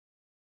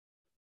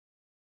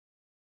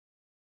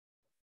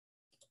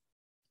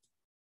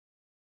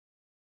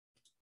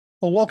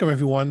Well, welcome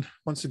everyone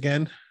once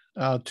again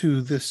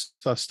to this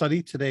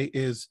study. Today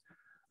is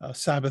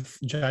Sabbath,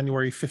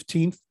 January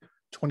 15th,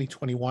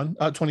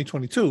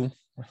 2022.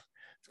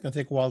 It's going to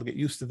take a while to get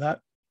used to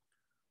that.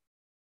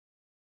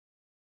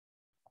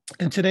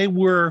 And today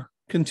we're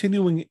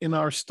continuing in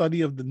our study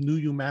of the new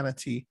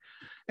humanity.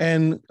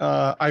 And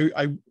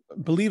I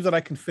believe that I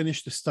can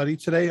finish the study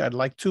today. I'd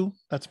like to.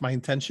 That's my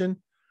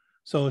intention.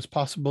 So it's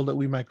possible that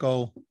we might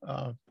go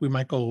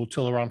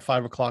till around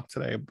 5 o'clock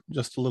today,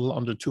 just a little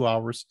under 2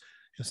 hours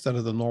instead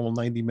of the normal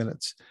 90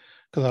 minutes,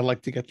 because I'd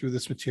like to get through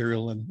this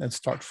material and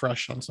start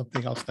fresh on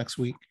something else next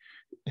week,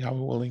 God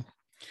willing.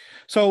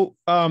 So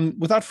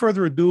without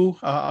further ado,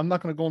 I'm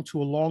not going to go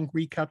into a long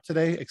recap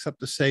today, except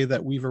to say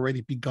that we've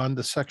already begun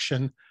the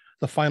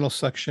final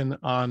section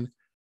on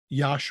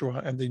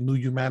Yahshua and the new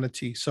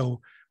humanity. So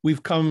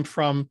we've come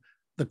from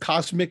the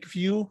cosmic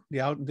view,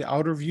 the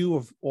outer view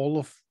of all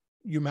of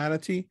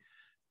humanity,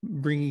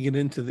 bringing it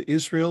into the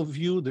Israel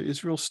view, the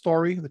Israel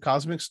story, the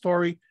cosmic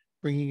story,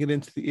 bringing it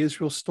into the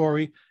Israel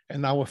story,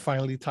 and now we're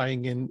finally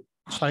tying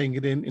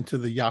it into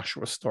the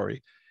Yahshua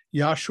story.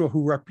 Yahshua,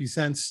 who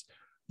represents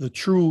the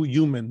true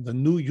human, the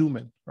new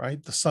human,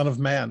 right? The Son of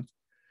Man.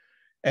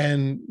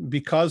 And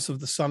because of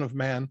the Son of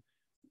Man,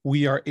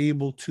 we are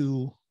able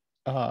to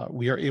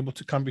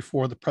come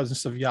before the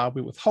presence of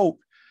Yahweh with hope,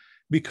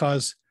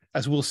 because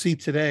as we'll see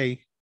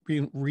today,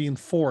 being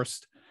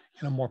reinforced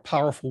in a more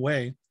powerful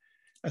way,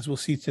 as we'll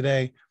see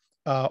today,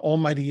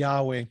 Almighty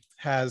Yahweh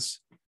has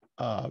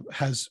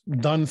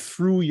done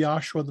through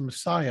Yahshua the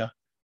Messiah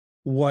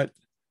what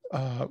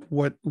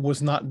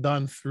was not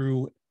done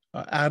through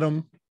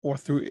Adam or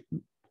through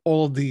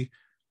all of the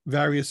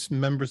various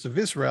members of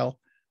Israel.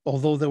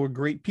 Although there were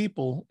great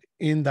people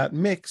in that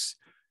mix,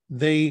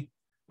 they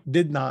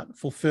did not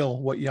fulfill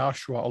what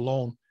Yahshua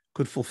alone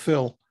could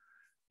fulfill.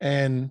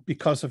 And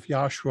because of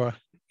Yahshua,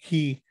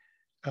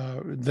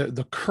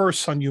 the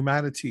curse on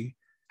humanity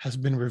has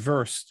been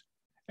reversed,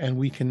 and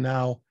we can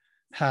now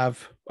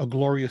have a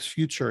glorious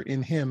future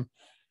in him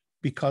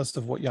because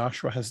of what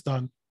Yahshua has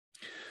done.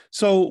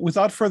 So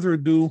without further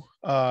ado,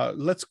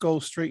 let's go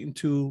straight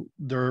into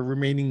the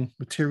remaining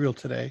material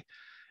today.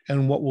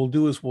 And what we'll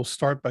do is we'll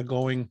start by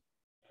going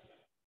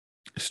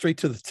straight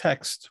to the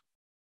text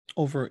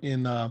over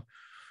in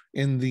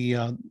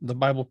the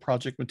Bible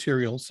Project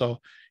material. So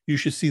you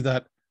should see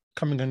that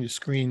coming on your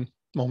screen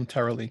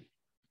momentarily.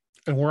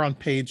 And we're on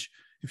page,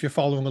 if you're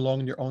following along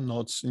in your own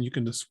notes, and you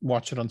can just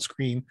watch it on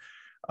screen,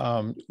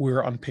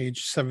 we're on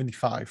page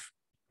 75.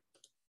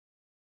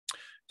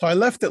 So I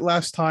left it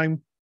last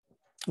time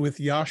with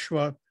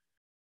Yahshua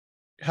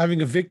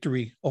having a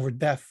victory over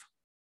death,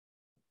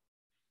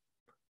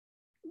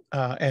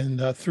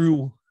 and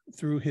through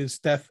his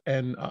death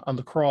and on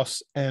the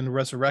cross and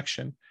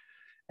resurrection.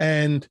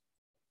 And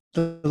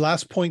the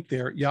last point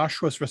there,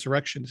 Yahshua's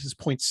resurrection, this is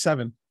point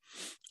 7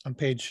 on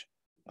page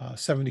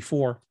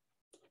 74.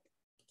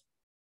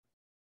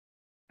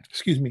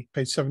 Excuse me,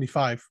 page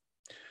 75.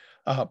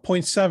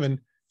 Point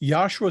 7,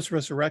 Yahshua's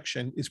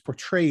resurrection is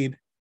portrayed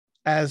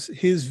as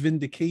his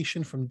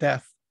vindication from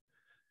death,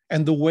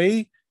 and the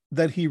way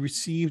that he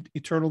received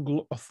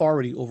eternal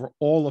authority over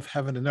all of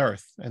heaven and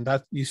earth. And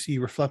that you see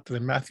reflected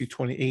in Matthew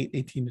 28,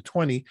 18 to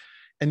 20.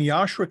 And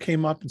Yahshua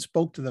came up and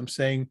spoke to them,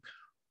 saying,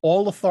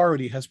 "All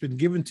authority has been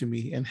given to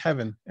me in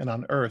heaven and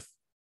on earth.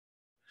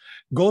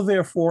 Go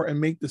therefore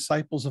and make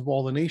disciples of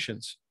all the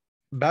nations,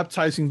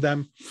 baptizing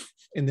them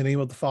in the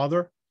name of the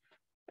Father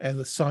and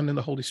the Son and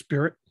the Holy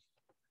Spirit,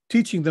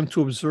 teaching them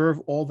to observe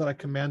all that I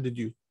commanded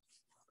you.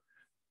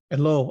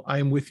 And lo, I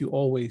am with you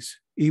always,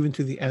 even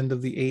to the end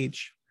of the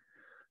age."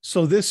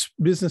 So this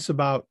business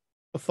about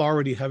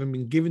authority having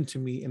been given to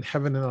me in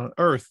heaven and on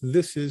earth,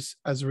 this is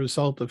as a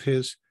result of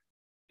his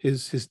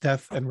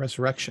death and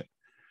resurrection.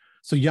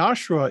 So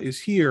Yahshua is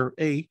here,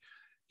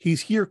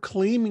 he's here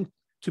claiming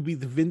to be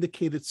the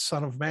vindicated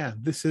Son of Man.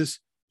 This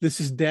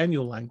is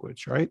Daniel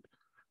language, right?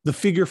 The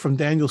figure from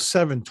Daniel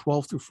 7,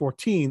 12 through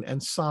 14,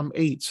 and Psalm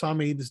 8. Psalm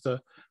 8 is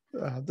the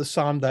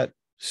psalm that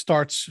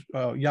starts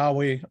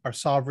Yahweh, our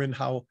sovereign,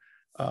 how,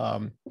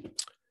 oh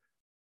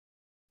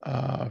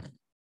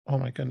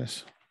my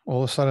goodness,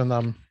 all of a sudden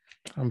I'm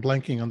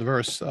blanking on the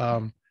verse.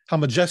 How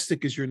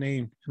majestic is your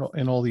name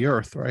in all the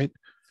earth, right?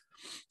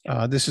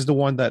 This is the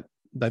one that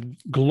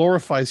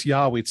glorifies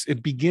Yahweh.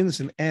 It begins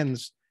and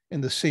ends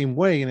in the same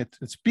way, and it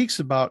speaks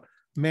about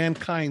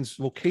mankind's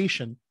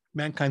vocation,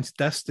 mankind's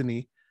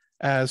destiny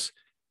as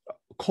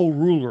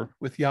co-ruler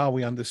with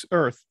Yahweh on this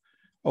earth.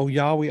 O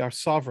Yahweh, our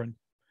sovereign,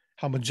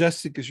 how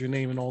majestic is your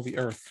name in all the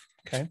earth.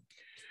 Okay.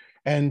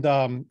 And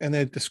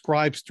it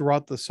describes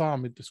throughout the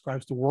psalm, it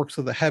describes the works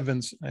of the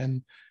heavens,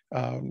 and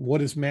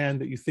what is man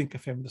that you think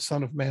of him, the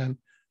Son of Man,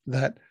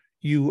 that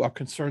you are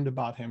concerned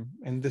about him.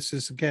 And this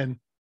is,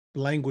 again,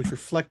 language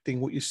reflecting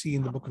what you see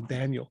in the book of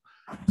Daniel.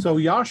 So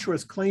Yahshua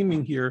is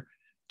claiming here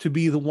to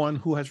be the one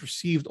who has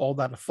received all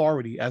that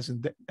authority, as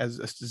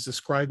is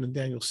described in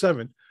Daniel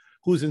 7,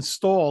 who is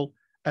installed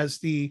as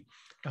the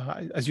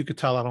as you could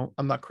tell,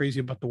 I'm not crazy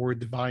about the word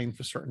divine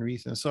for certain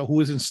reasons. So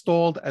who is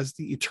installed as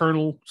the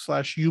eternal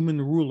 /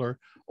 human ruler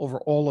over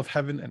all of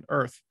heaven and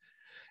earth.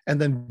 And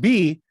then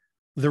B,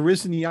 the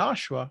risen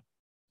Yahshua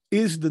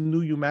is the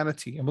new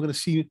humanity. And we're going to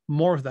see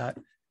more of that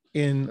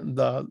in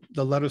the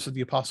letters of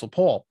the Apostle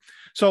Paul.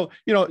 So,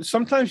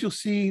 sometimes you'll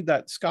see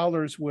that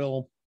scholars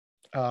will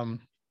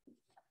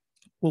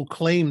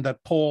claim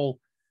that Paul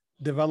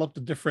developed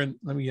a different,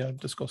 let me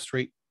just go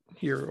straight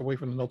here away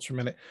from the notes for a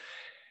minute.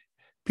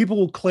 People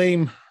will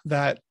claim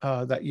that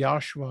that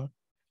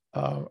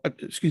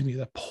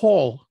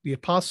Paul, the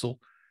apostle,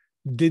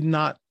 did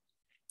not,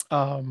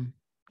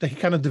 that he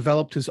kind of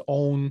developed his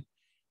own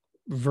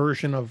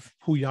version of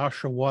who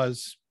Yahshua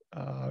was,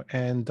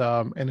 and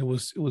it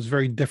was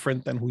very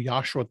different than who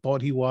Yahshua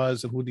thought he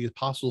was and who the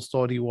apostles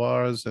thought he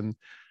was, and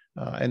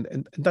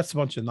that's a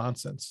bunch of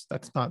nonsense.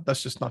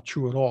 That's just not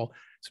true at all.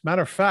 As a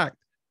matter of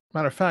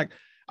fact,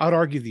 I'd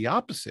argue the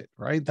opposite,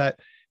 right? That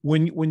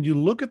when you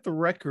look at the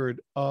record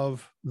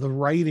of the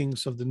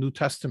writings of the New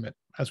Testament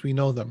as we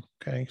know them,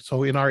 okay,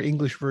 so in our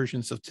English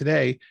versions of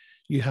today,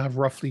 you have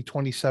roughly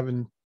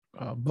 27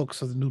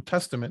 books of the New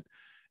Testament,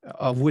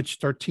 of which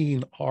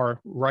 13 are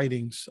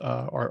writings,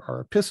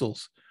 are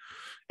epistles.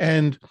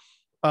 And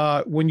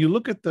when you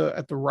look at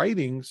the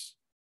writings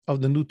of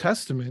the New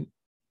Testament,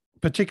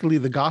 particularly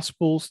the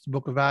Gospels, the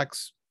Book of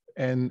Acts,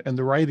 and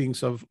the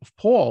writings of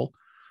Paul,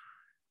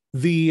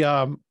 the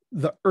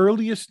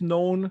earliest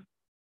known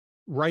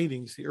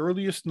writings, the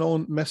earliest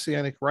known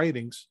messianic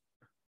writings,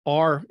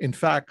 are in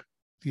fact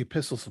the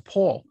epistles of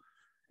Paul,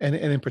 and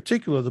in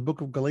particular the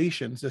Book of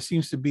Galatians. There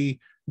seems to be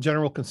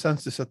general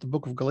consensus that the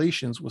Book of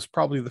Galatians was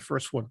probably the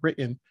first one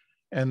written,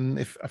 and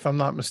if I'm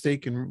not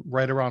mistaken,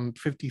 right around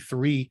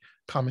 53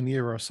 Common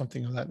Era or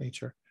something of that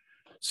nature.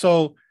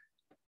 So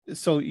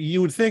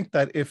you would think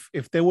that if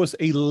there was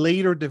a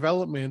later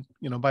development,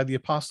 by the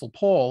Apostle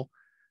Paul,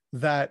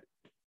 that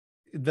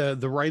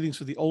the writings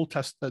of the Old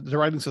Testament, the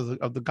writings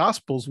of the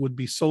Gospels would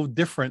be so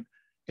different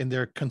in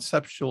their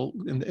conceptual,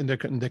 in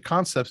their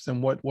concepts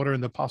than what are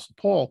in the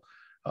Apostle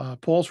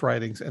Paul's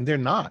writings, and they're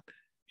not,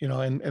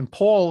 and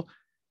Paul.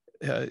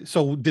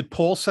 So did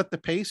Paul set the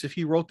pace if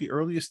he wrote the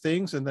earliest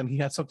things and then he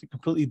had something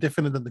completely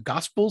different, and then the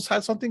Gospels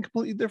had something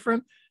completely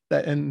different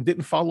and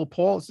didn't follow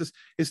Paul?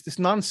 It's this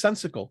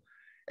nonsensical.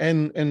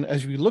 And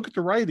as we look at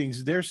the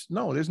writings, there's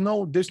no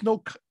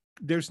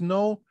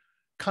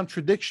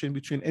contradiction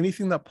between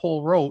anything that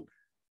Paul wrote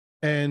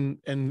and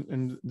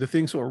the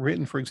things that were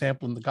written, for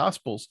example, in the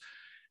Gospels.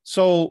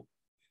 So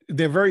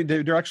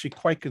they're actually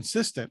quite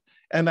consistent.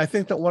 And I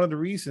think that one of the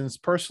reasons,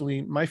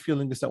 personally, my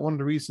feeling is that one of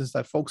the reasons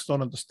that folks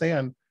don't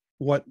understand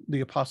what the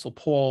Apostle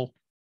Paul,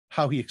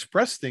 how he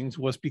expressed things,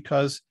 was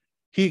because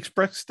he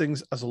expressed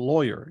things as a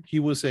lawyer. He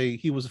was a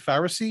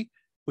Pharisee,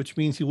 which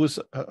means he was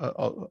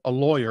a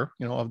lawyer,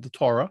 of the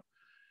Torah,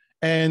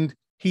 and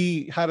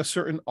he had a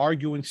certain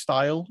arguing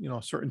style,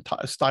 a certain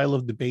style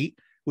of debate,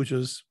 which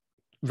was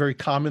very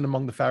common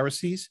among the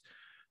Pharisees,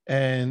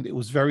 and it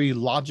was very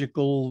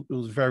logical, it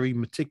was very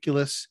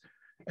meticulous,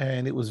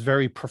 and it was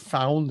very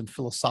profound and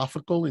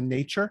philosophical in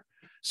nature.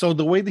 So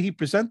the way that he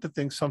presented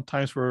things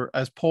sometimes were,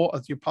 as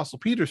the Apostle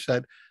Peter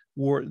said,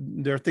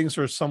 there are things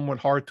that are somewhat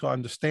hard to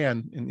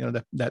understand,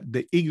 and that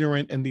the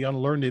ignorant and the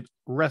unlearned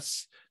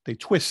they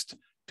twist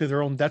to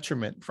their own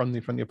detriment from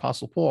the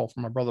Apostle Paul,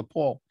 from our brother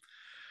Paul.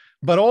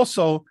 But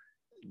also,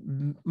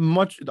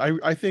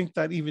 I think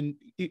that even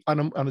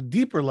on a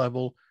deeper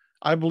level,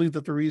 I believe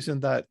that the reason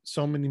that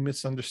so many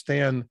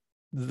misunderstand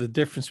the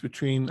difference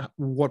between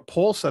what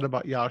Paul said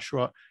about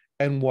Yahshua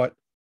and what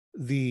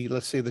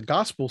let's say the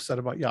gospel said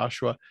about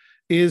Yahshua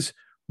is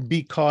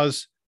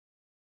because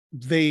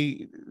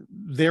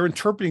they're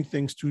interpreting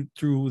things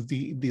through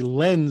the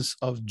lens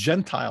of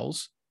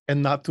Gentiles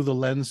and not through the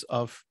lens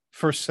of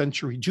first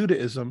century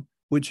Judaism,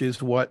 which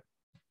is what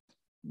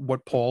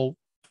Paul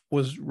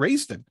was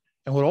raised in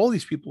and what all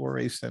these people were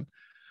raised in.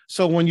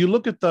 So when you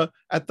look at the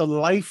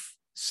life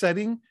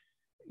setting,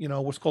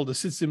 what's called the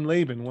Sitzim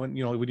Leben, when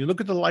you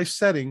look at the life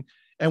setting,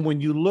 and when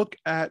you look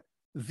at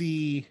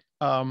the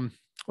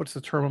what's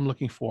the term I'm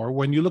looking for?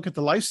 When you look at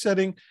the life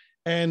setting,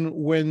 and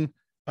when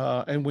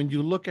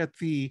you look at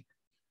the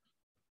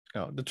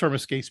term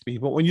escapes me,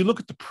 but when you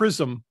look at the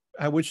prism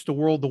at which the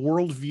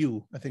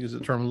worldview, I think is the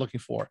term I'm looking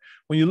for.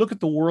 When you look at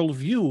the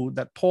worldview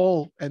that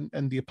Paul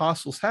and the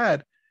apostles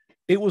had,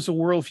 it was a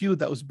worldview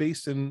that was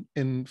based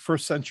in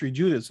first century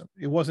Judaism.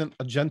 It wasn't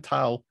a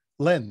Gentile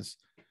lens.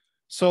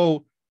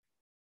 So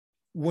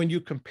when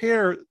you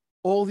compare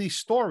all these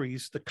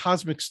stories, the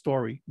cosmic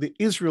story, the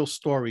Israel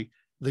story,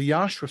 the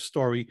Yahshua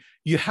story,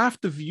 you have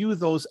to view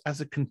those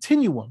as a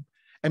continuum.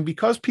 And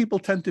because people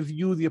tend to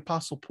view the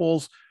Apostle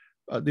Paul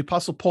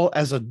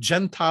as a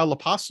Gentile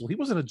apostle, he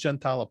wasn't a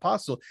Gentile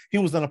apostle. He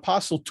was an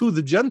apostle to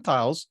the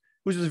Gentiles,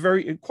 which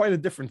is quite a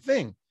different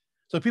thing.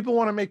 So people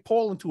want to make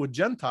Paul into a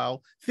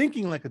Gentile,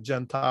 thinking like a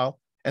Gentile,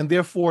 and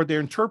therefore they're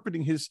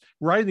interpreting his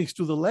writings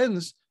through the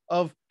lens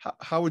of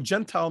how a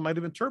Gentile might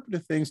have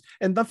interpreted things,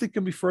 and nothing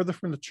can be further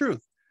from the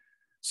truth.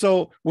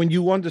 So when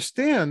you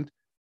understand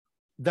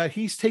that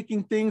he's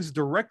taking things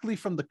directly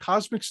from the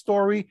cosmic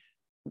story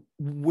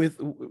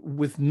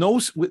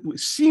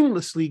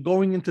seamlessly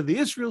going into the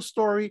Israel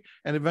story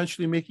and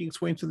eventually making its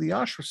way into the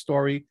Yahshua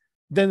story,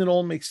 then it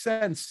all makes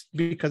sense,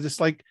 because it's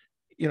like,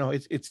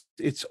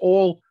 it's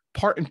all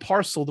part and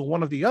parcel, the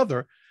one of the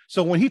other.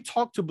 So when he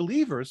talked to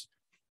believers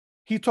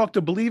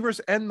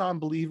and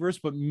non-believers,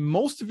 but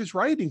most of his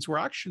writings were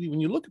actually, when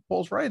you look at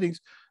Paul's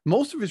writings,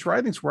 most of his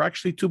writings were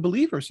actually to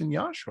believers in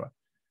Yahshua.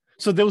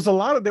 So there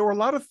were a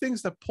lot of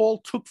things that Paul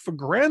took for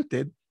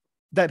granted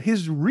that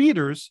his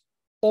readers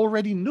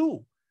already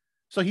knew.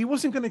 So he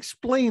wasn't going to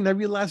explain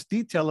every last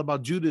detail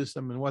about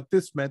Judaism and what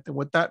this meant and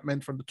what that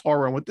meant from the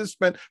Torah and what this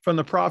meant from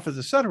the prophets,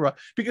 etc.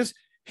 Because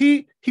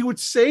he would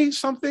say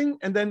something,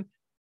 and then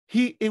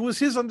it was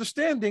his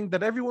understanding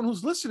that everyone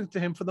who's listening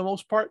to him, for the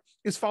most part,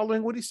 is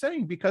following what he's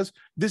saying, because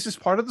this is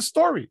part of the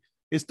story.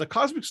 It's the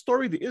cosmic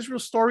story, the Israel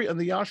story, and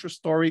the Yahshua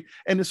story,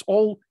 and it's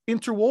all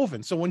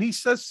interwoven. So when he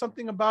says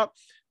something about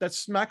that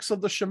smacks of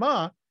the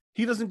Shema,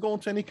 he doesn't go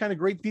into any kind of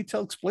great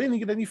detail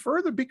explaining it any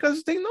further,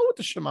 because they know what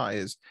the Shema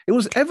is. It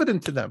was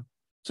evident to them.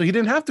 So he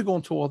didn't have to go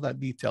into all that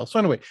detail. So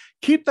anyway,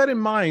 keep that in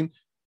mind,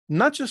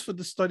 not just for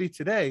the study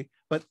today,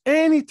 but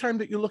anytime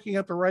that you're looking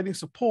at the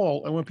writings of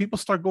Paul, and when people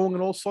start going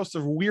in all sorts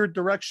of weird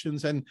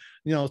directions and,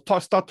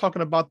 start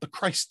talking about the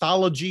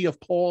Christology of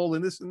Paul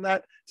and this and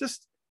that,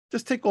 just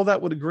take all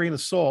that with a grain of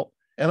salt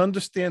and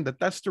understand that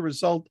that's the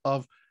result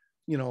of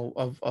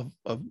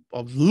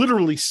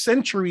literally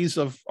centuries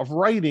of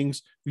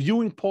writings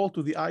viewing Paul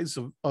through the eyes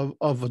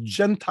of a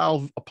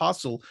Gentile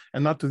apostle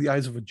and not through the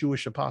eyes of a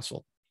Jewish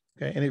apostle.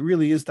 Okay, and it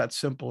really is that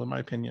simple, in my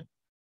opinion.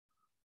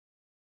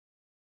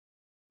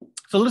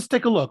 So let's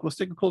take a look. Let's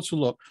take a closer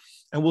look,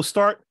 and we'll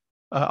start.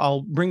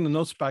 I'll bring the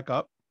notes back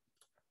up,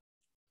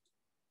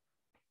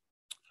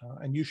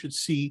 and you should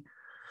see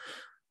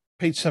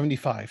page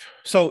 75.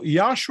 So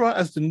Yahshua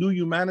as the new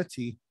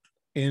humanity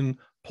in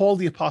Paul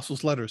the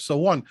Apostle's letters. So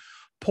one,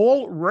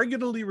 Paul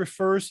regularly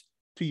refers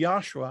to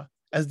Yahshua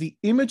as the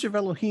image of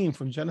Elohim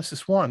from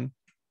Genesis 1,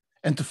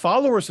 and to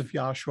followers of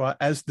Yahshua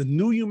as the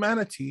new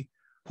humanity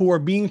who are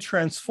being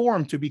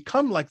transformed to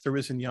become like the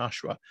risen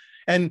Yahshua.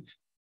 And,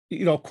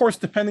 of course,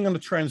 depending on the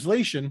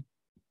translation,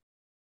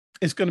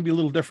 it's going to be a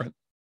little different.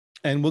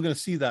 And we're going to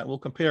see that. We'll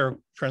compare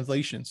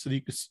translations so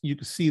that you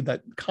can see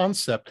that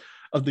concept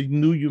of the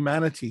new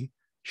humanity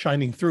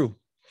shining through.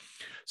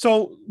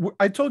 So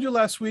I told you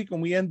last week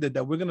when we ended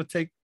that we're going to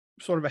take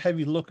sort of a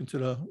heavy look into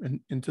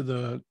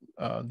the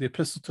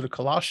epistle to the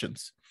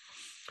Colossians.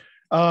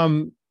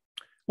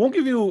 Won't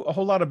give you a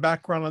whole lot of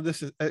background on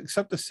this,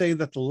 except to say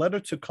that the letter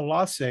to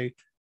Colossae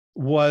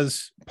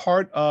was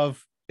part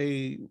of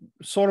a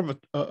sort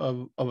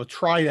of a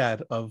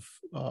triad of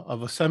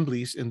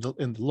assemblies in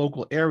the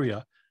local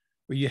area,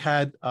 where you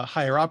had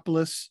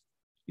Hierapolis,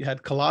 you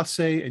had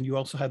Colossae, and you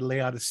also had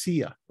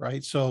Laodicea,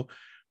 right? So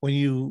when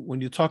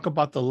you talk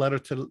about the letter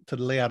to the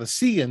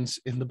Laodiceans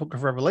in the book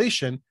of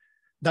Revelation,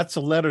 that's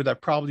a letter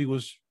that probably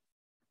was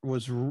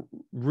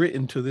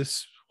written to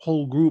this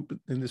whole group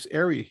in this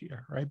area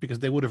here, right? Because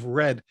they would have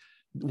read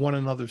one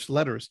another's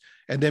letters.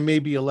 And there may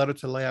be a letter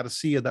to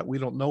Laodicea that we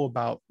don't know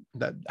about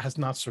that has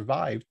not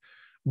survived.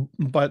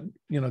 But,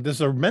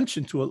 there's a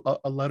mention to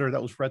a letter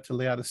that was read to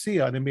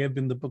Laodicea, and it may have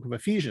been the book of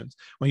Ephesians.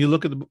 When you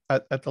look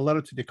at the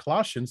letter to the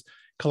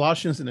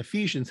Colossians and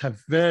Ephesians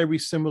have very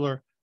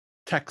similar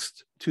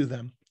text to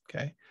them,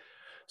 okay?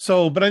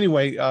 So, but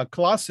anyway,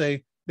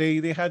 Colossae,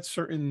 they had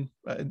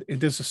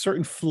there's a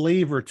certain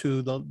flavor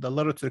to the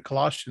letter to the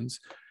Colossians,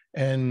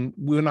 and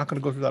we're not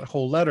going to go through that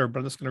whole letter, but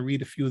I'm just going to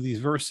read a few of these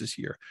verses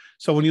here.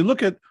 So when you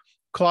look at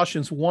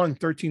Colossians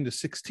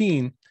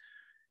 1:13-16,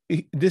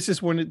 this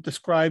is when it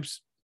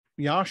describes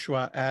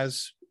Yahshua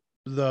as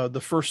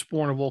the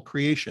firstborn of all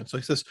creation. So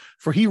he says,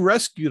 for he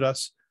rescued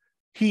us,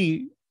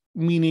 he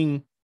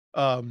meaning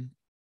Yahweh,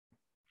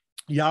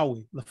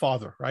 the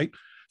Father, right?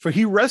 For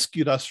he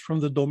rescued us from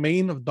the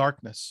domain of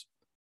darkness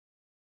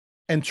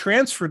and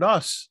transferred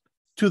us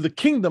to the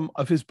kingdom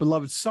of his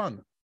beloved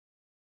Son,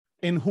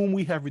 in whom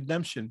we have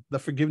redemption, the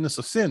forgiveness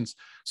of sins.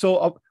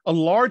 So a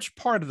large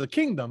part of the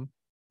kingdom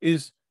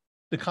is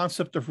the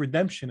concept of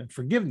redemption and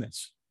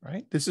forgiveness,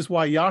 right? This is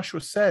why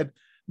Yahshua said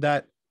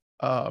that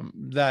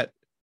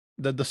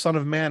the Son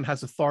of Man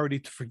has authority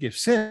to forgive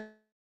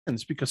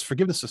sins, because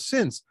forgiveness of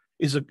sins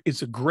is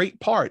a great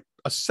part,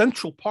 a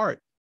central part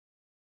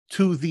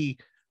to the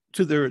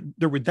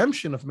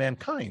redemption of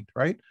mankind,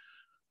 right?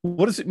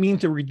 What does it mean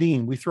to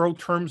redeem? We throw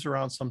terms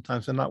around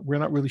sometimes, and we're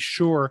not really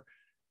sure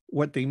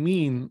what they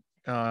mean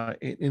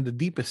in the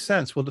deepest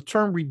sense. Well, the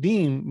term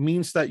redeem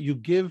means that you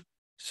give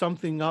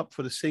something up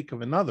for the sake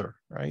of another,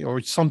 right? Or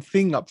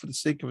something up for the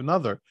sake of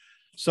another.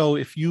 So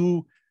if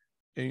you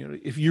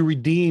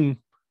redeem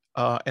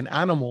an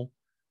animal,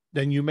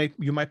 then you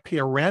might pay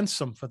a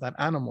ransom for that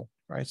animal,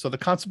 right? So the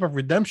concept of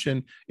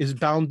redemption is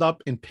bound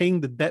up in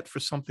paying the debt for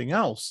something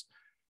else.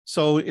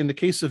 So in the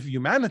case of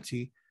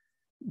humanity,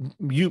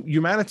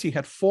 humanity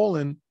had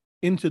fallen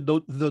into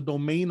the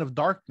domain of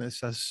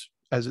darkness, as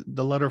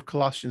the letter of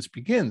Colossians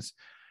begins.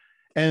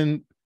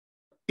 And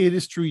it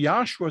is through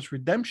Yahshua's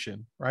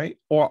redemption, right?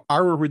 Or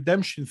our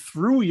redemption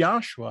through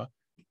Yahshua,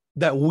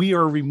 that we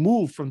are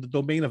removed from the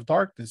domain of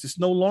darkness. It's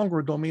no longer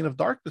a domain of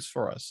darkness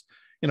for us.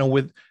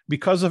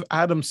 Because of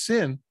Adam's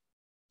sin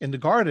in the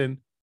garden,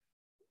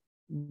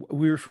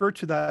 we refer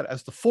to that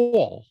as the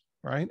fall,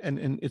 right?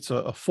 And it's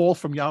a fall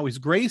from Yahweh's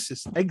grace.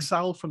 It's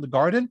exile from the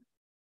garden,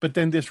 but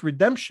then this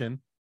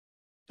redemption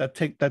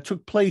that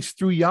took place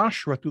through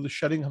Yahshua, through the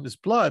shedding of his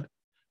blood,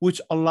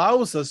 which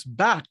allows us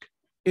back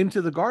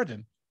into the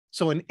garden.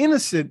 So an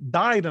innocent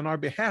died on our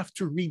behalf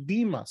to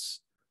redeem us.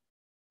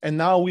 And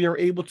now we are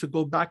able to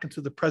go back into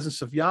the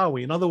presence of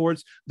Yahweh. In other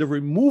words, the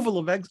removal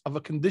of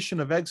a condition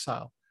of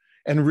exile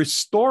and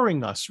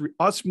restoring us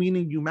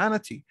meaning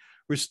humanity,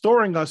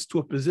 restoring us to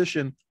a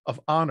position of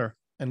honor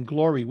and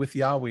glory with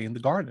Yahweh in the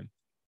garden,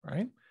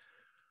 right?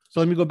 So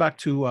let me go back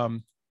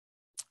to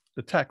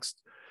the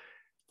text.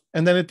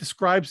 And then it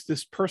describes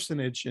this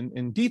personage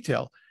in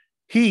detail.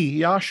 He,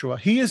 Yahshua,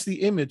 he is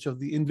the image of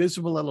the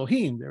invisible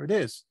Elohim. There it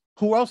is.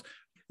 Who else?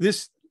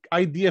 This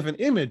idea of an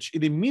image,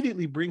 it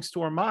immediately brings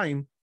to our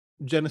mind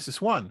Genesis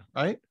 1,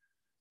 right?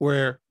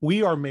 Where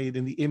we are made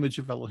in the image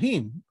of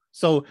Elohim.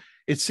 So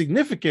it's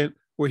significant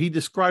where he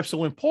describes, so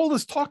when Paul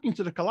is talking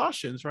to the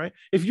Colossians, right?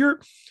 If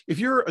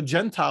you're a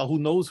Gentile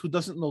who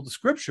doesn't know the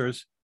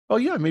scriptures, oh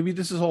yeah, maybe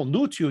this is all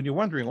new to you and you're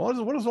wondering, what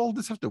does all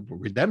this have to do?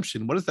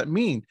 Redemption, what does that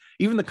mean?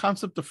 Even the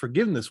concept of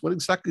forgiveness, what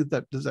exactly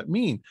does that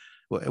mean?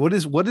 What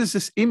is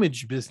this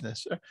image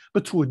business?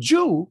 But to a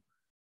Jew,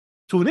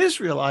 to an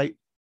Israelite,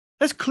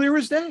 that's clear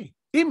as day.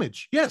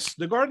 Image, yes,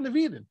 the Garden of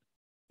Eden.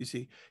 You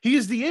see, he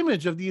is the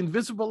image of the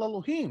invisible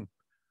Elohim,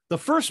 the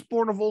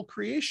firstborn of all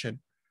creation.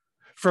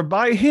 For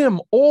by him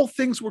all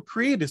things were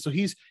created. So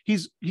he's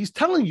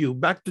telling you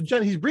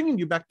he's bringing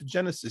you back to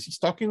Genesis. He's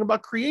talking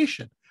about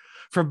creation.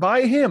 For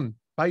by him,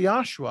 by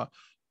Yahshua,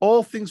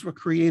 all things were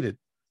created,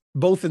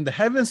 both in the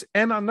heavens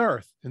and on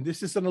earth. And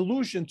this is an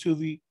allusion to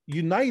the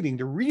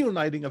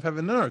reuniting of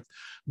heaven and earth,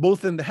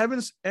 both in the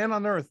heavens and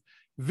on earth,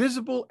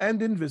 visible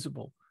and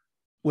invisible,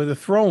 whether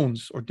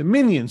thrones or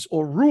dominions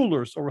or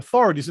rulers or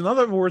authorities. In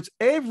other words,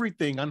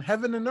 everything on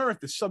heaven and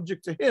earth is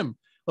subject to him.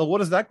 Well, what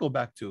does that go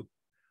back to?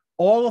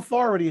 All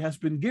authority has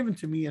been given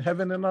to me in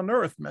heaven and on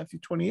earth, Matthew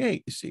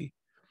 28, you see.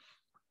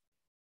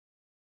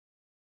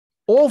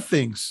 All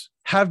things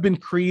have been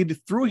created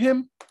through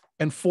him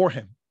and for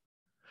him.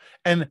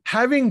 And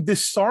having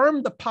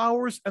disarmed the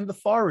powers and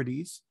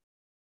authorities,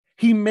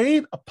 he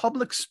made a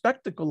public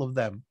spectacle of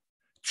them,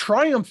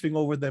 triumphing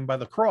over them by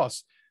the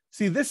cross.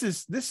 See, this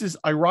is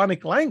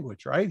ironic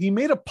language, right? He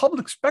made a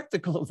public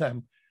spectacle of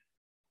them.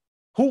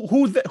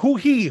 Who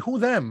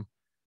them?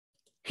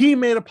 He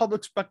made a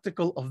public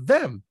spectacle of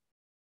them.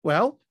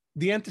 Well,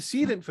 the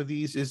antecedent for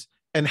these is,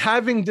 and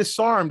having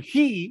disarmed,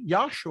 he,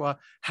 Yahshua,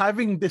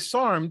 having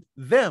disarmed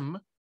them,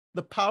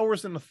 the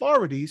powers and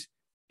authorities,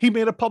 he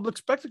made a public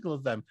spectacle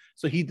of them.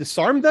 So he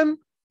disarmed them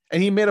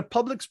and he made a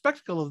public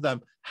spectacle of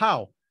them.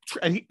 How?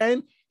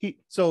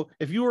 So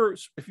if you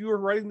were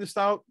writing this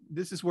out,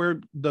 this is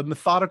where the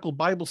methodical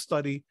Bible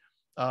study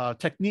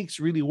techniques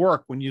really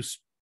work when you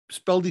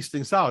spell these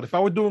things out. If I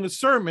were doing a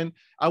sermon,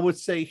 I would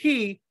say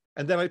he,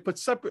 and then I put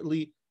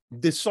separately,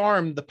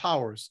 disarmed the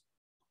powers,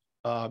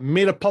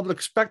 made a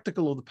public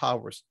spectacle of the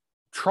powers,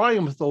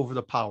 triumphed over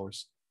the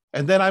powers.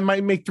 And then I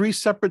might make 3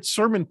 separate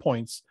sermon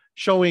points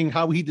showing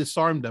how he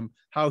disarmed them,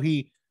 how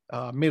he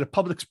made a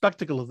public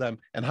spectacle of them,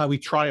 and how he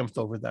triumphed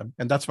over them.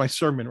 And that's my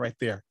sermon right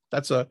there.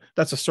 That's a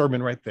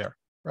sermon right there,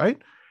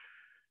 right?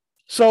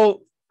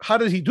 So how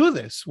did he do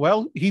this?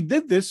 Well, he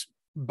did this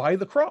by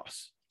the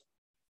cross.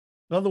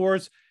 In other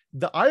words,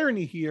 the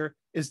irony here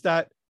is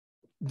that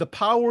the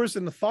powers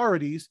and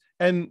authorities,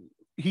 and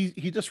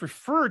he just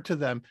referred to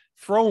them,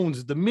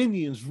 thrones,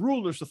 dominions,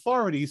 rulers,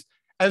 authorities,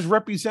 as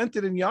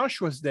represented in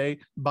Yahshua's day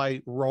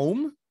by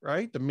Rome,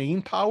 right? The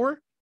main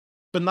power,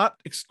 but not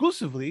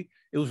exclusively.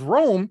 It was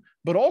Rome,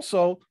 but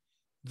also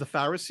the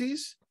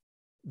Pharisees,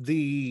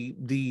 the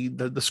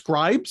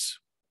scribes,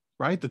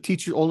 right?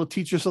 All the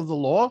teachers of the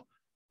law,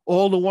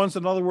 all the ones,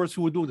 in other words,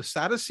 who were doing the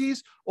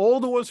Sadducees, all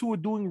the ones who were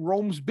doing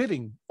Rome's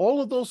bidding.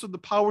 All of those are the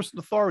powers and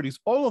authorities.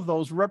 All of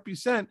those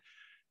represent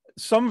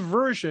some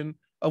version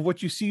of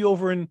what you see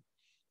over in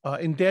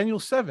Daniel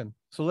 7.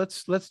 So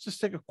let's just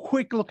take a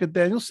quick look at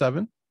Daniel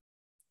 7.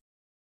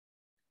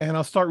 And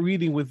I'll start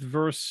reading with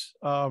verse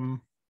 9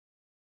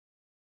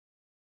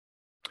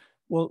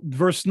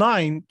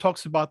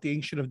 talks about the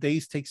Ancient of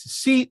Days takes a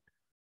seat,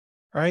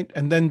 right?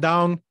 And then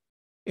down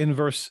in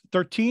verse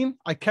 13,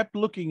 I kept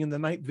looking in the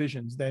night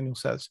visions, Daniel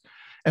says,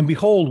 and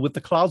behold, with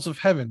the clouds of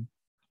heaven,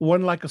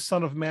 one like a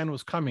son of man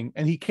was coming,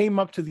 and he came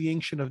up to the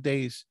Ancient of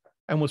Days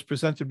and was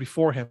presented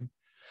before him.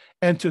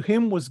 And to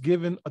him was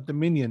given a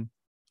dominion,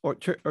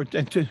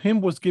 and to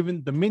him was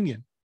given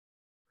dominion,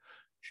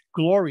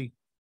 glory,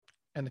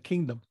 and a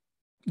kingdom,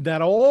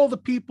 that all the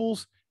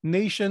peoples,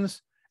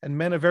 nations, and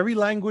men of every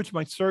language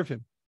might serve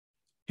him.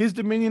 His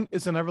dominion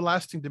is an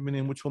everlasting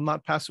dominion which will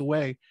not pass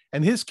away,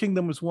 and his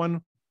kingdom is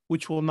one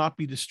which will not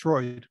be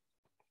destroyed.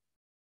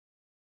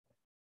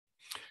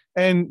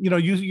 And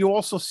you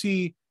also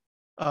see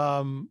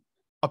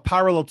a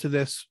parallel to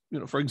this,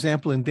 for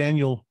example, in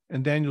Daniel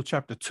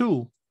chapter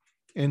 2,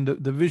 in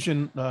the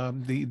vision,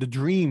 the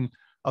dream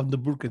of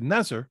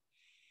Nebuchadnezzar,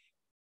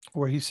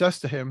 where he says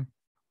to him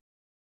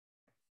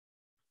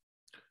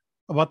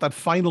about that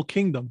final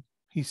kingdom.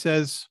 He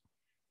says,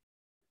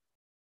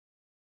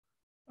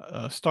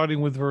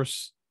 starting with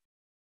verse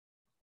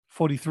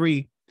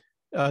 43,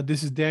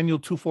 this is Daniel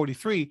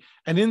 2:43,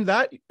 and in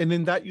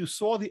that you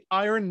saw the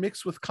iron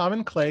mixed with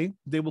common clay.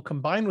 They will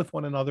combine with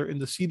one another in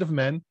the seed of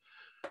men,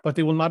 but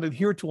they will not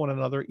adhere to one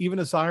another, even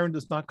as iron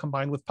does not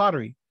combine with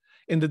pottery.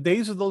 In the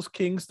days of those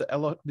kings, the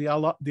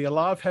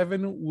Allah of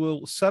heaven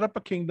will set up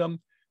a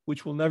kingdom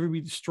which will never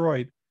be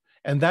destroyed,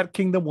 and that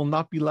kingdom will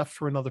not be left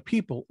for another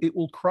people. It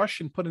will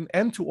crush and put an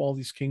end to all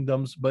these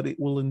kingdoms, but it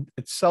will in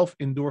itself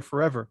endure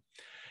forever.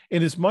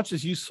 Inasmuch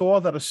as you saw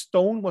that a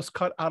stone was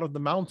cut out of the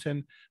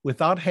mountain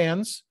without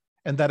hands,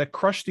 and that it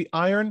crushed the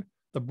iron,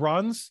 the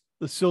bronze,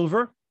 the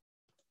silver,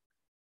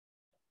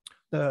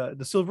 the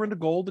silver and the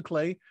gold, the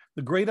clay,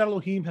 the great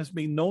Elohim has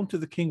made known to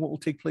the king what will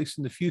take place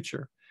in the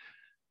future.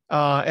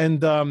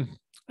 And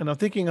I'm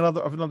thinking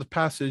of another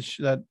passage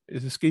that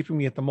is escaping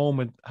me at the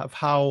moment, of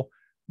how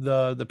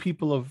the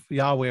people of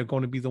Yahweh are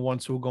going to be the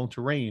ones who are going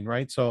to reign,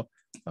 right? So,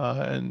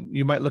 and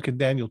you might look at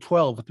Daniel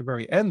 12 at the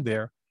very end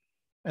there,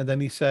 and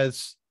then he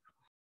says,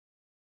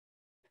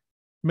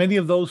 many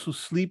of those who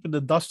sleep in the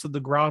dust of the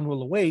ground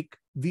will awake,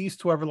 these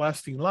to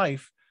everlasting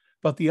life,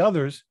 but the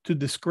others to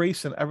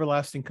disgrace and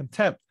everlasting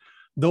contempt.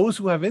 Those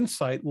who have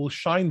insight will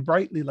shine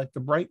brightly like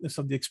the brightness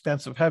of the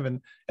expanse of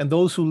heaven, and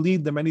those who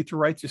lead the many to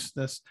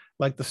righteousness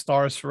like the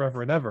stars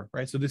forever and ever,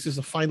 right? So this is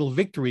a final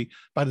victory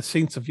by the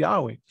saints of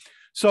Yahweh.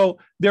 So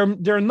there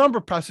are a number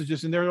of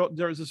passages, and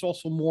there's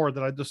also more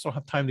that I just don't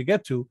have time to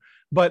get to.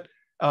 But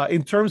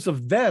in terms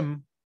of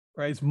them,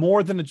 right, it's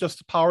more than just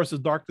the powers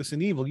of darkness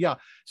and evil. Yeah.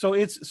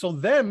 So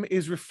them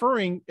is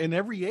referring in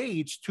every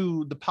age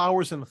to the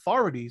powers and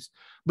authorities,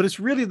 but it's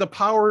really the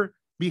power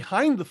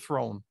behind the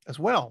throne as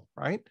well,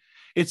 right?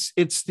 It's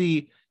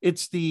the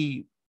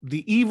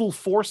evil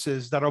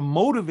forces that are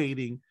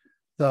motivating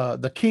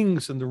the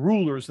kings and the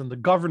rulers and the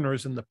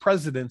governors and the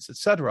presidents,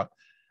 etc.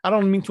 I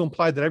don't mean to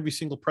imply that every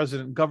single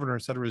president and governor,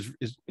 etc.,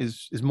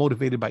 is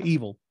motivated by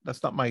evil.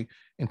 That's not my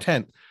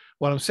intent.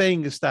 What I'm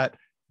saying is that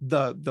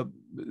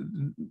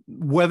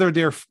whether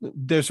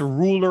there's a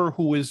ruler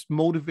who is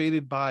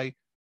motivated by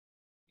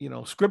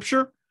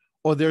scripture,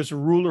 or there's a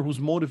ruler who's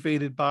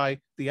motivated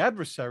by the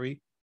adversary,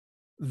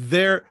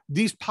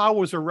 these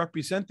powers are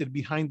represented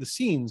behind the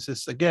scenes.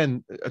 It's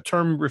again a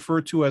term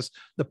referred to as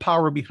the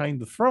power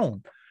behind the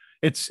throne.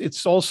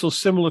 It's also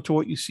similar to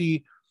what you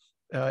see.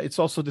 It's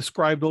also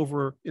described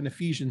over in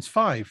Ephesians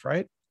 5,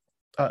 right?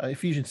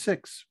 Ephesians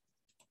 6,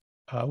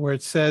 where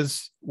it's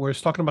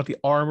talking about the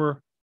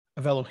armor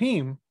of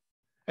Elohim,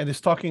 and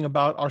it's talking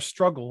about our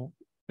struggle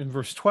in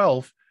verse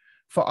 12.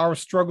 For our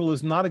struggle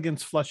is not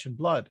against flesh and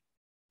blood,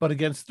 but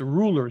against the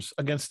rulers,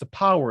 against the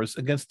powers,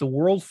 against the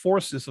world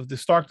forces of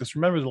this darkness.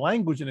 Remember, the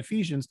language in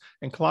Ephesians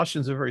and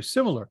Colossians are very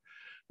similar.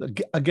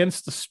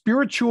 Against the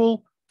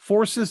spiritual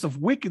forces of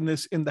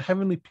wickedness in the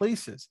heavenly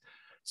places.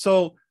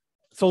 So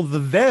the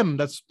them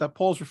that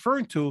Paul's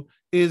referring to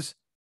is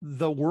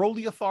the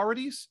worldly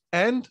authorities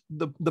and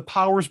the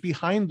powers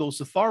behind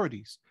those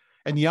authorities.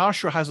 And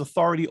Yahshua has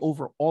authority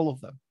over all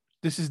of them.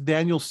 This is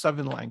Daniel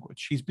 7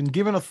 language. He's been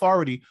given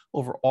authority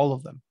over all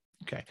of them.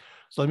 Okay,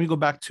 so let me go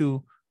back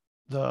to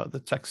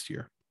the text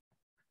here.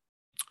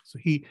 So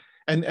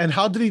and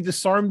how did he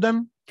disarm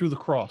them? Through the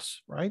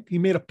cross, right? He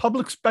made a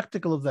public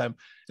spectacle of them.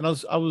 And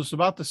I was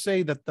about to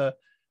say that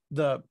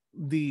the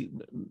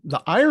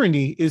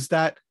irony is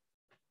that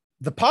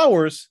the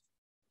powers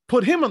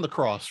put him on the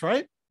cross,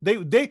 right? They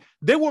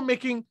were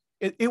making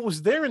it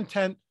was their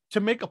intent to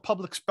make a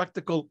public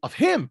spectacle of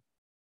him,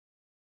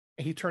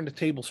 and he turned the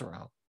tables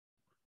around.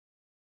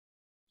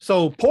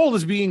 So Paul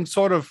is being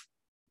sort of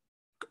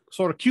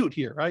cute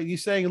here, right?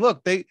 He's saying,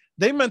 look, they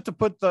meant to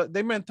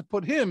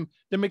put him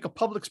to make a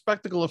public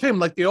spectacle of him,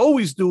 like they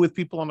always do with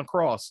people on the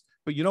cross.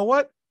 But you know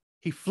what?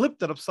 He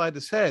flipped it upside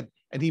his head,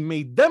 and he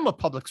made them a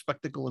public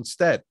spectacle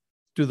instead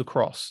through the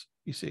cross.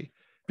 You see,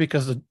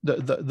 because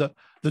the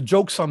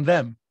joke's on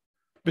them,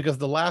 because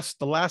the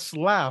last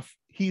laugh,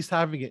 he's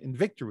having it in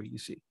victory. You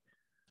see,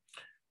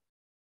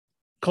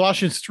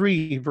 Colossians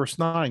 3 verse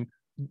 9.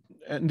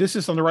 And this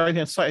is on the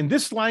right-hand side. And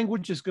this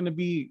language is going to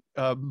be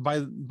by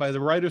the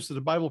writers of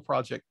the Bible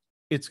Project.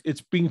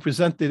 It's being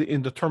presented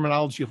in the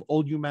terminology of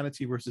old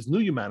humanity versus new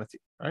humanity,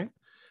 right?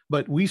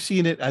 But we've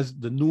seen it as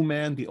the new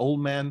man, the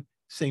old man,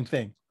 same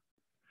thing.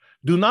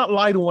 Do not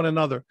lie to one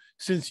another,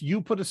 since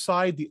you put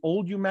aside the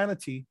old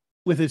humanity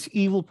with its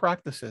evil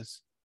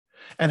practices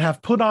and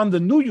have put on the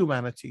new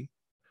humanity,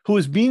 who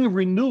is being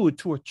renewed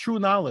to a true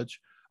knowledge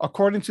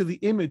according to the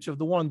image of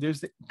the one. There's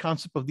the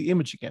concept of the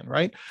image again,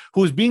 right?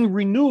 Who is being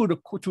renewed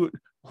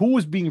who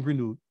is being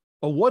renewed,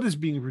 or what is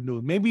being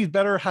renewed. Maybe it's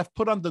better have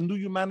put on the new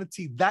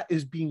humanity that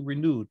is being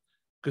renewed,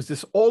 because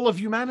there's all of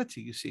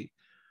humanity, you see.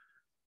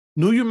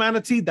 New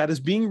humanity that is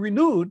being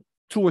renewed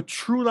to a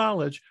true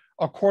knowledge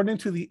according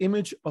to the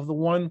image of the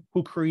one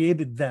who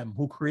created them,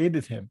 who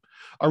created him.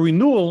 A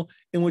renewal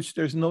in which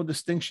there's no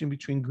distinction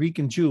between Greek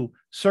and Jew,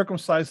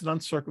 circumcised and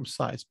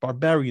uncircumcised,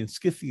 barbarian,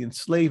 Scythian,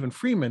 slave and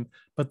freeman,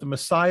 but the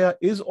Messiah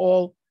is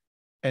all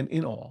and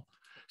in all.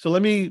 So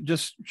let me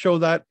just show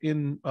that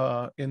in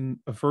a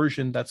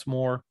version that's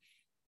more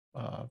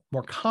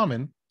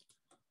common.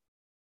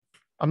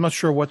 I'm not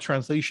sure what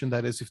translation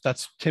that is, if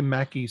that's Tim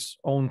Mackie's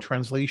own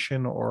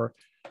translation or,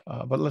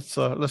 but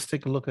let's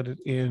take a look at it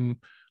in,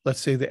 let's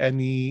say, the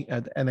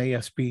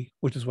NASB,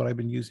 which is what I've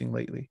been using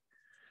lately.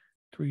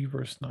 3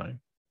 verse 9.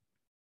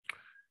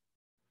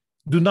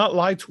 Do not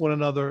lie to one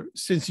another,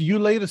 since you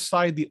laid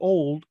aside the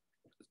old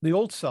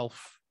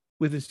self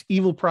with its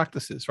evil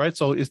practices, right?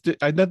 So it's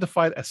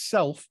identified as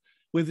self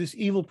with its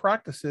evil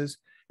practices,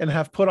 and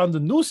have put on the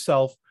new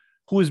self,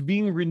 who is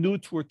being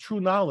renewed to a true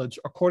knowledge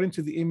according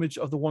to the image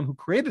of the one who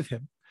created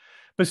him.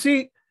 But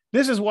see,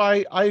 this is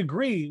why I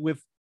agree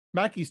with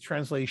Mackie's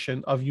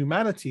translation of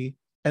humanity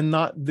and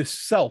not this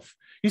self.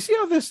 You see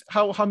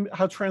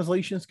how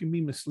translations can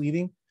be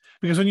misleading?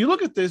 Because when you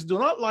look at this, do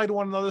not lie to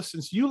one another,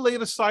 since you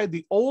laid aside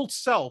the old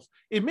self,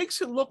 it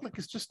makes it look like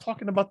it's just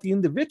talking about the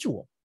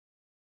individual.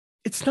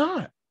 It's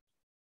not.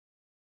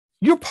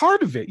 You're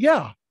part of it,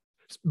 yeah.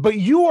 But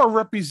you are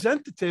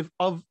representative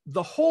of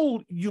the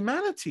whole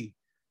humanity.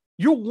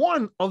 You're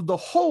one of the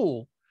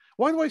whole.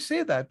 Why do I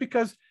say that?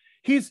 Because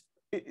he's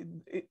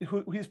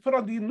put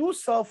on the new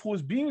self, who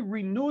is being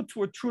renewed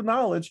to a true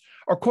knowledge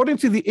according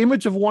to the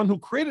image of one who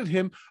created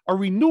him, a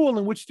renewal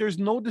in which there's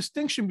no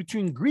distinction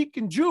between Greek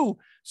and Jew,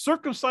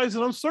 circumcised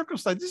and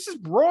uncircumcised. This is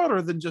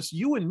broader than just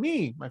you and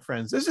me, my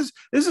friends. This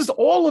is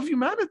all of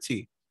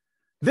humanity.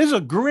 There's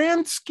a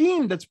grand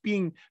scheme that's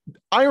being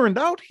ironed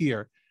out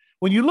here.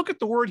 When you look at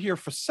the word here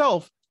for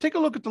self, take a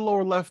look at the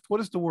lower left.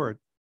 What is the word?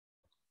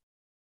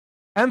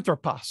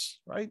 Anthropos,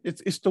 right?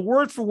 It's the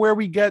word for where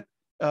we get,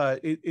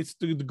 it's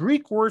the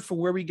Greek word for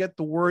where we get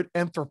the word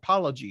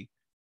anthropology,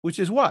 which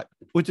is what?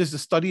 Which is the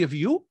study of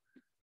you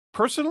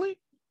personally?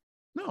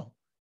 No.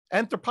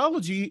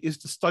 Anthropology is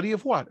the study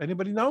of what?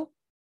 Anybody know?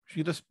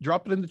 You just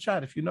drop it in the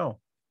chat if you know.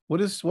 What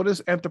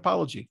is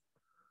anthropology?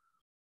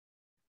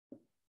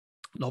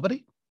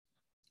 Nobody?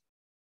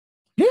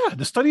 Yeah,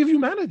 the study of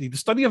humanity, the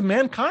study of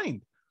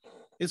mankind.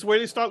 It's where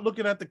they start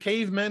looking at the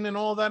cavemen and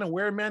all that, and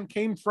where man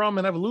came from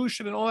and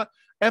evolution and all that.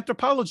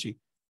 Anthropology,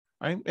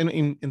 right? And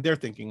in their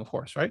thinking, of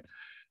course, right?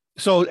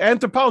 So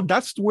anthropology,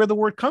 that's where the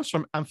word comes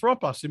from.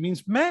 Anthropos, it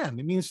means man.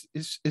 It means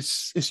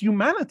it's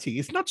humanity.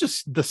 It's not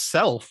just the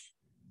self.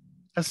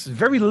 That's a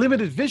very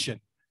limited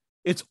vision.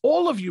 It's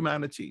all of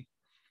humanity.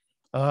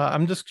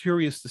 I'm just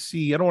curious to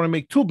see. I don't want to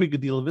make too big a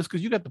deal of this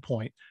because you get the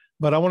point.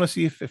 But I want to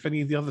see if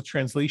any of the other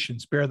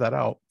translations bear that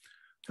out.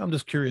 I'm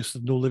just curious, the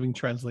New Living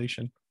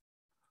Translation.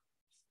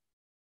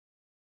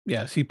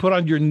 Yes, he put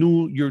on your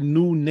new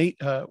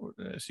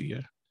see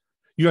here.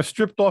 You have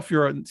stripped off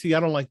your, see, I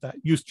don't like that.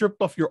 You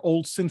stripped off your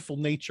old sinful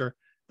nature.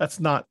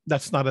 That's not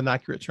an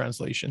accurate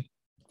translation.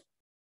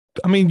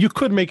 I mean, you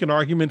could make an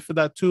argument for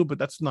that too, but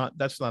that's not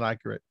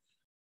accurate.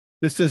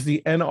 This is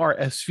the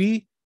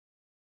NRSV.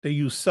 They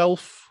use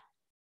self.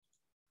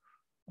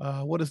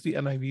 What does the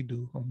NIV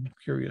do? I'm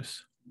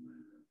curious.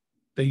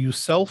 They use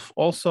self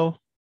also.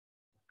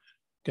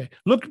 Okay.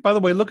 Look, by the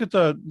way, look at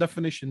the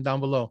definition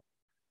down below.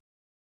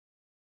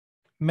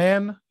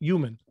 Man,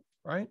 human,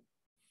 right?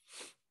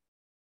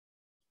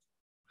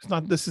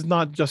 This is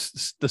not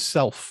just the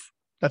self.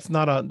 That's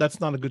not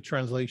a good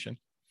translation.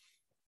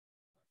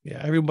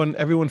 Yeah,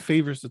 everyone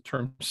favors the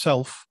term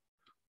self,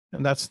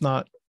 and that's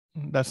not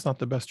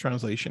the best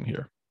translation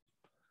here.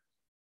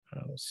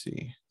 Let's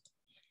see.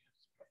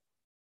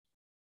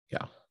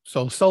 Yeah.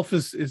 So self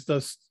is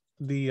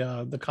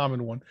the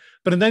common one.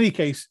 But in any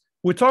case,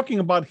 we're talking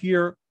about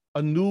here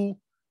the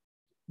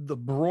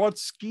broad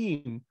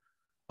scheme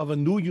of a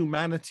new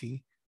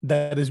humanity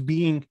that is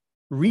being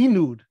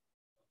renewed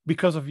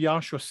because of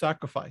Yahshua's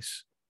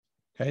sacrifice.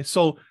 Okay,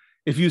 so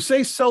if you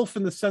say self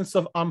in the sense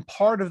of I'm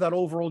part of that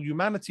overall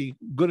humanity,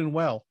 good and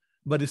well,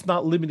 but it's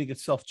not limiting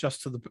itself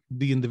just to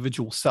the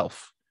individual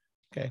self.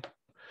 Okay,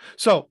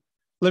 so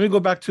let me go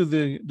back to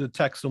the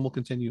text and we'll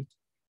continue.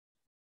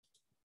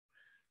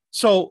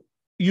 So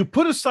you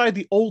put aside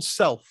the old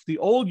self, the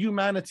old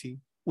humanity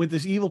with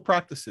its evil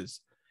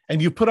practices,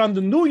 and you put on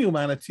the new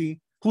humanity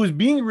who is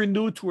being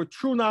renewed to a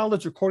true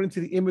knowledge according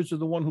to the image of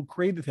the one who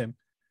created him.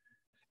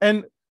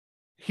 And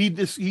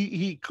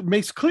he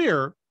makes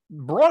clear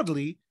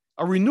broadly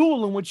a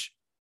renewal in which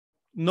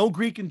no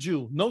Greek and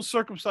Jew, no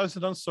circumcised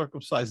and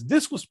uncircumcised.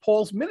 This was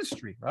Paul's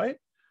ministry, right?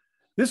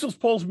 This was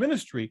Paul's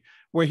ministry,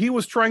 where he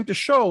was trying to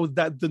show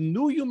that the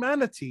new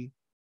humanity,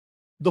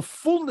 the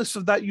fullness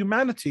of that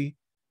humanity,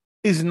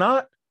 is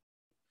not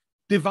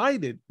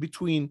divided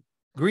between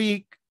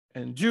Greek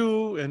and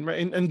Jew,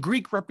 and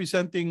Greek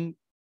representing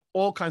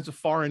all kinds of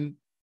foreign,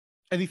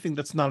 anything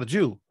that's not a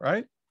Jew,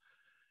 right?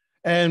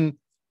 And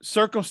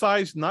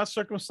circumcised, not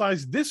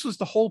circumcised. This was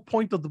the whole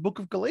point of the book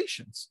of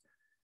Galatians,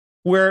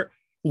 where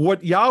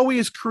what Yahweh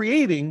is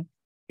creating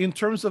in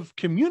terms of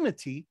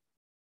community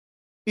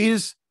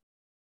is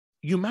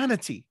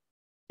humanity.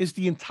 is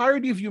the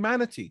entirety of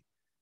humanity.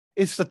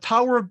 It's the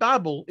Tower of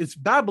Babel. It's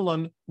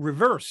Babylon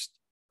reversed.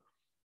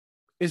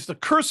 It's the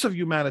curse of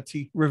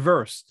humanity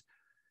reversed.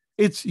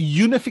 It's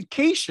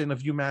unification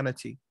of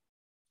humanity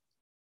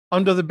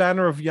under the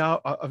banner of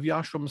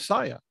Yahshua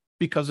Messiah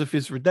because of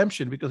his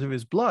redemption, because of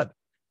his blood,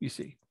 you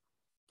see.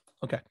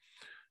 Okay,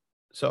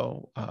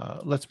 so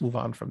let's move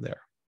on from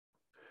there.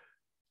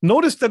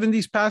 Notice that in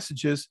these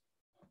passages,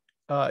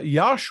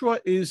 Yahshua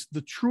is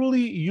the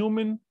truly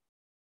human.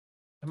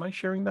 Am I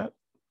sharing that?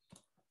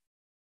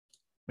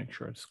 Make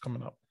sure it's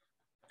coming up.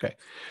 Okay.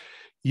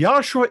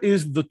 Yahshua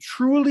is the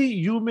truly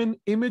human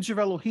image of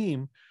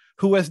Elohim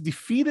who has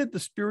defeated the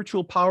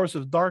spiritual powers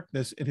of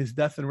darkness in his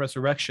death and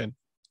resurrection.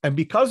 And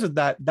because of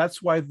that,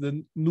 that's why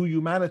the new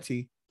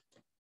humanity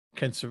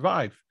can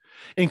survive.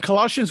 In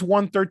Colossians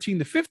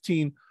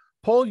 1:13-15,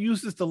 Paul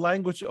uses the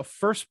language of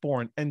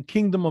firstborn and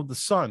kingdom of the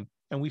Son.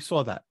 And we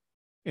saw that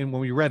when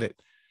we read it.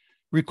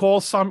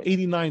 Recall Psalm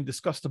 89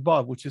 discussed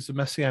above, which is the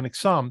Messianic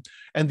Psalm,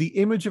 and the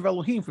image of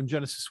Elohim from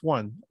Genesis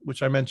 1,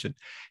 which I mentioned.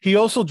 He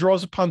also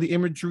draws upon the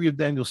imagery of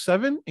Daniel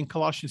 7 in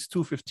Colossians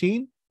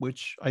 2:15,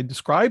 which I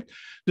described,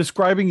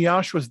 describing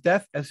Yahshua's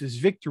death as his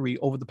victory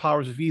over the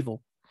powers of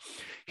evil.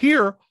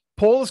 Here,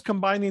 Paul is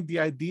combining the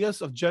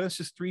ideas of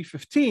Genesis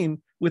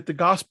 3:15 with the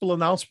gospel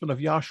announcement of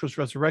Yahshua's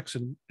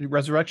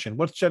resurrection.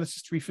 What's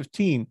Genesis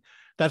 3:15?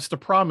 That's the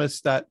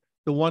promise that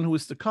the one who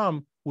is to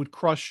come would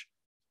crush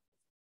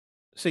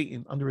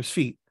Satan under his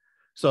feet.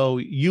 So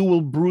you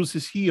will bruise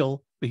his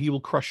heel, but he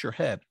will crush your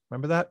head.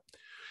 Remember that?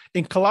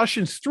 In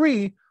Colossians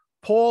 3,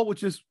 Paul,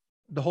 which is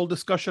the whole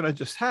discussion I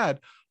just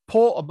had,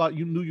 Paul about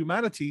new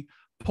humanity,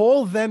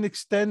 Paul then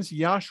extends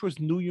Yahshua's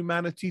new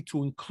humanity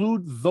to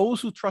include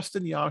those who trust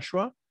in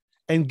Yahshua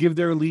and give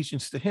their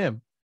allegiance to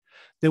him.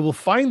 They will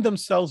find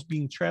themselves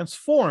being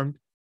transformed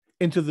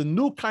into the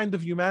new kind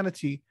of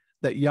humanity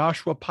that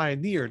Yahshua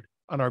pioneered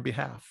on our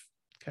behalf.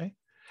 Okay.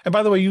 And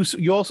by the way,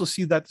 you also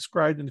see that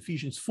described in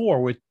Ephesians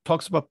 4, where it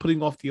talks about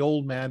putting off the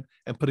old man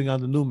and putting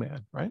on the new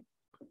man, right?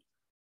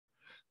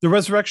 The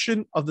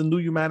resurrection of the new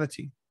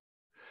humanity.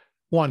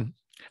 1.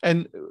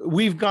 And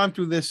we've gone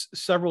through this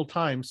several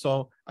times,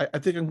 so I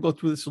think I can go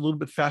through this a little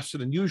bit faster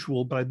than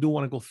usual, but I do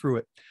want to go through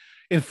it.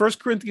 In 1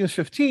 Corinthians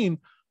 15,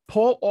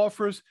 Paul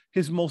offers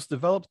his most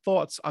developed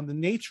thoughts on the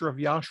nature of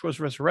Yahshua's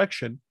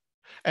resurrection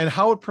and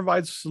how it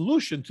provides a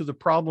solution to the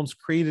problems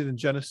created in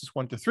Genesis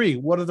 1-3.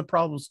 What are the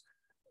problems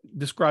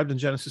described in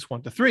Genesis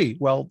 1-3?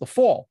 Well, the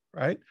fall,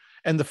 right?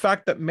 And the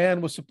fact that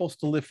man was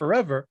supposed to live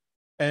forever,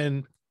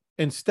 and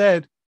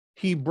instead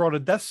he brought a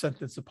death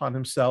sentence upon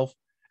himself,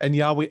 and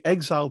Yahweh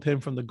exiled him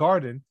from the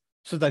garden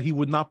so that he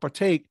would not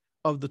partake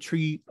of the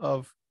tree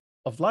of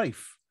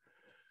life.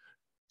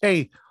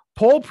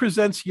 Paul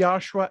presents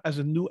Yahshua as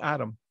a new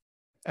Adam.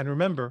 And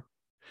remember,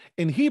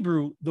 in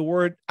Hebrew, the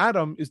word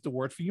Adam is the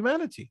word for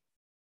humanity.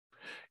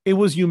 It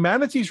was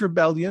humanity's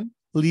rebellion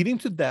leading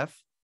to death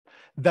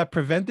that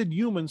prevented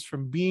humans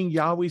from being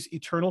Yahweh's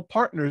eternal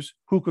partners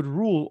who could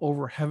rule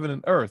over heaven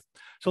and earth.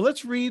 So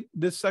let's read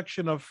this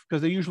section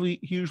because he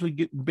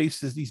usually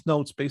bases these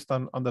notes based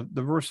on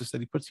the verses that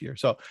he puts here.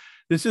 So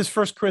this is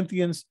 1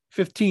 Corinthians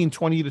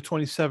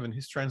 15:20-27,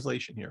 his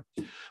translation here.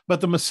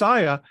 But the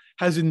Messiah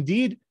has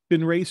indeed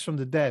been raised from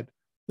the dead,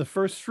 the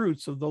first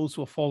fruits of those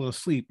who have fallen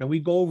asleep. And we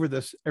go over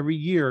this every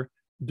year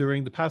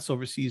during the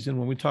Passover season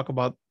when we talk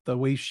about the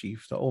wave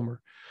sheaf, the Omer.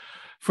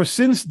 For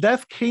since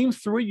death came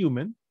through a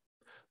human,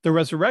 the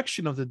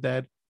resurrection of the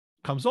dead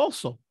comes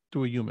also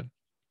through a human.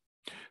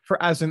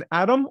 For as in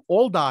Adam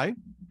all die,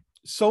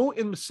 so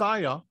in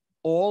Messiah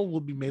all will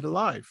be made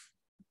alive,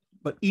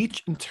 but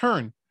each in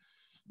turn.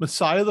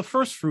 Messiah the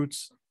first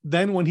fruits,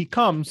 then when he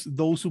comes,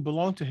 those who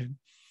belong to him.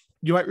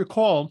 You might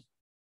recall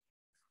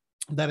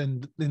that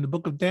in the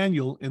book of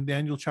Daniel, in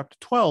Daniel chapter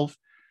 12,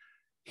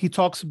 he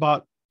talks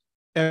about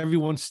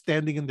everyone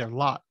standing in their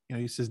lot.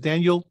 He says,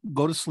 Daniel,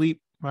 go to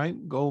sleep, right?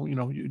 Go,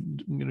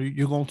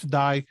 you're going to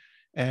die,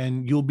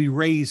 and you'll be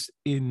raised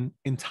in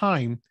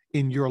time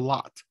in your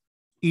lot.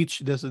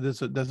 There's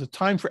a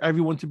time for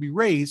everyone to be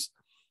raised,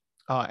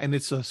 and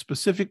it's a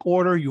specific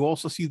order. You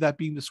also see that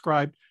being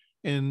described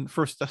in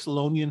 1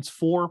 Thessalonians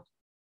 4,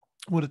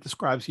 when it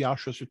describes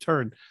Yahshua's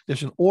return.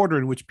 There's an order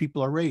in which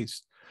people are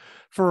raised.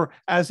 For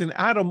as in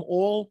Adam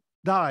all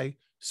die,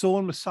 so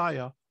in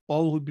Messiah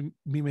all will be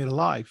made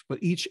alive, but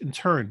each in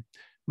turn.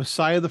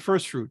 Messiah the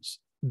first fruits.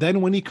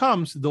 Then when he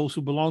comes, those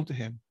who belong to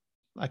him,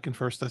 like in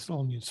 1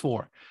 Thessalonians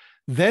 4.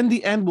 Then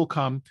the end will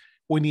come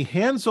when he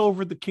hands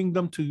over the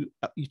kingdom to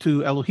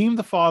Elohim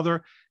the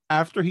Father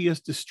after he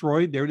has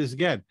destroyed, there it is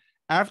again,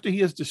 after he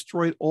has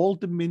destroyed all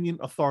dominion,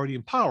 authority,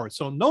 and power.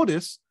 So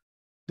notice,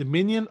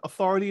 dominion,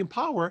 authority, and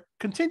power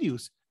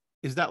continues.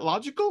 Is that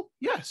logical?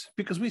 Yes,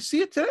 because we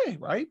see it today,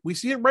 right? We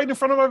see it right in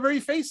front of our very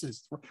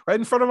faces, right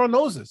in front of our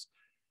noses.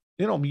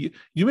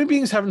 Human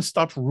beings haven't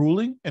stopped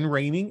ruling and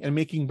reigning and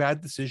making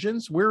bad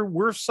decisions.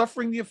 We're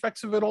suffering the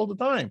effects of it all the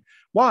time.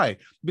 Why?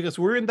 Because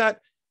we're in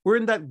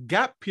that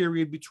gap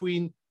period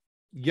between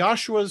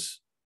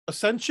Yahshua's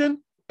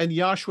ascension and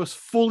Yahshua's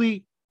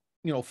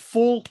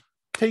full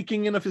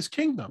taking in of his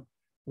kingdom.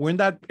 We're in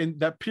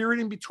that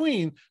period in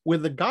between where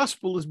the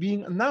gospel is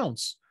being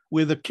announced,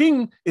 where the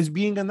king is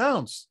being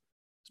announced.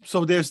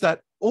 So there's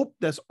that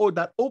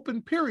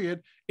open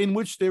period in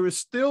which there is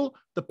still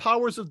the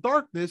powers of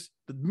darkness,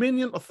 the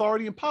dominion,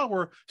 authority, and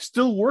power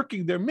still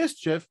working their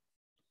mischief,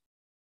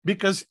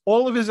 because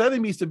all of his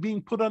enemies are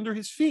being put under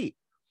his feet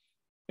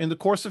in the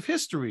course of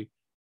history.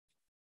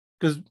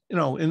 Because,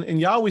 in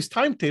Yahweh's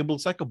timetable,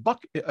 it's like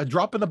a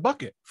drop in a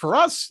bucket. For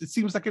us, it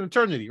seems like an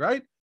eternity,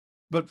 right?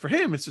 But for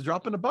him, it's a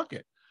drop in a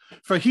bucket.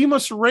 For he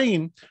must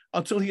reign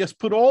until he has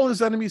put all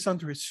his enemies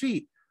under his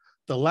feet.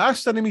 The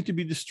last enemy to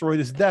be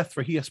destroyed is death,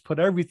 for he has put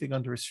everything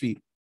under his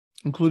feet,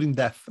 including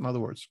death, in other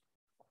words.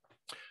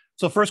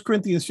 So 1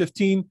 Corinthians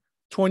 15,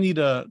 20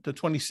 to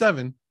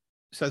 27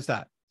 says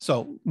that.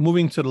 So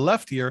moving to the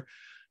left here,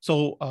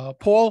 so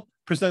Paul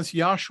presents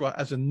Yahshua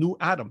as a new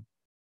Adam.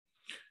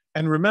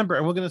 And remember,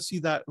 and we're going to see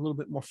that a little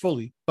bit more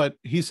fully, but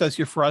he says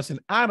here, for as in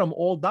Adam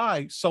all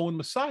die, so in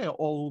Messiah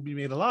all will be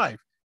made alive.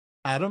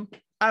 Adam,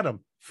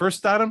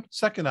 first Adam,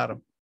 second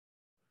Adam.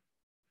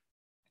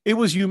 It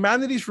was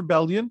humanity's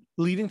rebellion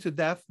leading to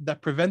death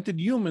that prevented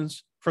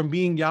humans from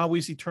being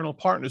Yahweh's eternal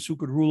partners who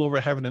could rule over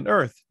heaven and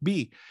earth.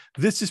 B,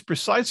 this is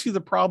precisely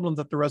the problem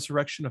that the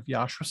resurrection of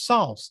Yahshua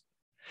solves.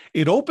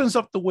 It opens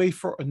up the way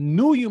for a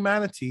new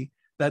humanity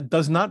that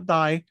does not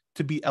die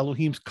to be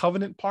Elohim's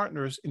covenant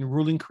partners in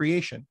ruling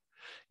creation.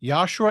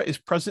 Yahshua is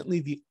presently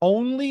the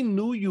only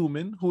new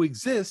human who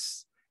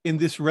exists in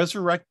this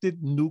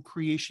resurrected new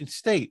creation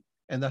state.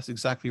 And that's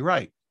exactly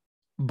right.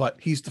 But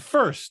he's the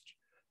first.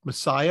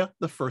 Messiah,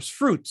 the first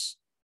fruits.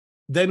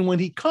 Then when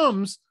he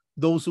comes,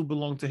 those who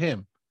belong to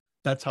him.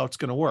 That's how it's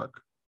going to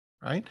work,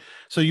 right?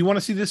 So you want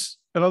to see this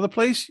another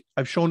place?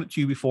 I've shown it to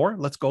you before.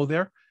 Let's go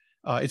there.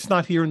 It's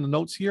not here in the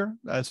notes here,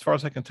 as far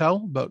as I can tell,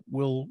 but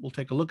we'll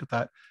take a look at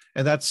that.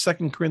 And that's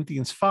 2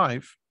 Corinthians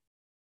 5.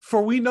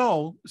 For we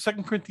know, 2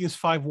 Corinthians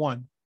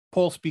 5:1,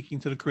 Paul speaking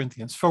to the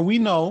Corinthians, for we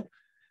know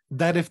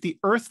that if the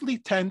earthly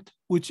tent,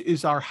 which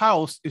is our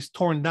house, is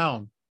torn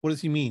down, what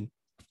does he mean?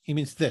 He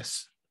means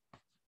this.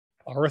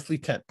 Our earthly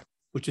tent,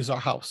 which is our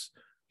house.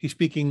 He's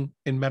speaking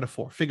in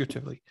metaphor,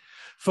 figuratively.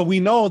 For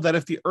we know that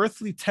if the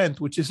earthly tent,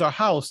 which is our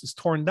house, is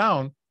torn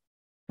down,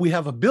 we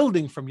have a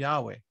building from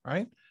Yahweh,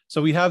 right?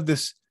 So we have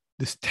this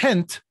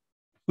tent,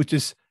 which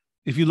is,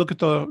 if you look at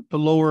the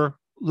lower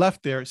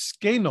left there,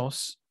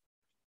 skenos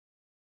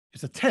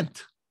is a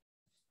tent.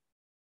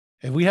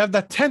 If we have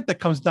that tent that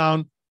comes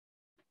down,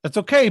 that's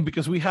okay,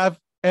 because we have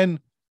an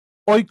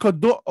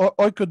oikodome,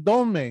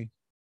 oikodome,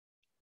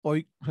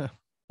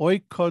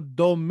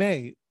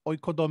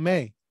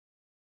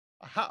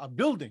 a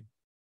building.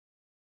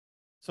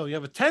 So you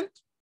have a tent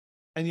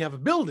and you have a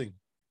building.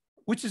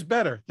 Which is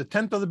better, the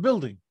tent or the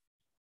building?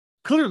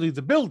 Clearly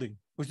the building,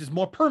 which is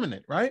more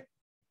permanent, right?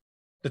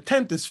 The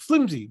tent is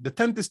flimsy. The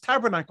tent is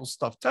tabernacle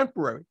stuff,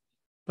 temporary.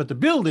 But the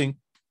building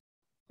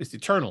is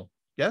eternal,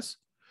 yes?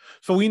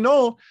 So we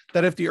know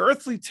that if the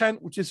earthly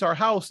tent, which is our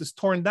house, is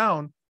torn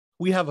down,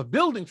 we have a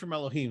building from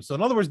Elohim. So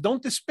in other words,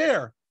 don't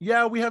despair.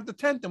 Yeah, we have the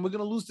tent and we're going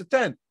to lose the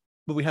tent,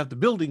 but we have the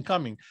building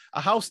coming.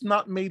 A house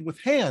not made with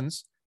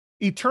hands,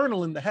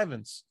 eternal in the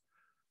heavens.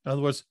 In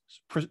other words,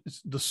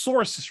 the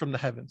source is from the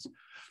heavens.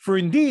 For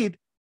indeed,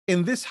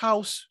 in this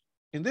house,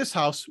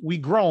 we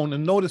groan.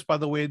 And notice, by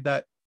the way,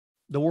 that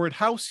the word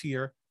house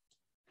here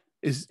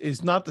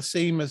is not the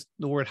same as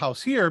the word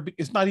house here.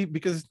 It's not even,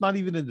 because it's not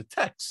even in the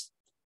text.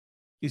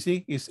 You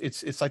see,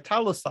 it's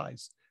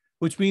italicized,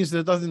 which means that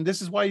it doesn't.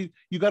 This is why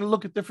you got to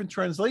look at different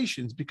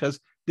translations, because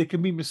they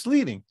can be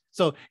misleading.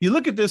 So you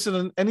look at this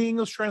in any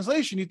English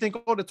translation, you think,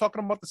 oh, they're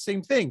talking about the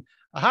same thing.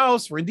 A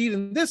house, for indeed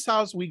in this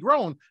house we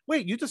groan.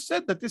 Wait, you just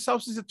said that this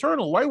house is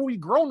eternal. Why would we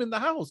groan in the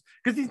house?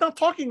 Because he's not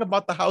talking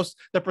about the house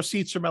that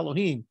proceeds from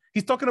Elohim.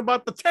 He's talking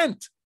about the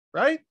tent,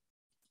 right?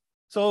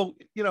 So,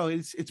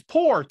 it's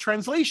poor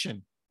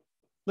translation.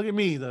 Look at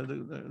me,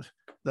 the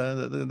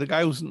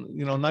guy who's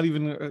not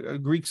even a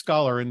Greek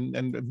scholar,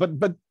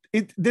 but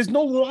there's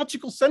no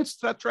logical sense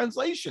to that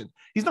translation.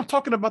 He's not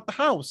talking about the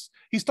house.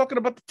 He's talking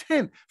about the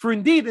tent. For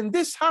indeed in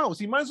this house,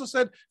 he might as well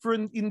said, for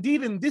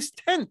indeed in this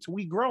tent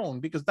we groan,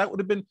 because that would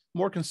have been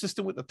more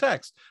consistent with the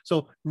text.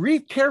 So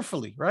read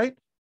carefully, right?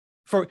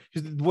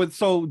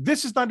 So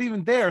this is not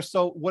even there.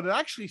 So what it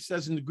actually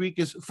says in the Greek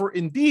is, for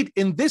indeed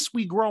in this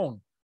we groan.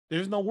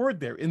 There's no word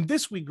there. In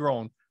this we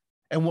groan.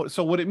 And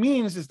what it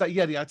means is that,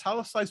 the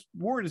italicized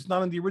word is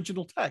not in the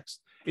original text.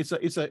 It's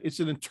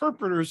an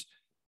interpreter's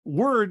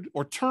word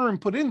or term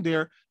put in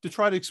there to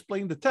try to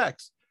explain the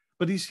text.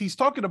 But he's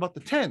talking about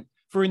the tent.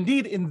 For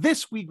indeed, in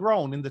this we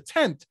groan, in the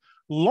tent,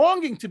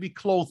 longing to be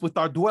clothed with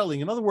our dwelling.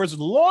 In other words,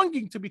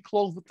 longing to be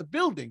clothed with the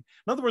building.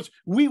 In other words,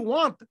 we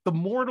want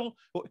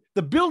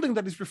the building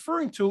that he's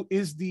referring to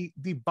is the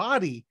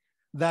body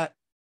that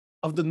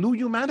of the new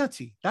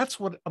humanity. That's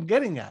what I'm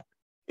getting at.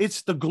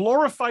 It's the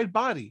glorified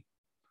body.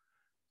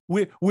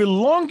 We're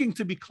longing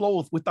to be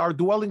clothed with our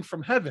dwelling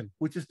from heaven,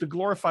 which is the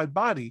glorified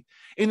body,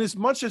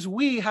 inasmuch as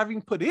we,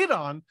 having put it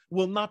on,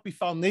 will not be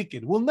found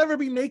naked. We'll never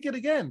be naked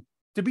again.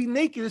 To be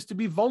naked is to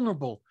be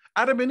vulnerable.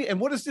 Adam and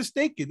what is this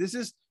naked? This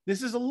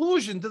is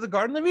allusion to the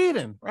Garden of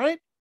Eden, right?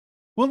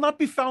 Will not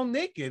be found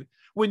naked.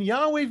 When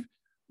Yahweh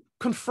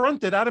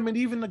confronted Adam and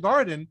Eve in the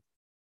garden,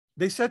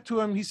 they said to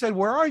him, he said,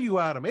 where are you,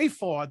 Adam?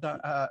 Apho.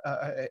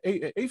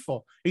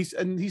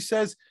 And he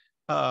says,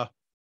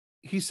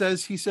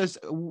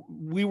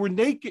 we were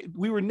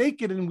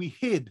naked and we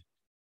hid.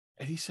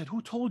 And he said,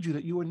 who told you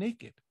that you were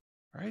naked?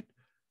 Right?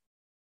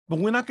 But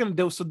we're not going to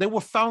do so. They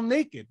were found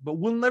naked, but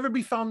we'll never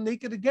be found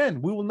naked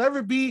again. We will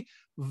never be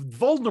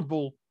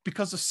vulnerable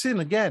because of sin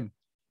again,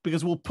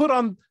 because we'll put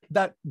on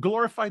that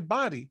glorified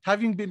body,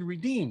 having been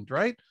redeemed,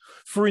 right?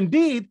 For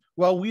indeed,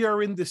 while we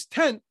are in this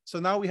tent, so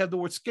now we have the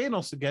word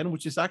skenos again,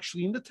 which is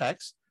actually in the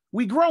text,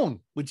 we groan,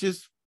 which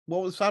is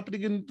what was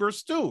happening in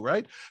verse 2,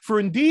 right? For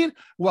indeed,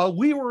 while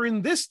we were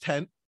in this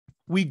tent,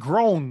 we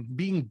groan,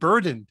 being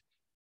burdened,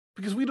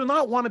 because we do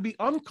not want to be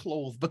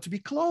unclothed, but to be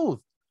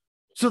clothed,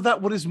 so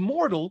that what is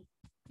mortal,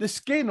 this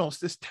skenos,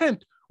 this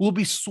tent, will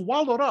be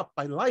swallowed up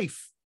by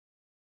life.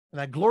 And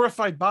that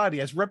glorified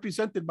body, as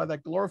represented by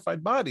that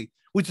glorified body,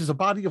 which is a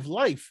body of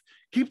life.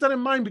 Keep that in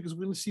mind, because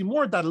we're going to see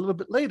more of that a little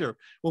bit later,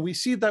 when we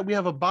see that we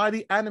have a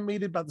body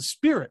animated by the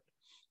Spirit.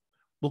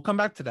 We'll come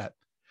back to that.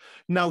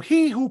 Now,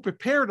 he who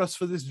prepared us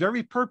for this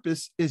very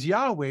purpose is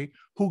Yahweh,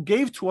 who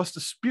gave to us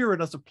the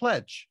Spirit as a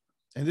pledge.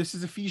 And this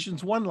is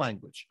Ephesians 1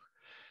 language.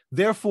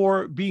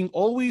 Therefore, being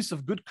always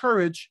of good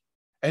courage,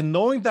 and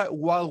knowing that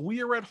while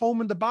we are at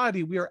home in the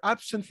body, we are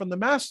absent from the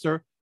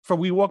master, for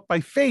we walk by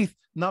faith,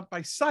 not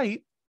by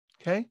sight.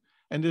 Okay.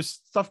 And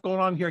there's stuff going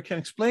on here I can't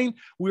explain.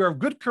 We are of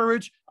good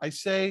courage, I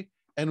say,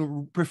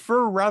 and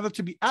prefer rather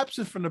to be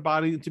absent from the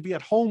body than to be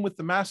at home with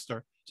the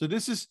master. So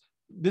this is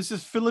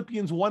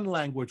Philippians 1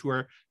 language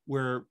where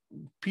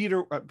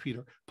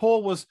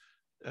Paul was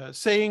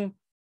saying,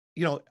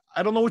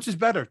 I don't know which is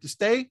better, to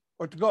stay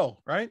or to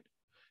go, right?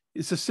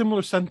 It's a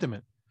similar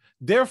sentiment.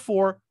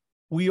 Therefore,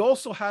 we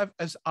also have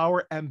as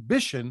our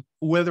ambition,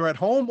 whether at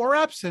home or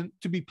absent,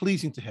 to be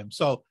pleasing to him.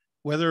 So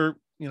whether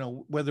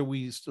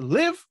we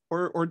live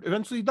or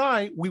eventually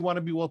die, we want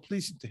to be well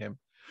pleasing to him.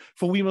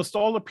 For we must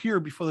all appear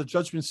before the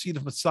judgment seat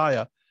of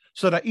Messiah,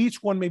 so that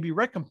each one may be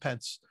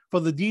recompensed for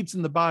the deeds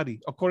in the body,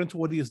 according to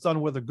what he has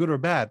done, whether good or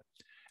bad.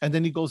 And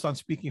then he goes on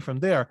speaking from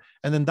there.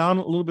 And then down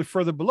a little bit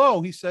further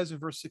below, he says in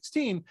verse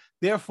 16,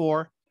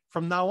 therefore,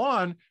 from now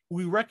on,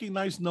 we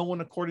recognize no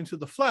one according to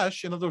the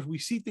flesh. In other words, we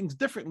see things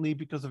differently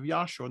because of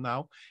Yahshua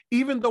now.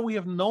 Even though we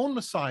have known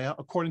Messiah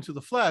according to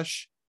the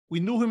flesh, we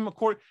knew him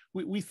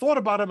we thought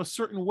about him a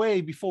certain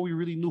way before we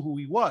really knew who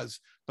he was.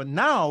 But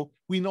now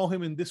we know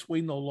him in this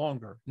way no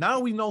longer. Now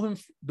we know him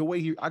the way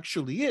he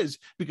actually is,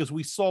 because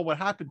we saw what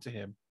happened to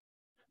him.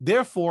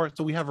 Therefore,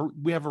 so we have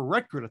a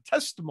record, a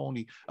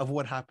testimony of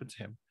what happened to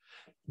him.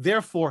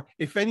 Therefore,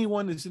 if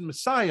anyone is in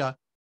Messiah,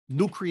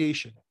 new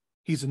creation.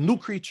 He's a new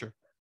creature.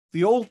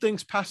 The old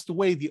things passed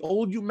away. The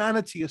old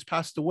humanity has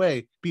passed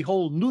away.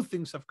 Behold, new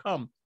things have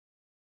come.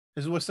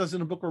 This is what it says in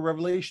the book of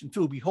Revelation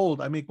too.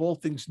 Behold, I make all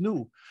things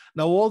new.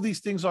 Now, all these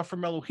things are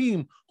from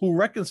Elohim, who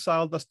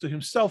reconciled us to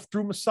himself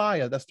through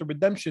Messiah. That's the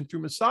redemption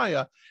through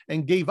Messiah,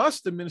 and gave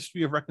us the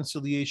ministry of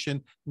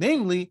reconciliation,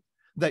 namely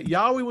that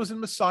Yahweh was in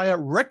Messiah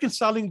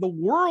reconciling the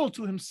world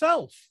to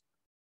himself.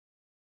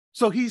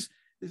 So the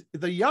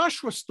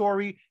Yahshua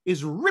story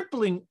is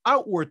rippling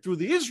outward through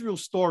the Israel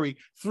story,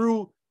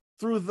 through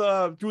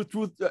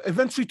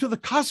eventually to the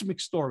cosmic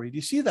story. Do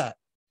you see that?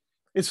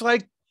 It's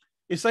like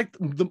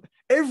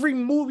every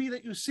movie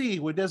that you see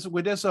where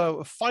there's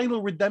a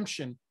final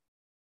redemption.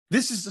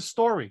 This is the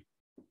story,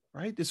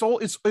 right?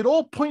 It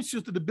all points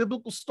you to the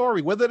biblical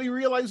story, whether they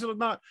realize it or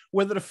not,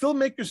 whether the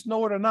filmmakers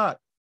know it or not,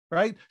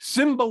 right?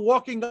 Simba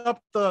walking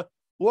up the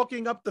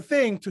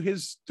thing to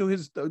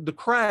the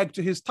crag,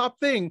 to his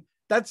top thing.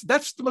 That's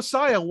the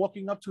Messiah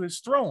walking up to his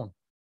throne.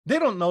 They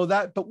don't know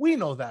that, but we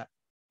know that,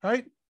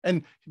 right?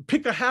 And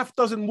pick a half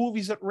dozen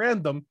movies at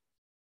random,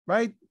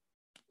 right?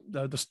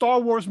 The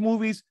Star Wars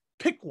movies,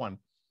 pick one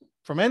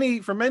from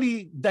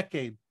any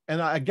decade,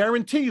 and I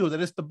guarantee you that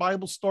it's the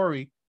Bible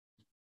story.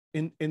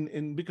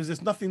 Because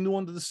there's nothing new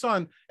under the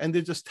sun, and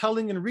they're just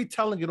telling and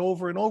retelling it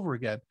over and over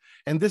again.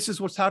 And this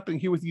is what's happening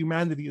here with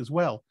humanity as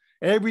well.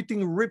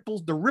 Everything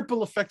ripples, the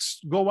ripple effects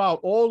go out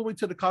all the way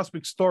to the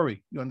cosmic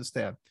story. You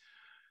understand?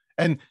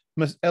 And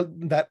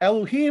that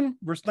Elohim,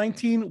 verse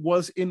 19,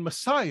 was in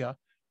Messiah,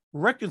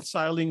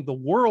 reconciling the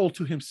world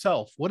to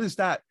himself. What is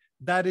that?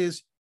 That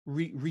is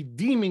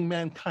redeeming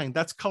mankind.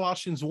 That's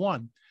Colossians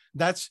 1.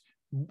 That's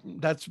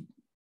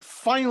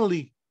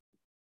finally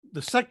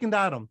the second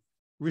Adam,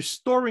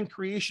 restoring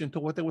creation to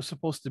what they were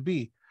supposed to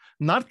be,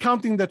 not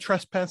counting their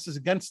trespasses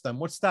against them.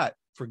 What's that?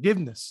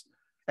 Forgiveness.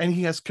 And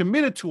he has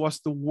committed to us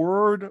the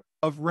word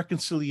of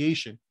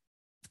reconciliation.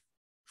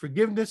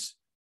 Forgiveness,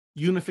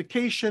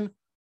 unification,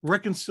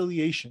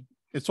 reconciliation.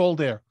 It's all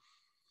there.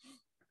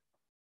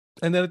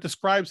 And then it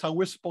describes how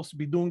we're supposed to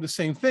be doing the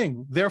same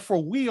thing.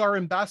 Therefore, we are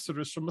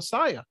ambassadors for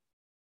Messiah,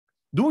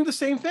 doing the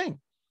same thing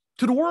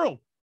to the world,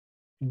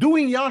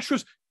 doing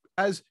Yahshua's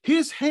as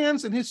his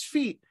hands and his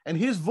feet and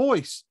his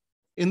voice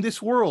in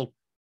this world,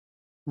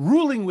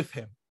 ruling with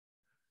him,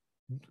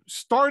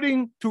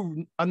 starting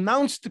to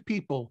announce to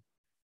people,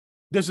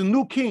 there's a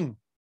new king,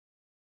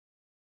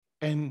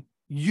 and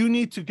you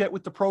need to get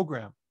with the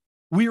program.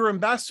 We are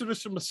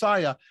ambassadors for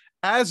Messiah,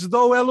 as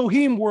though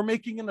Elohim were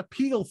making an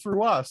appeal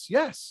through us.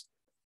 Yes,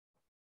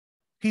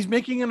 he's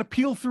making an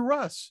appeal through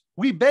us.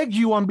 We beg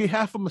you on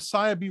behalf of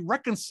Messiah, be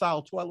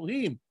reconciled to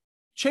Elohim.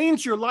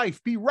 Change your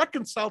life. Be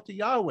reconciled to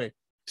Yahweh.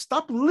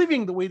 Stop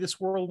living the way this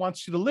world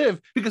wants you to live,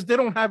 because they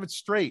don't have it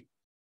straight.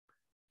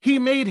 He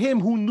made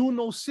him who knew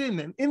no sin,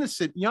 an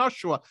innocent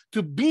Yahshua,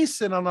 to be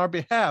sin on our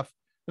behalf.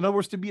 In other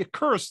words, to be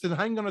accursed and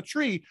hang on a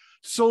tree,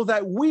 so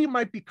that we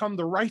might become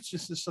the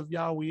righteousness of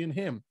Yahweh in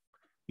him.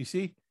 You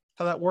see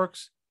how that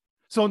works?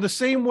 So in the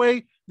same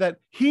way that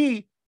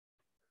he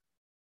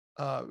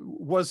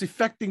was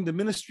effecting the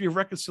ministry of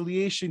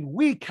reconciliation,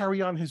 we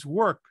carry on his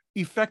work,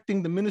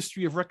 effecting the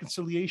ministry of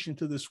reconciliation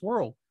to this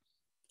world,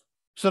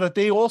 so that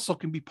they also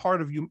can be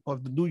part of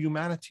the new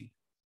humanity.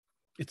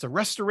 It's a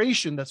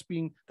restoration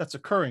that's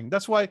occurring.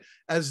 That's why,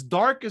 as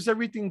dark as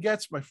everything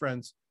gets, my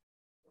friends,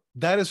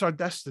 that is our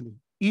destiny.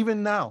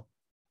 Even now,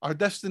 our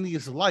destiny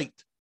is light,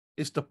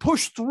 is to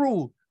push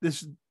through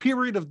this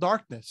period of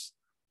darkness,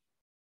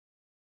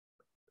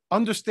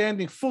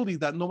 understanding fully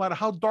that no matter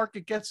how dark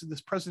it gets in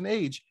this present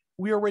age,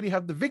 we already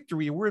have the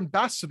victory, and we're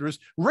ambassadors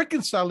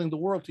reconciling the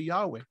world to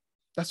Yahweh.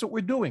 That's what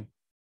we're doing.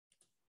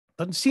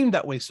 Doesn't seem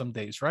that way some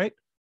days, right?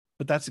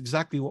 But that's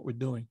exactly what we're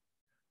doing.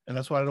 And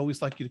that's what I'd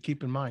always like you to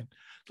keep in mind.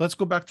 So let's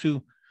go back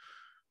to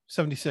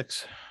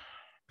 76,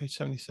 page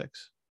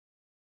 76.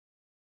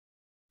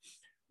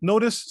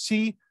 Notice,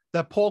 see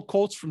that Paul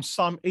quotes from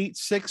Psalm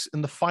 8:6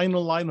 in the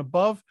final line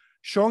above,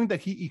 showing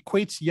that he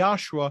equates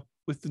Yahshua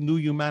with the new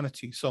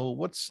humanity. So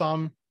what's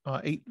Psalm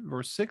 8,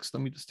 verse 6?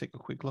 Let me just take a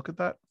quick look at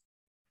that.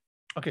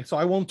 Okay, so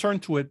I won't turn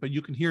to it, but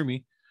you can hear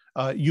me.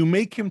 You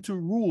make him to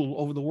rule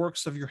over the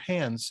works of your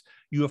hands.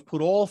 You have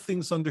put all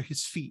things under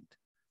his feet.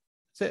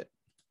 That's it.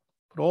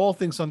 Put all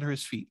things under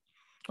his feet.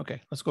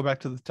 Okay, let's go back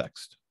to the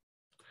text.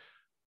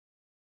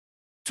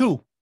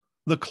 2,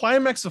 the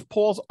climax of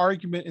Paul's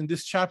argument in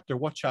this chapter,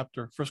 what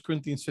chapter? 1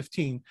 Corinthians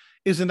 15,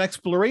 is an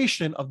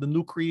exploration of the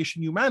new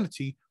creation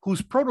humanity,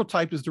 whose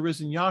prototype is the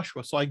risen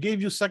Yahshua. So I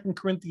gave you 2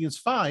 Corinthians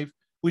 5,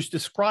 which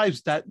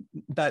describes that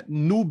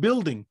new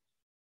building,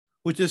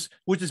 which is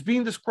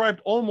being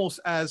described almost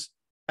as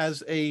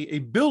a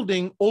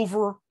building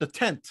over the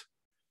tent.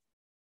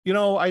 You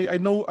know, I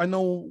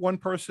know one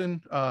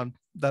person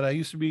that I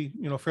used to be,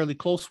 fairly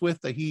close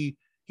with, that he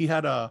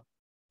had a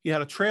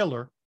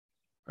trailer.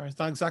 Right? It's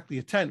not exactly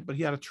a tent, but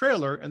he had a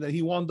trailer, and that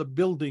he wound up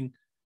building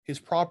his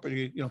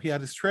property. He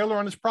had his trailer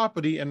on his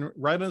property, and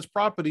right on his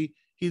property,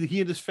 he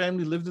and his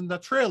family lived in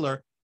that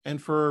trailer.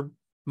 And for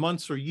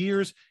months or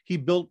years, he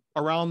built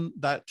around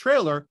that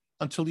trailer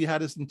until he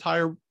had his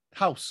entire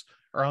house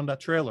around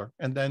that trailer.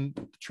 And then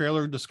the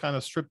trailer just kind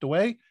of stripped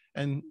away,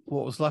 and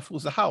what was left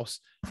was the house.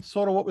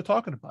 Sort of what we're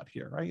talking about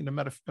here, right? In a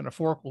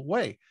metaphorical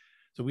way.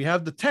 So we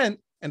have the tent,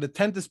 and the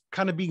tent is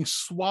kind of being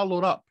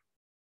swallowed up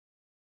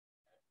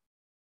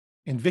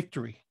in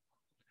victory.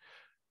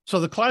 So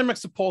the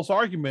climax of Paul's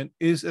argument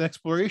is an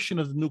exploration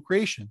of the new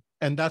creation.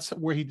 And that's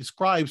where he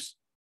describes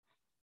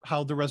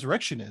how the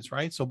resurrection is,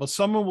 right? So, but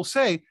someone will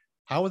say,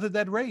 how are the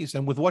dead raised?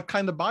 And with what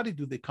kind of body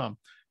do they come?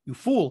 You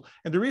fool.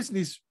 And the reason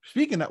he's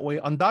speaking that way,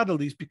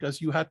 undoubtedly, is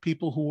because you had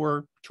people who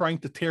were trying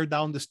to tear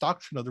down this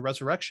doctrine of the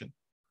resurrection.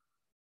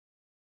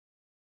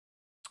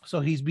 So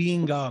he's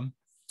being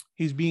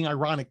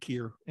ironic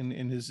here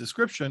in his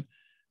description,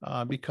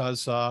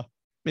 because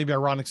maybe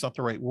ironic's not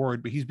the right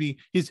word, but he's being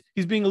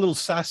a little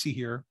sassy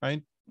here,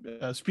 right?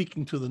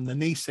 Speaking to the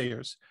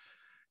naysayers.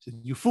 He said,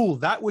 you fool,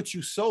 that which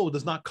you sow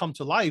does not come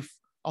to life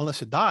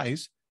unless it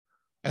dies.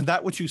 And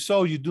that which you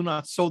sow, you do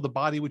not sow the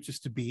body which is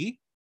to be,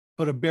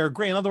 but a bare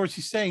grain. In other words,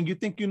 he's saying, you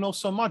think you know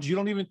so much. You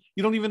don't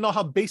even know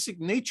how basic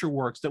nature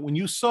works, that when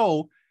you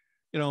sow,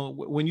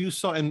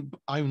 and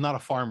I'm not a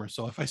farmer,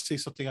 so if I say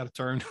something out of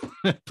turn,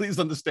 please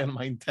understand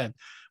my intent.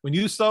 When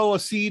you sow a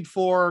seed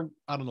for,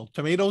 I don't know,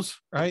 tomatoes,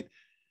 right?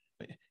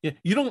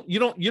 You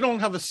don't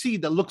have a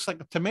seed that looks like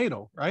a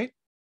tomato, right?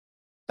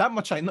 That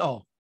much I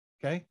know.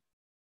 Okay.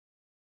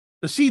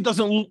 The seed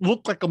doesn't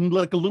look like a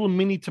little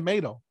mini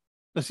tomato.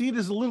 The seed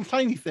is a little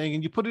tiny thing,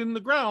 and you put it in the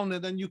ground,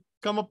 and then you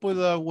come up with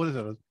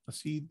a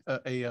seed,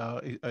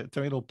 a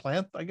tomato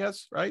plant, I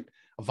guess, right?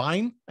 A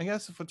vine, I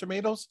guess, for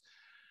tomatoes.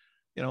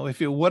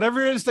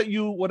 Whatever it is that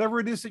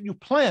you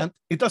plant,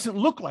 it doesn't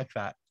look like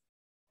that.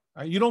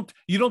 Right? You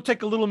don't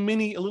take a little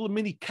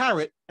mini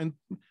carrot, and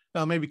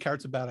maybe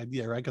carrot's a bad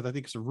idea, right? Because I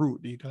think it's a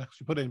root that you can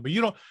actually put in. But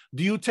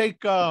do you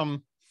take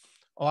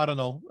I don't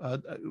know,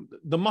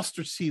 the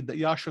mustard seed that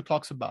Yahshua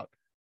talks about?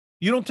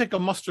 You don't take a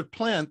mustard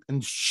plant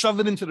and shove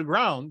it into the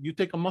ground. You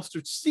take a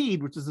mustard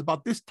seed, which is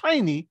about this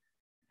tiny,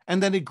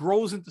 and then it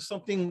grows into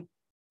something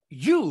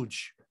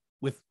huge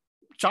with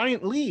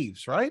giant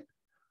leaves, right?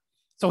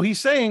 So he's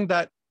saying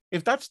that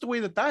if that's the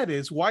way that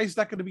is, why is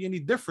that going to be any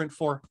different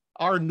for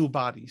our new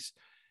bodies?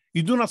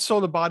 You do not sow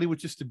the body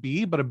which is to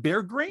be, but a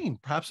bare grain,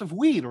 perhaps of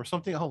wheat or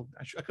something. Oh,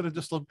 I could have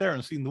just looked there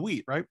and seen the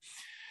wheat, right?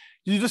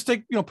 You just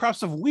take,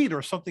 perhaps of wheat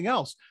or something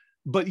else.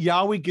 but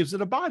Yahweh gives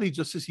it a body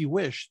just as he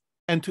wished,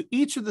 and to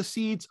each of the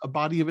seeds a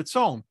body of its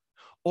own.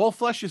 All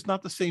flesh is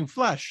not the same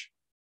flesh.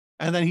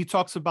 And then he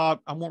talks about,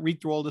 I won't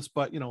read through all this,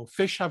 but,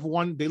 fish have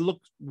they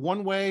look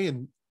one way,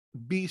 and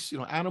beasts,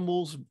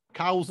 animals,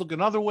 cows look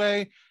another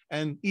way,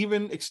 and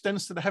even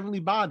extends to the heavenly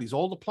bodies.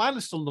 All the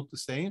planets don't look the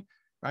same,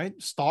 right?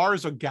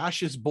 Stars are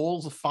gaseous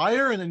balls of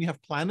fire, and then you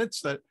have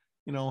planets that,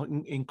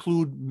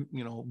 include,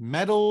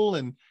 metal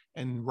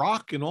and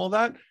rock and all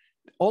that.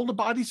 All the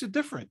bodies are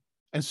different.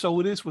 And so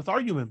it is with our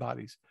human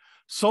bodies.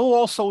 So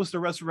also is the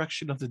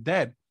resurrection of the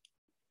dead.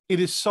 It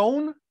is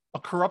sown a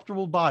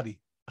corruptible body,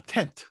 a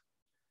tent.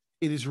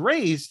 It is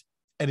raised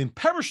an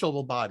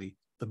imperishable body,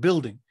 the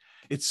building.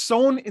 It's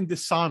sown in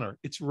dishonor.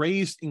 It's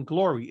raised in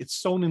glory. It's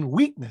sown in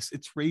weakness.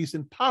 It's raised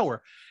in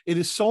power. It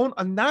is sown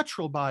a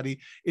natural body.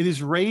 It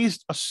is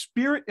raised a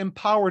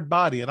spirit-empowered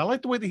body. And I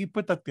like the way that he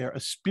put that there, a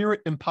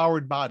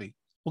spirit-empowered body.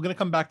 We're going to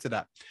come back to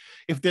that.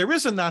 If there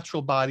is a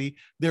natural body,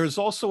 there is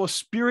also a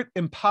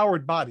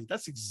spirit-empowered body.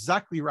 That's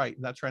exactly right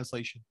in that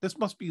translation. This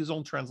must be his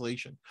own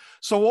translation.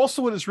 So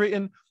also it is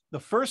written, the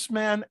first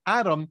man,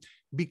 Adam,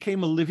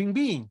 became a living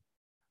being.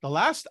 The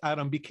last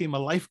Adam became a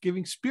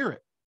life-giving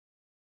spirit.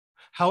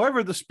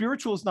 However, the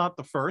spiritual is not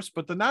the first,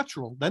 but the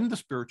natural, then the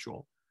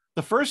spiritual.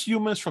 The first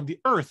human is from the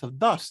earth of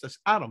dust. That's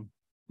Adam.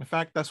 In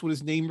fact, that's what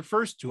his name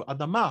refers to.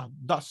 Adamah,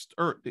 dust,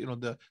 earth,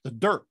 the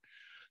dirt,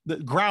 the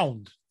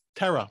ground,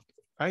 terra,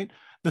 right?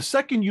 The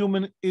second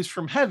human is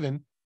from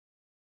heaven.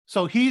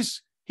 So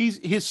his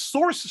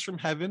source is from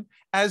heaven,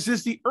 as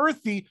is the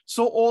earthy,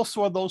 so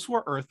also are those who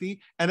are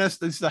earthy. And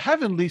as is the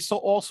heavenly, so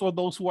also are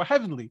those who are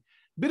heavenly.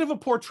 Bit of a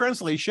poor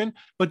translation,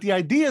 but the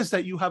idea is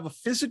that you have a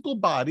physical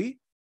body,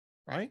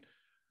 right?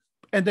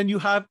 And then you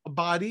have a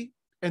body,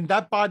 and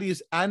that body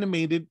is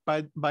animated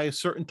by a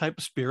certain type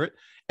of spirit.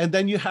 And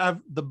then you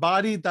have the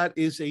body that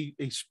is a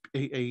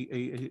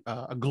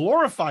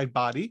glorified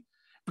body,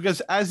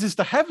 because as is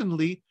the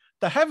heavenly,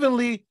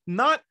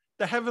 not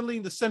the heavenly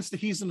in the sense that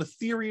he's an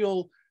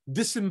ethereal,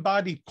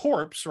 disembodied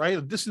corpse, right?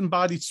 A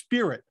disembodied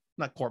spirit,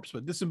 not corpse,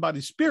 but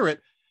disembodied spirit,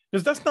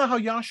 because that's not how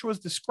Yahshua is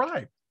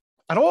described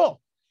at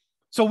all.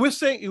 So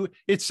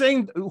it's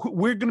saying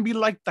we're going to be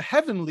like the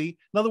heavenly.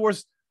 In other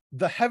words,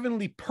 the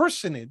heavenly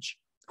personage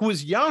who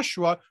is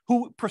Yahshua,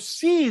 who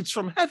proceeds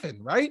from heaven,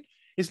 right?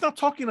 It's not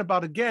talking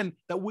about, again,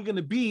 that we're going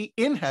to be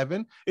in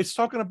heaven. It's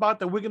talking about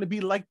that we're going to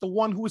be like the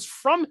one who is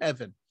from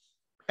heaven.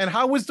 And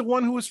how is the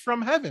one who is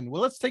from heaven?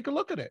 Well, let's take a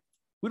look at it.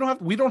 We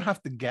don't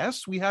have to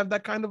guess. We have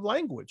that kind of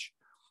language.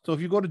 So if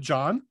you go to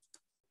John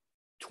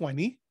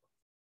 20,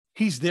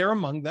 he's there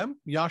among them.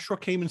 Yahshua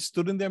came and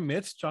stood in their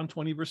midst, John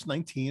 20, verse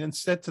 19, and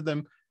said to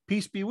them,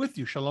 peace be with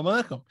you, shalom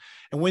aleichem.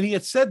 And when he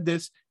had said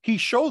this, he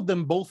showed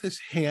them both his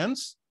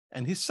hands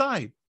and his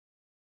side.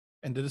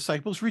 And the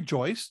disciples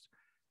rejoiced.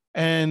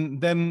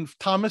 And then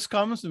Thomas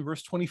comes in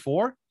verse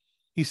 24.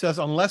 He says,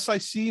 unless I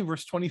see, in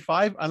verse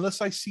 25,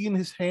 unless I see in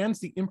his hands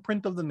the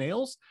imprint of the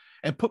nails,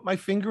 and put my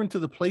finger into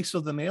the place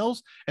of the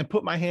nails, and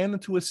put my hand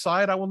into his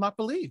side, I will not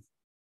believe.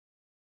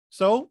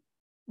 So,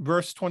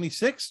 verse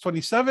 26,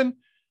 27,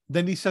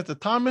 then he said to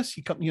Thomas,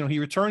 he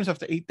returns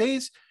after 8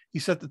 days. He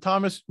said to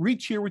Thomas,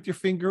 reach here with your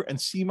finger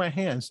and see my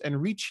hands,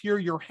 and reach here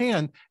your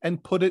hand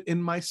and put it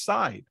in my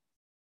side.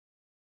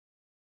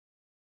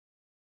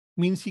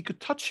 Means he could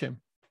touch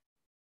him.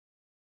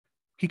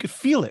 He could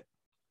feel it.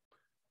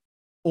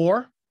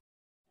 Or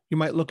you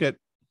might look at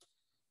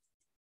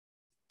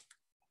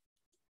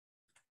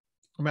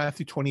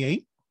Matthew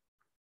 28,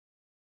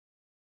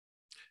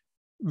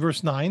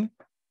 verse 9.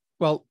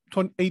 Well,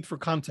 28 for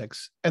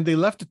context. And they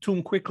left the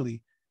tomb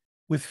quickly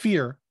with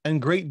fear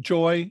and great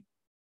joy,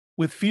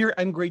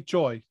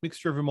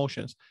 mixture of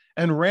emotions,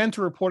 and ran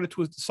to report it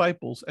to his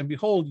disciples. And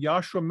behold,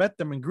 Yahshua met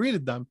them and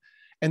greeted them.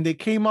 And they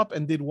came up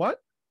and did what?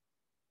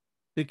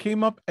 They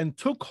came up and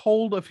took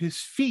hold of his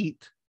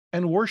feet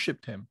and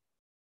worshiped him.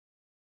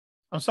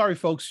 I'm sorry,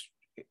 folks.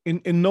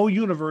 In no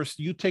universe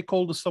do you take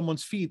hold of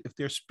someone's feet if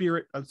their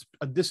spirit,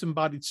 a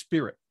disembodied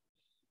spirit.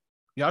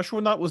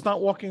 Yahshua was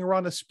not walking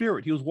around as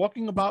spirit. He was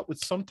walking about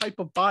with some type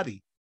of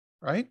body,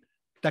 right?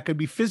 That could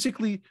be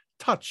physically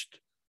touched.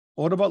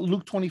 What about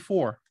Luke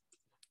 24?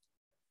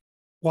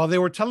 While they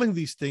were telling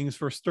these things,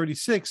 verse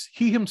 36,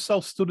 he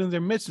himself stood in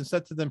their midst and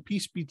said to them,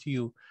 peace be to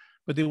you.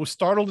 But they were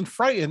startled and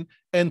frightened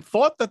and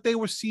thought that they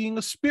were seeing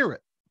a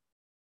spirit.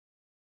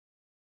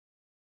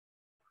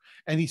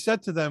 And he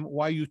said to them,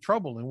 why are you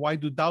troubled, and why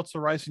do doubts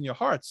arise in your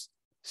hearts?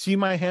 See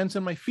my hands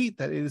and my feet,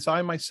 that it is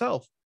I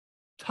myself.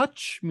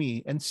 Touch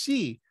me and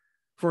see,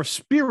 for a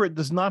spirit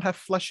does not have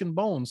flesh and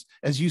bones,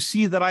 as you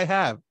see that I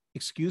have.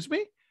 Excuse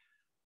me?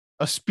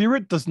 A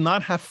spirit does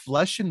not have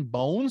flesh and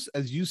bones,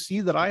 as you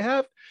see that I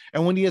have?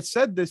 And when he had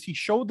said this, he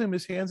showed them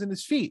his hands and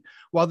his feet.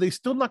 While they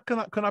still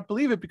could not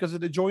believe it because of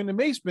the joy and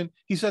amazement,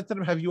 he said to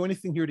them, have you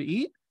anything here to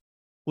eat?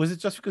 Was it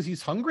just because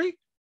he's hungry?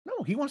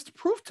 No, he wants to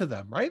prove to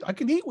them, right? I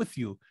can eat with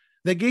you.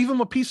 They gave him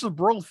a piece of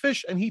broiled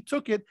fish, and he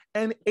took it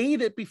and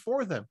ate it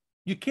before them.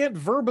 You can't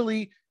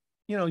verbally,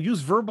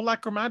 use verbal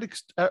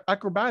acrobatics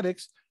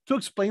to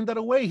explain that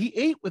away. He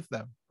ate with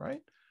them, right?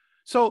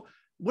 So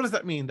what does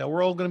that mean? That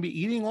we're all going to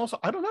be eating also?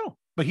 I don't know.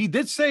 But he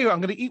did say,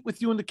 I'm going to eat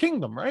with you in the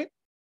kingdom, right?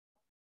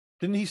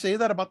 Didn't he say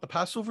that about the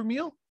Passover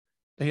meal?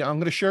 I'm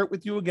going to share it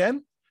with you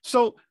again.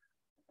 So,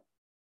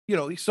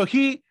 so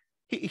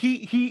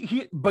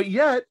but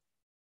yet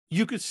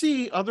you could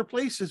see other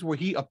places where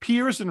he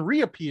appears and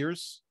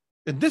reappears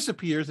and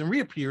disappears and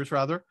reappears,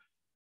 rather,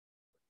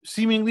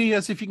 seemingly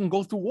as if he can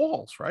go through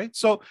walls, right?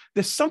 So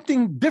there's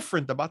something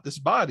different about this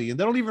body, and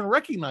they don't even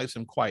recognize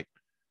him quite.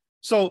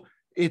 So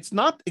it's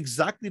not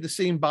exactly the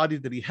same body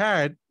that he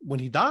had when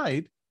he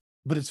died,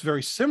 but it's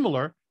very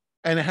similar,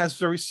 and it has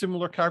very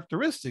similar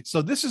characteristics.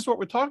 So this is what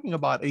we're talking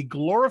about, a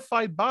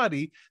glorified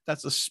body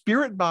that's a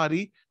spirit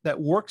body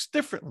that works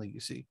differently, you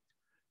see,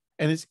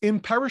 and it's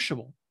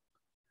imperishable.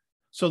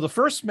 So the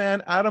first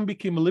man, Adam,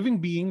 became a living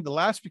being. The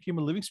last became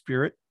a living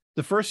spirit.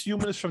 The first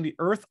human is from the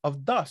earth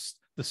of dust.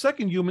 The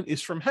second human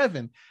is from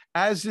heaven,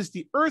 as is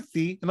the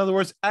earthy. In other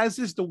words, as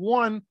is the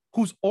one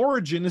whose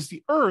origin is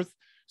the earth,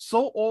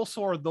 so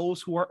also are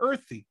those who are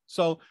earthy.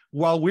 So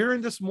while we're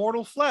in this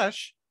mortal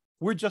flesh,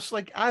 we're just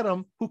like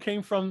Adam, who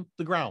came from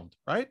the ground,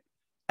 right?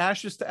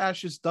 Ashes to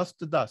ashes, dust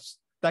to dust,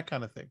 that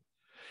kind of thing.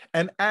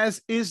 And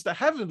as is the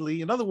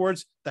heavenly, in other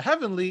words, the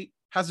heavenly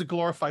has a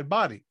glorified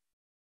body.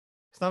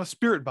 It's not a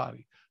spirit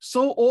body.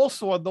 So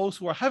also are those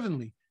who are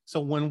heavenly.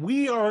 So when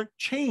we are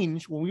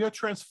changed, when we are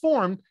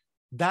transformed,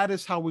 that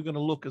is how we're going to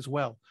look as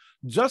well.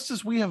 Just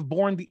as we have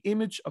borne the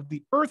image of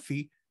the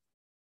earthy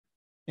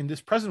in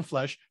this present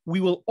flesh, we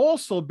will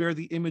also bear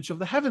the image of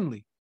the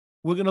heavenly.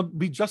 We're going to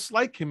be just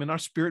like him in our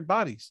spirit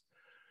bodies.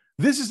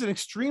 This is an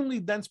extremely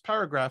dense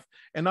paragraph,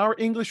 and our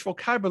English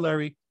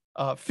vocabulary,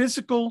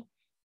 physical,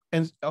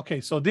 and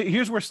okay, so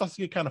here's where it starts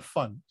to get kind of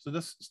fun. So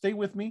just stay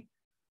with me,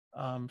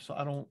 so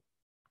I don't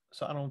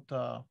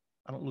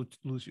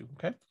lose you.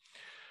 Okay.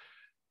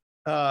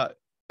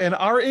 And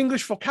our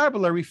English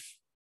vocabulary,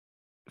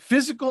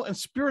 physical and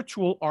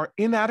spiritual, are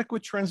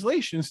inadequate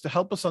translations to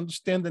help us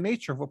understand the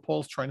nature of what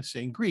Paul's trying to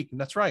say in Greek.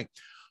 And that's right.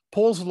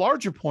 Paul's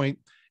larger point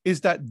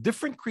is that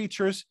different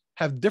creatures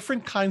have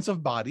different kinds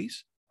of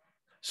bodies,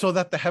 so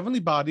that the heavenly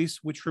bodies,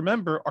 which,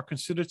 remember, are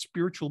considered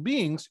spiritual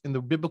beings in the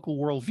biblical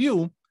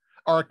worldview,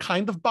 are a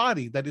kind of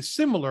body that is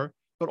similar,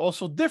 but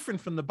also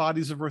different from the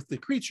bodies of earthly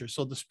creatures.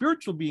 So the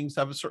spiritual beings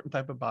have a certain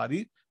type of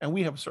body, and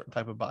we have a certain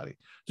type of body.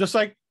 Just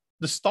like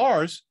the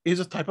stars is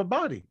a type of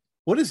body.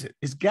 What is it?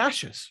 It's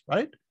gaseous,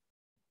 right?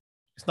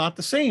 It's not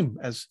the same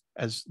as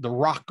the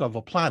rock of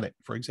a planet,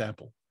 for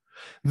example.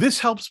 This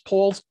helps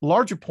Paul's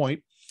larger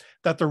point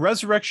that the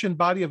resurrection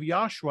body of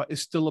Yahshua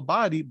is still a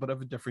body, but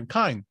of a different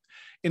kind.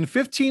 In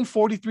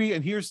 1543,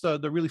 and here's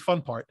the really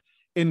fun part,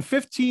 in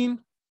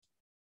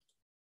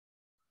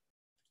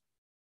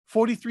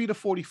 1543 to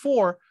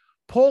 44,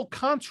 Paul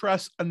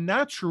contrasts a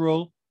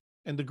natural,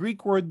 and the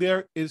Greek word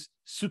there is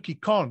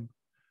psychikon,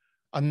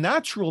 a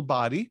natural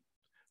body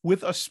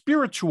with a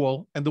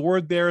spiritual, and the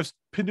word there is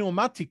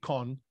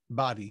pneumatikon,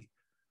 body.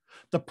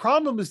 The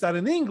problem is that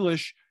in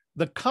English,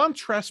 the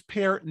contrast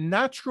pair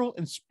natural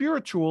and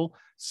spiritual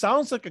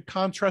sounds like a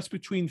contrast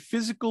between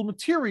physical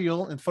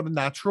material and for the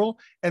natural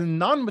and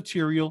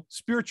non-material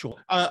spiritual.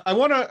 I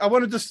want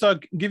to just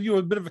give you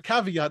a bit of a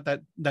caveat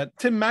that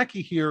Tim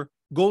Mackie here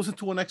goes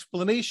into an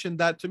explanation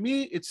that, to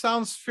me, it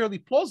sounds fairly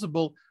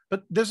plausible,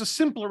 but there's a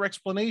simpler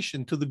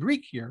explanation to the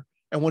Greek here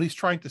and what he's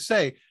trying to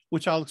say,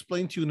 which I'll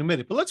explain to you in a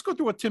minute. But let's go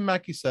through what Tim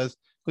Mackie says,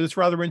 because it's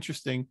rather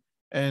interesting,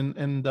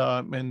 and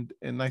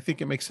I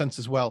think it makes sense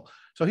as well.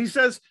 So he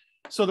says,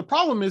 so the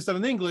problem is that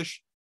in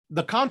English,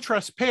 the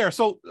contrast pair.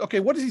 So, okay,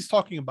 what is he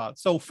talking about?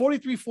 So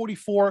 43,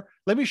 44,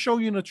 let me show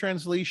you in a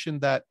translation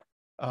that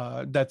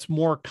that's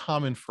more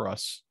common for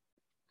us.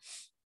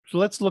 So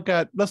let's look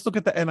at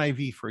the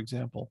NIV, for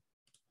example.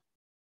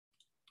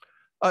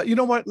 You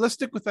know what? Let's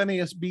stick with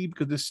NASB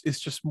because this is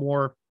just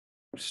more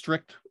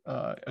strict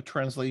a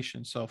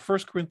translation. So 1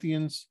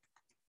 Corinthians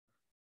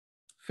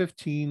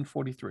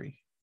 15:43.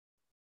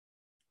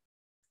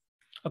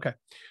 Okay,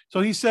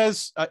 so he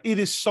says, it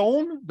is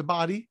sown, the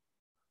body,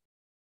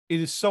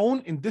 it is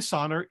sown in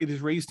dishonor, it is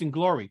raised in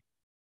glory.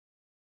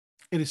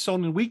 It is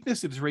sown in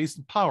weakness, it is raised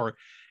in power.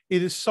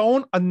 It is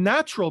sown a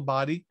natural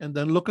body, and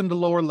then look in the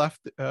lower left,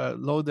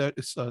 low there,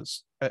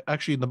 it's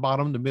actually in the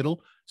bottom, the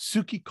middle,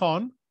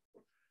 psychikon.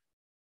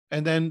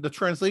 And then the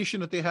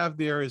translation that they have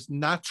there is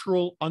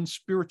natural,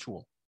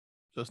 unspiritual.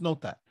 Just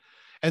note that.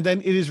 And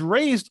then it is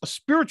raised a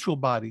spiritual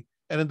body,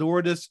 and then the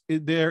word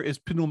there is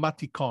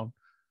pneumatikon.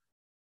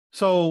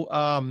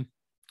 So,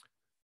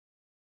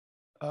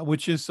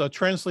 which is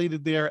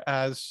translated there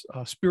as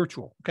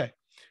spiritual. Okay.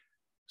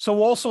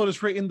 So also it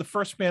is written, the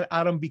first man,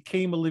 Adam,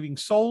 became a living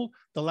soul.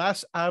 The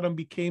last Adam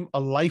became a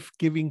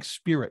life-giving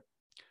spirit.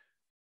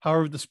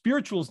 However, the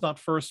spiritual is not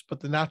first, but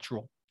the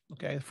natural.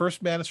 Okay. The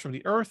first man is from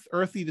the earth,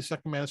 earthy. The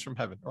second man is from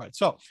heaven. All right.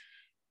 So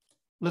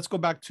let's go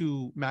back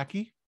to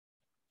Mackie.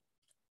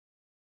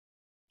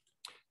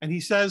 And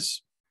he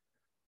says,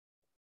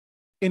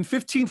 in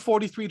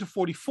 1543 to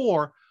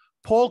 44,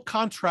 Paul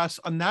contrasts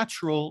a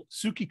natural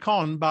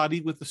psychikon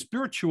body with a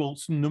spiritual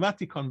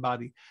pneumatikon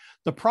body.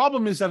 The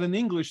problem is that in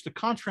English, the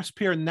contrast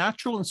pair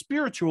natural and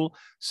spiritual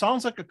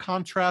sounds like a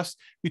contrast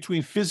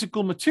between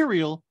physical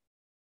material,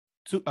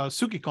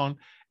 psychikon,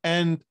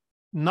 and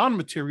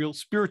non-material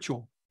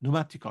spiritual,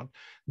 pneumatikon.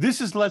 This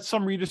has led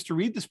some readers to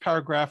read this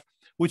paragraph,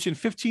 which in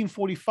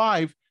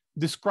 1545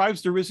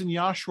 describes the risen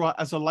Yahshua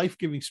as a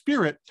life-giving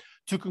spirit,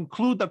 to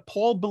conclude that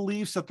Paul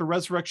believes that the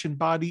resurrection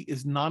body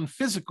is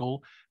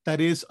non-physical, that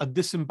is a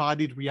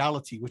disembodied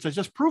reality, which I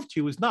just proved to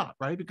you is not,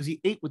 right? Because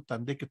he ate with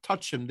them. They could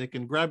touch him. They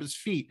can grab his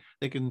feet.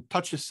 They can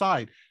touch his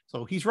side.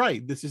 So he's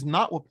right. This is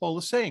not what Paul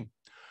is saying.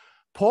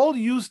 Paul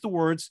used the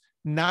words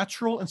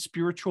natural and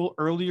spiritual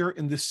earlier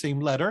in this same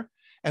letter,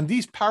 and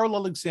these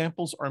parallel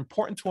examples are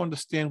important to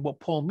understand what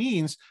Paul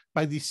means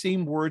by these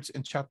same words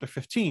in chapter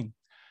 15.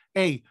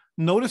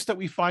 Notice that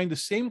we find the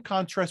same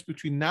contrast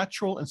between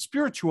natural and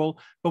spiritual,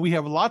 but we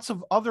have lots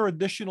of other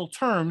additional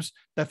terms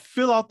that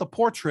fill out the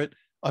portrait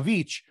of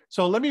each.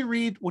 So let me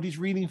read what he's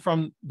reading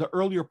from the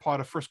earlier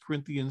part of 1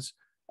 Corinthians,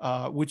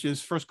 which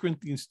is 1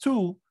 Corinthians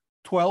 2,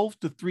 12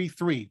 to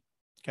 3:3.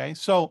 Okay,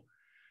 so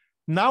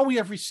now we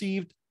have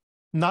received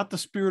not the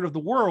spirit of the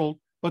world,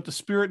 but the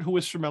spirit who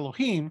is from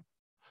Elohim,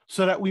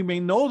 so that we may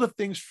know the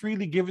things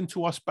freely given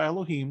to us by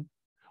Elohim,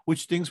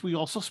 which things we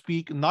also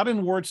speak, not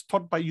in words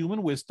taught by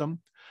human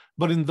wisdom,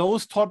 but in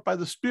those taught by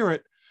the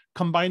Spirit,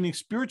 combining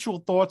spiritual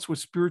thoughts with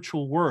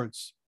spiritual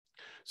words.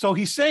 So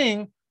he's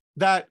saying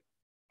that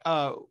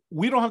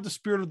we don't have the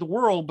spirit of the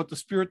world, but the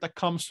spirit that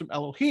comes from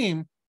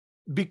Elohim,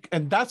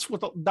 and that's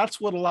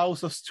what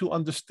allows us to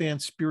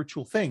understand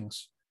spiritual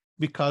things,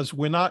 because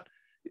we're not,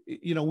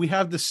 we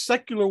have this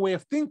secular way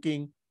of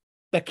thinking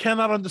that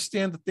cannot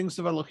understand the things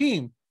of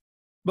Elohim.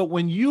 But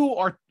when you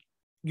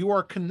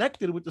are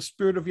connected with the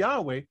Spirit of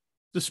Yahweh,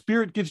 the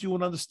Spirit gives you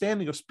an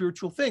understanding of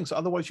spiritual things.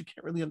 Otherwise, you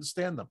can't really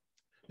understand them.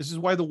 This is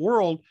why the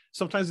world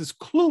sometimes is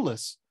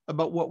clueless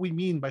about what we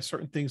mean by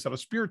certain things that are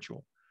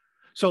spiritual.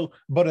 So,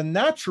 but a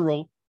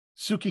natural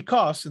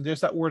psychikos, and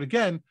there's that word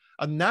again,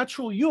 a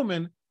natural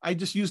human, I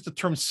just used the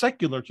term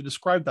secular to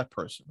describe that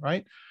person,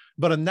 right?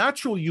 But a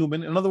natural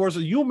human, in other words,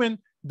 a human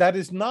that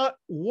is not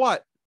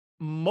what?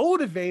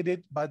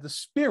 Motivated by the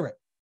Spirit,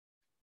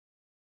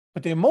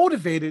 but they're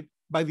motivated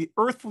by the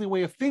earthly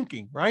way of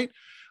thinking, right?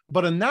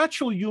 But a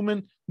natural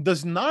human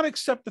does not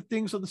accept the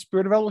things of the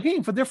Spirit of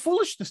Elohim, for they're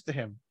foolishness to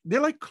him.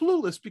 They're like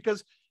clueless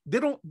because they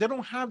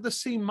don't have the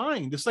same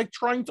mind. It's like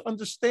trying to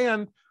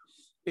understand.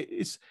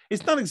 It's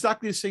not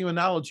exactly the same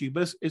analogy,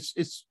 but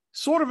it's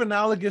sort of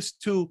analogous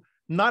to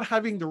not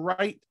having the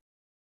right.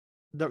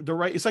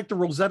 It's like the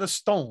Rosetta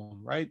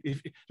Stone, right?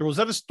 If the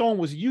Rosetta Stone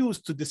was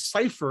used to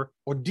decipher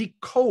or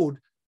decode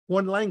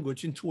one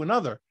language into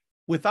another,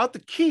 without the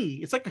key,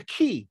 it's like a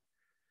key.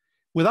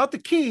 Without the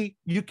key,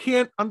 you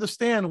can't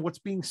understand what's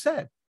being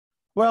said.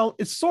 Well,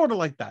 it's sort of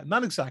like that,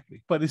 not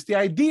exactly, but it's the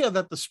idea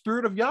that the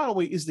Spirit of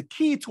Yahweh is the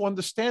key to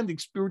understanding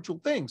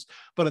spiritual things.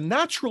 But a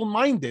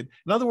natural-minded,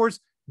 in other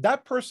words,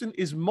 that person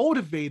is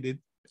motivated,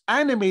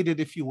 animated,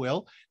 if you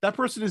will. That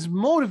person is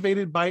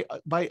motivated by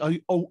a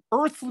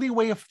earthly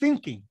way of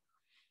thinking.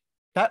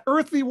 That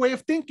earthly way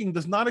of thinking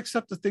does not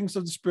accept the things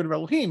of the Spirit of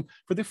Elohim,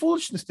 for they're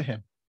foolishness to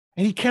him,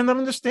 and he cannot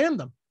understand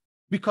them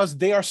because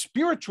they are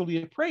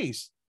spiritually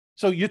appraised.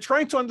 So you're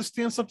trying to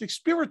understand something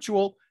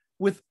spiritual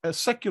with a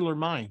secular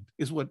mind,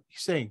 is what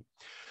he's saying.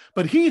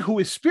 But he who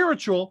is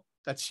spiritual,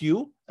 that's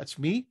you, that's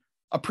me,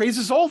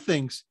 appraises all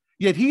things,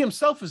 yet he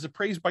himself is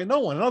appraised by no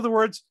one. In other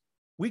words,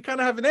 we kind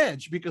of have an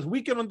edge because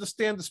we can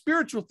understand the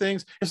spiritual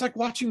things. It's like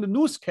watching the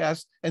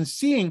newscast and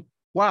seeing,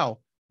 wow,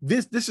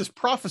 this is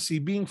prophecy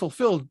being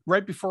fulfilled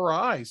right before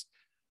our eyes.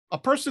 A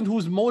person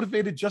who's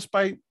motivated just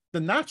by the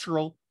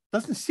natural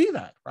doesn't see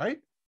that, right?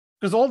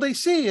 Because all they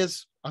see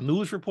is a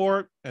news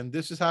report, and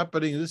this is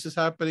happening, and this is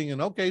happening,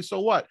 and okay, so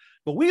what?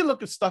 But we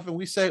look at stuff and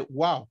we say,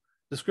 wow,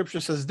 the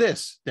scripture says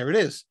this, there it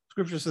is.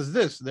 Scripture says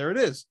this, there it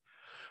is.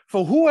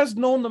 For who has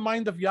known the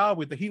mind of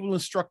Yahweh that he will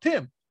instruct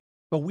him?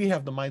 But we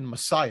have the mind of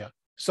Messiah.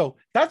 So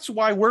that's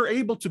why we're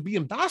able to be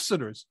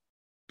ambassadors,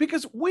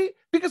 because we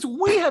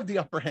have the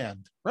upper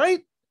hand,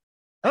 right?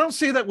 I don't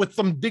say that with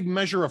some big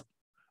measure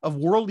of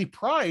worldly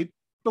pride,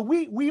 but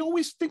we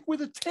always think we're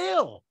the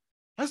tail.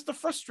 That's the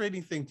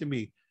frustrating thing to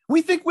me.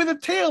 We think we're the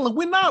tail, and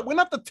we're not. We're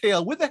not the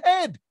tail. We're the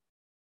head.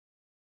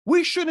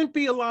 We shouldn't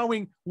be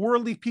allowing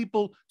worldly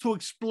people to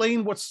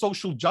explain what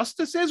social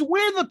justice is.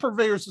 We're the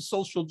purveyors of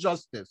social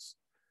justice.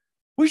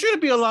 We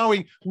shouldn't be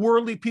allowing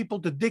worldly people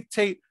to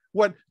dictate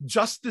what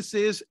justice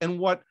is and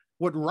what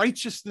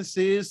righteousness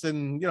is,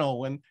 and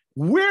and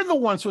we're the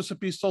ones who are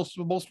supposed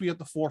to be at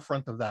the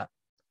forefront of that.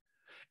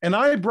 And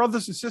I,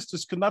 brothers and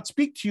sisters, could not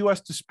speak to you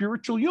as to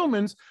spiritual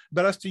humans,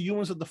 but as to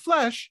humans of the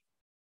flesh,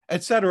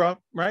 etc.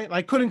 Right? And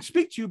I couldn't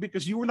speak to you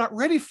because you were not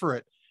ready for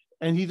it.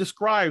 And he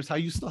describes how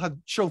you still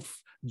had showed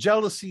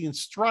jealousy and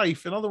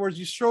strife. In other words,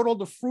 you showed all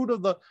the fruit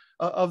of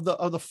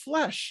the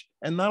flesh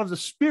and not of the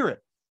spirit.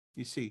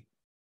 You see.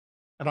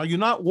 And are you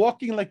not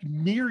walking like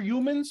mere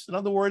humans? In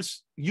other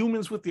words,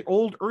 humans with the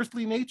old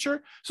earthly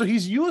nature. So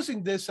he's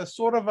using this as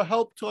sort of a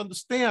help to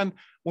understand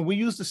when we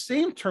use the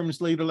same terms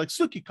later, like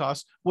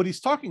sukkikos, what he's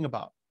talking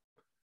about.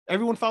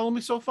 Everyone follow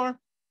me so far?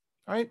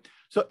 All right.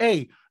 So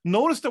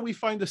notice that we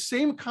find the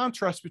same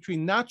contrast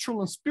between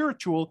natural and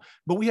spiritual,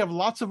 but we have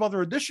lots of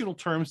other additional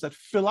terms that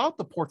fill out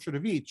the portrait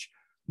of each.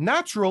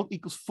 Natural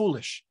equals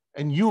foolish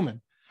and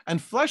human,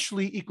 and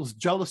fleshly equals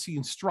jealousy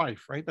and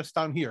strife, right? That's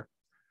down here.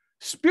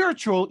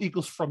 Spiritual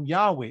equals from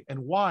Yahweh and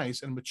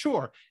wise and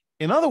mature.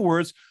 In other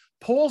words,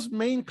 Paul's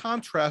main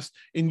contrast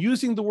in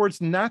using the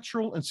words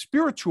natural and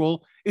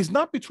spiritual is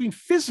not between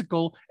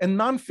physical and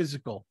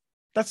non-physical.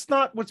 That's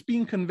not what's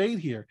being conveyed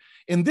here.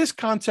 In this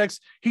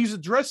context, he's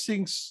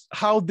addressing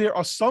how there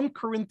are some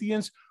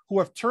Corinthians who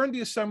have turned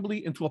the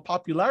assembly into a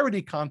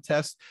popularity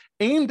contest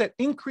aimed at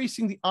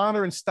increasing the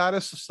honor and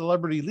status of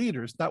celebrity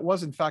leaders. That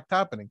was, in fact,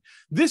 happening.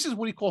 This is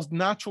what he calls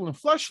natural and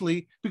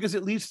fleshly because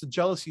it leads to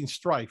jealousy and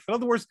strife. In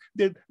other words,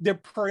 they're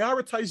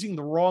prioritizing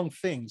the wrong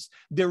things.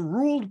 They're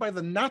ruled by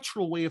the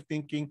natural way of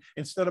thinking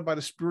instead of by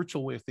the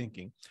spiritual way of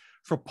thinking.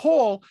 For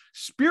Paul,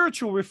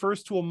 spiritual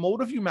refers to a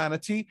mode of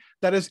humanity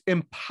that is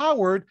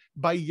empowered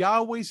by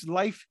Yahweh's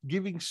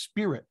life-giving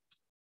spirit,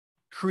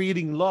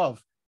 creating love,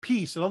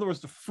 peace. In other words,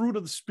 the fruit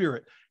of the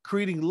spirit,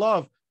 creating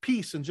love,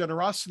 peace, and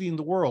generosity in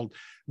the world.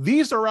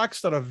 These are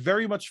acts that are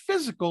very much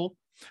physical,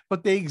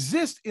 but they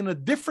exist in a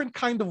different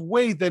kind of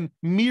way than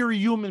mere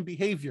human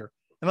behavior.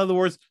 In other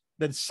words,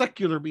 than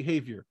secular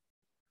behavior.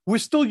 We're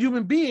still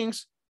human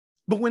beings,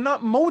 but we're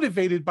not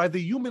motivated by the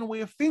human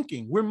way of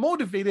thinking. We're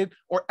motivated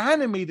or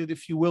animated,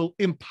 if you will,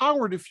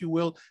 empowered, if you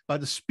will, by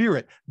the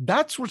Spirit.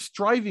 That's what's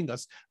driving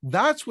us.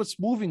 That's what's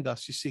moving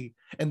us, you see.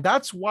 And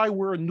that's why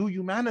we're a new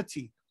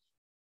humanity,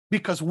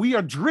 because we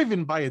are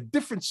driven by a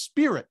different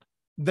spirit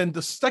than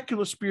the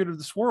secular spirit of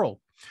this world.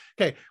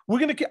 Okay, I'm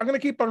going to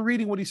keep on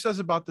reading what he says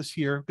about this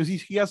here because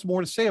he has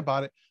more to say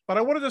about it. But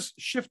I want to just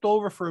shift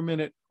over for a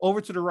minute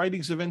over to the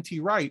writings of N.T.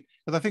 Wright,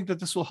 because I think that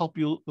this will help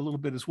you a little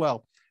bit as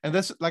well. And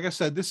this, like I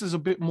said, this is a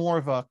bit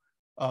more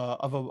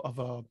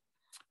of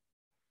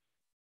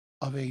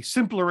a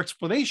simpler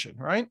explanation,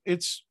 right?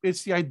 It's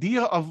the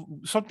idea of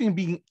something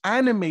being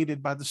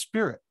animated by the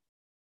Spirit.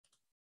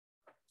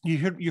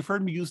 You've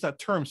heard me use that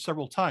term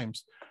several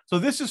times. So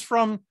this is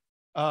from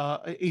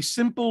a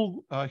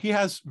simple, he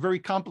has very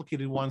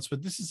complicated ones,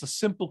 but this is a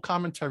simple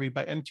commentary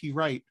by N.T.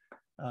 Wright.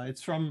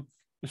 It's from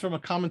a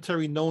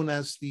commentary known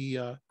as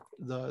the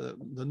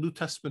New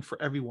Testament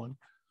for Everyone.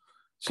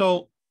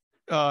 So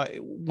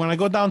when I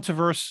go down to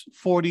verse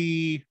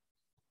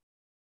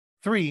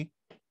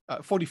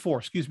 44,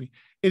 excuse me,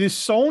 it is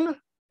sown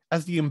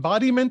as the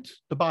embodiment,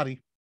 the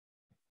body,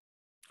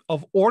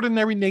 of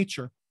ordinary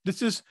nature.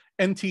 This is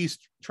N.T.'s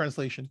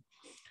translation.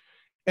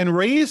 And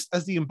raised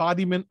as the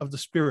embodiment of the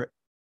Spirit.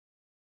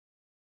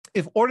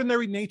 If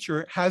ordinary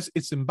nature has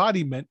its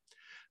embodiment,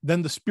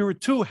 then the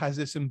Spirit too has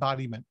its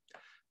embodiment.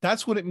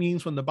 That's what it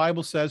means when the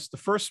Bible says the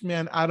first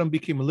man, Adam,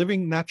 became a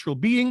living natural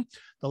being.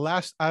 The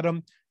last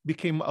Adam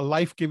became a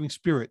life-giving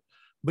spirit.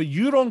 But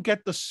you don't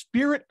get the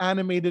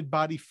spirit-animated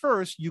body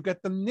first. You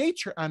get the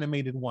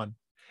nature-animated one.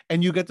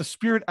 And you get the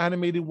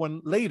spirit-animated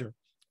one later.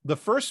 The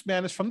first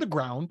man is from the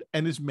ground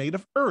and is made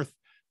of earth.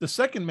 The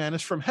second man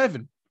is from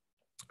heaven.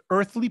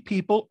 Earthly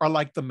people are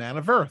like the man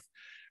of earth.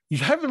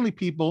 Heavenly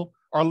people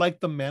are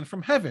like the man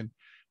from heaven.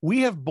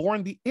 We have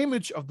borne the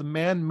image of the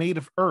man made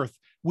of earth.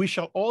 We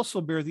shall also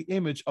bear the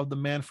image of the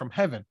man from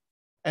heaven.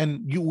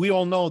 And we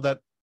all know that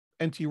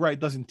N.T. Wright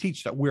doesn't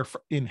teach that we're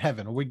in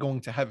heaven or we're going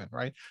to heaven,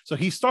 right? So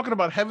he's talking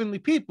about heavenly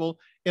people.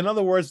 In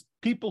other words,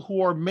 people who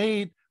are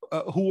made,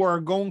 who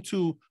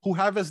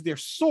have as their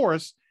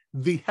source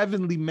the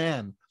heavenly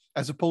man,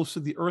 as opposed to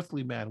the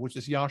earthly man, which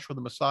is Yahshua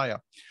the Messiah.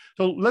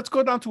 So let's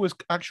go down to his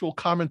actual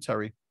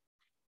commentary.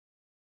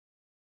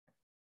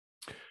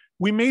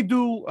 We may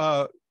do,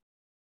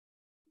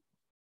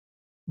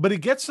 but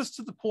it gets us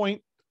to the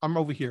point, I'm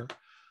over here,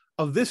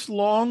 of this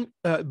long,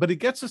 but it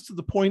gets us to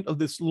the point of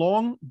this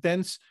long,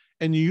 dense,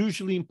 and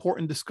usually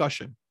important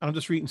discussion. I'm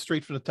just reading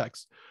straight from the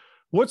text.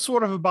 What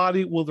sort of a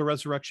body will the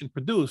resurrection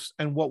produce,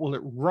 and what will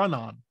it run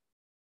on?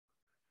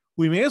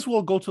 We may as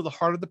well go to the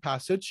heart of the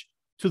passage,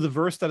 to the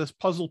verse that has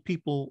puzzled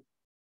people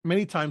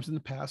many times in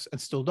the past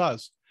and still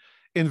does.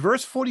 In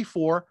verse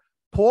 44,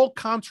 Paul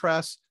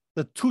contrasts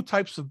the two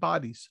types of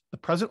bodies, the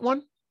present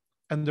one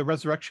and the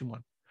resurrection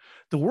one.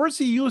 The words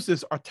he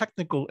uses are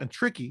technical and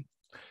tricky.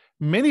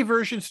 Many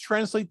versions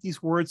translate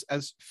these words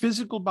as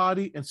physical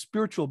body and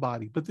spiritual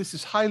body, but this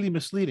is highly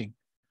misleading.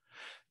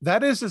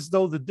 That is as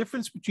though the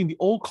difference between the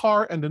old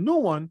car and the new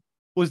one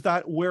was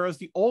that whereas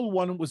the old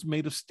one was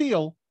made of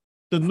steel,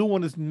 the new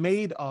one is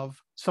made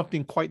of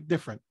something quite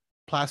different,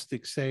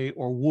 plastic, say,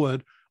 or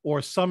wood,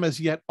 or some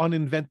as yet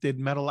uninvented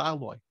metal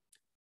alloy.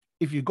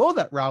 If you go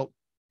that route,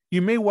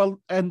 you may well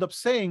end up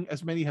saying,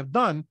 as many have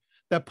done,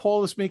 that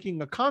Paul is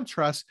making a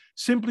contrast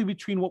simply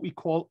between what we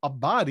call a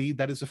body,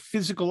 that is a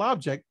physical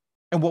object,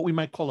 and what we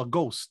might call a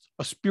ghost,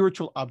 a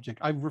spiritual object.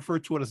 I refer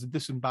to it as a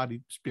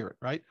disembodied spirit,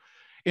 right?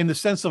 in the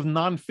sense of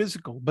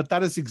non-physical, but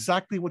that is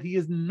exactly what he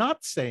is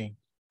not saying.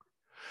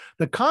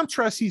 The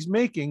contrast he's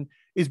making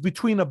is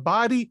between a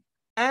body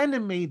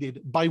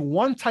animated by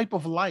one type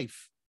of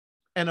life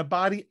and a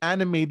body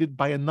animated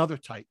by another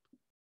type.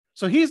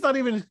 So he's not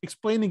even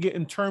explaining it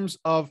in terms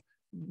of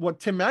what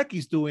Tim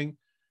Mackie's doing.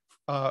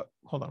 Hold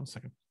on a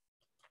second.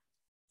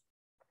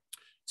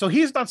 So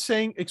he's not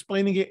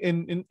explaining it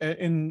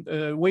in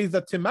ways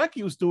that Tim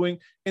Mackie was doing,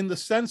 in the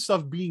sense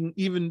of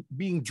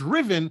being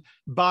driven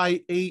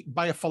by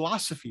a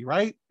philosophy,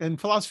 right? And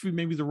philosophy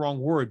may be the wrong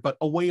word, but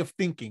a way of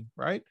thinking,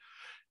 right?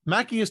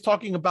 Mackie is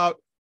talking about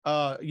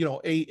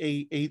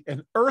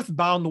an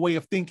earthbound way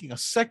of thinking, a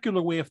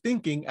secular way of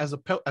thinking, as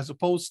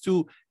opposed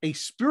to a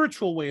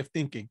spiritual way of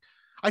thinking.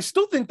 I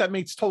still think that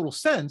makes total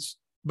sense,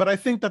 but I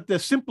think that the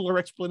simpler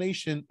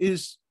explanation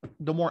is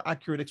the more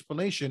accurate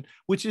explanation,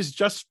 which is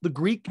just the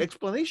Greek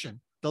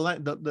explanation,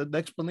 the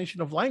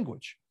explanation of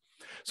language.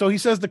 So he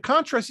says the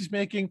contrast he's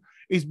making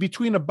is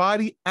between a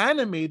body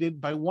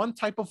animated by one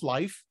type of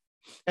life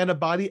and a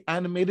body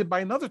animated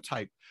by another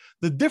type.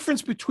 The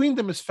difference between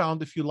them is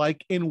found, if you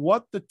like, in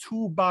what the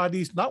two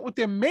bodies, not what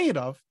they're made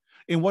of,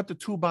 in what the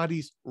two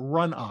bodies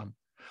run on.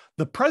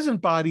 The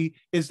present body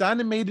is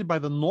animated by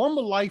the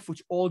normal life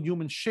which all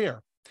humans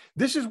share.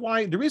 This is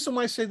why, the reason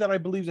why I say that I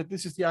believe that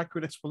this is the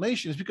accurate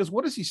explanation is because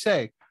what does he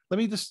say? Let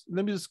me just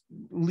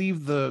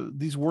leave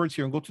these words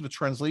here and go to the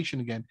translation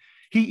again.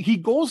 He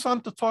goes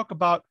on to talk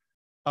about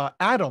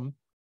Adam,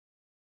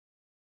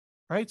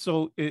 right?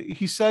 So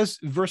he says,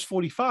 verse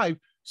 45,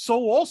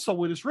 so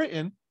also it is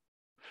written,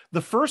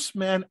 the first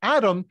man,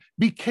 Adam,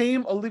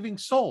 became a living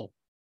soul.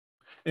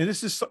 And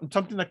this is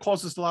something that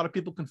causes a lot of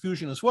people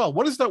confusion as well.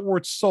 What is that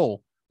word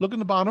soul? Look in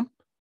the bottom.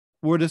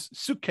 Word is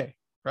suke,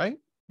 right?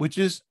 Which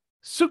is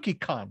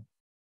sukikon,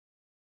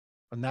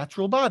 a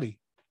natural body.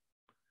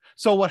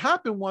 So what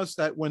happened was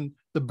that when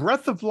the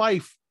breath of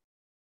life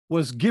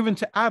was given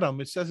to Adam,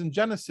 it says in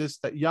Genesis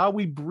that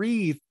Yahweh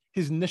breathed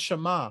his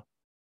neshama.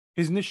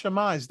 His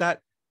neshama is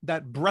that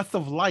breath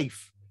of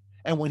life.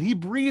 And when he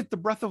breathed the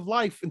breath of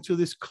life into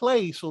this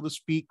clay, so to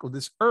speak, or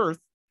this earth,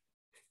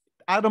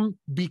 Adam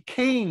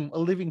became a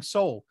living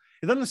soul.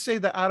 It doesn't say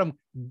that Adam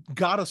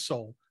got a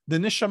soul. The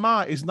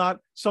neshama is not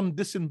some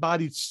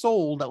disembodied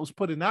soul that was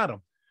put in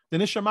Adam. The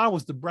neshama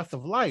was the breath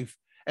of life.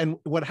 And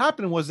what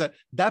happened was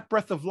that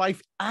breath of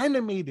life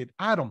animated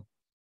Adam.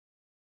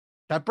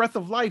 That breath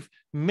of life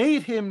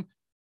made him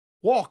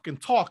walk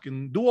and talk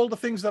and do all the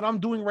things that I'm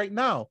doing right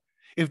now.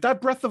 If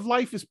that breath of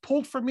life is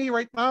pulled from me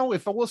right now,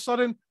 if all of a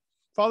sudden,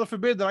 Father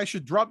forbid, that I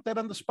should drop that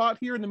on the spot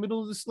here in the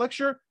middle of this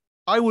lecture,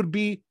 I would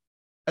be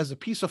as a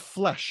piece of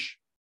flesh,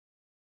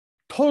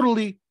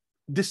 totally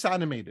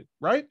disanimated,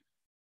 right?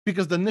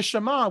 Because the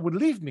neshama would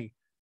leave me.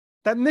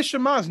 That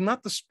neshama is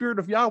not the spirit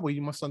of Yahweh,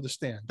 you must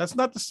understand. That's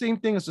not the same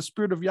thing as the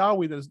spirit of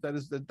Yahweh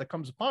that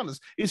comes upon us.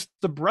 It's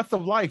the breath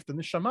of life, the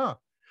neshama.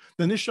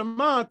 The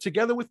neshama,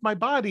 together with my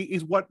body,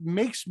 is what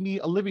makes me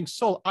a living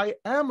soul. I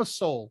am a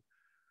soul.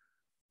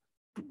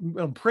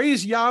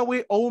 Praise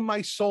Yahweh, oh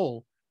my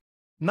soul.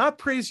 Not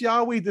praise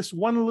Yahweh, this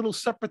one little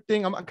separate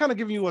thing. I'm kind of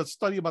giving you a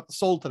study about the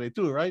soul today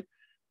too, right?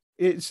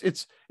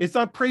 It's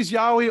not praise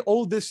Yahweh,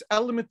 oh, this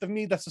element of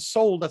me that's a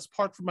soul that's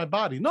part from my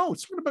body. No,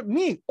 it's about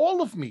me,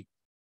 all of me.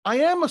 I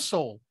am a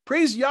soul.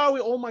 Praise Yahweh,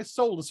 all my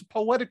soul. It's a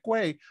poetic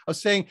way of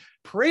saying,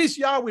 praise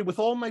Yahweh with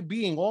all my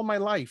being, all my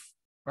life,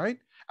 right?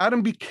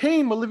 Adam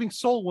became a living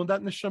soul when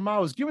that neshama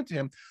was given to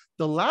him.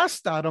 The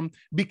last Adam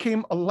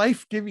became a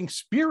life-giving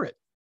spirit,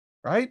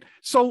 right?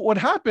 So what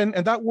happened,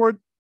 and that word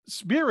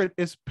spirit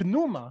is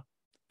pneuma,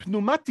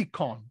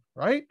 pneumatikon,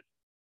 right?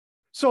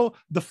 So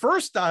the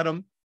first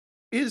Adam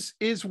is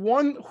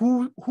one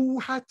who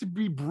had to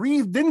be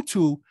breathed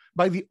into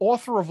by the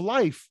author of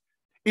life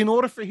in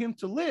order for him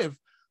to live.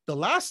 The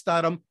last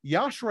Adam,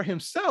 Yahshua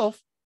himself,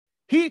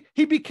 he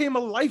became a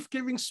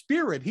life-giving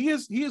spirit. He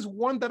is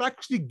one that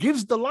actually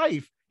gives the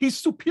life. He's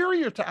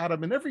superior to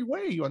Adam in every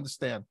way, you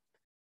understand?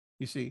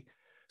 You see?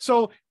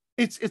 So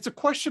it's a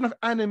question of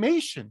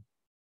animation.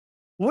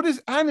 What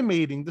is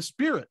animating the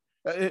spirit?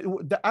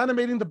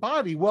 Animating the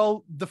body?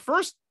 Well, the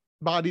first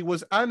body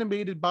was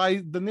animated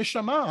by the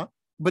neshama,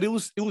 but it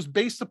was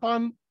based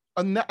upon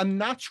a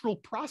natural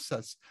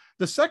process.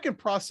 The second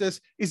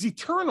process is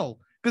eternal,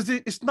 because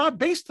it's not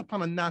based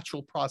upon a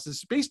natural process.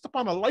 It's based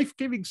upon a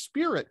life-giving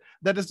spirit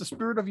that is the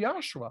spirit of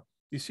Yahshua,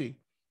 you see.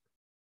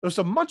 There's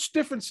a much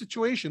different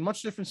situation,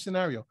 much different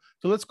scenario.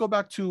 So let's go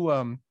back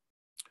to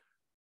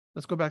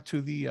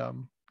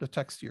the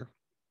text here.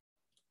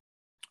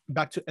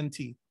 Back to NT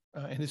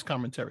in his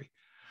commentary.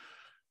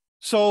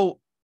 So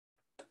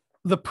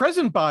the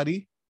present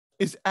body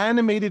is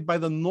animated by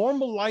the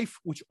normal life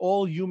which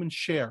all humans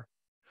share.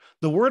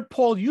 The word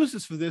Paul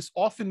uses for this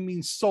often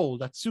means soul,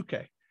 that's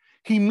suke.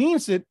 He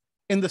means it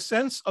in the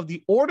sense of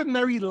the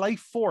ordinary life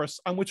force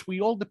on which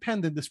we all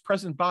depend in this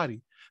present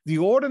body, the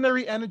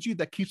ordinary energy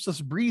that keeps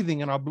us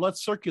breathing and our blood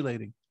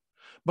circulating.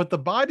 But the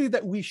body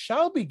that we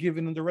shall be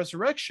given in the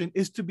resurrection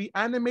is to be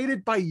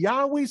animated by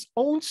Yahweh's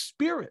own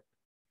spirit.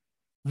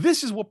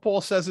 This is what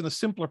Paul says in a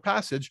simpler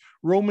passage,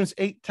 Romans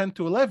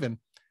 8:10-11.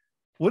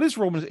 What is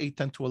Romans 8,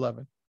 10 to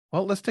 11?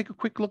 Well, let's take a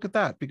quick look at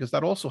that, because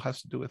that also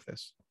has to do with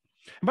this.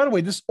 And by the way,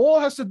 this all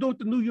has to do with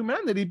the new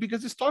humanity,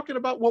 because it's talking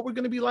about what we're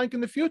going to be like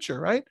in the future,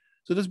 right?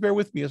 So just bear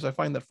with me as I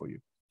find that for you.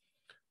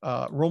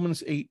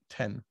 Romans 8,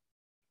 10.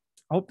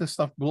 I hope this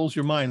stuff blows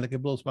your mind like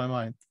it blows my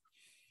mind.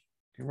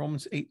 Okay,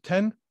 Romans 8,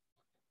 10.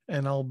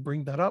 And I'll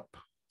bring that up.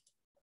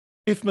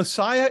 If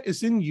Messiah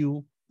is in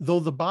you, though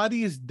the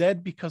body is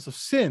dead because of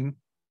sin,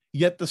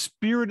 yet the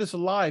spirit is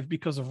alive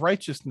because of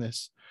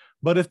righteousness.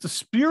 But if the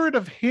spirit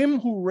of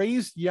him who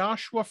raised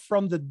Yahshua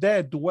from the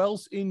dead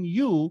dwells in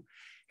you,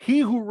 he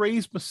who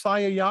raised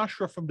Messiah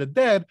Yahshua from the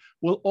dead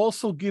will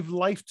also give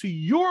life to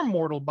your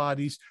mortal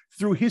bodies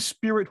through his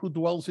spirit who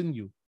dwells in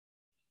you.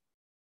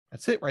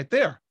 That's it right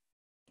there.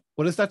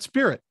 What is that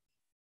spirit?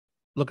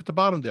 Look at the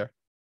bottom there.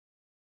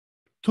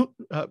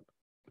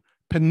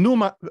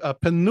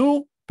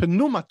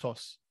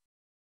 Pneumatos.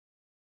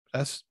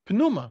 That's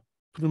pneuma,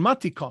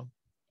 pneumatikon,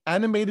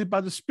 animated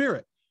by the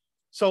spirit.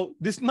 So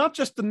this is not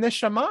just the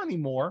neshama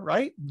anymore,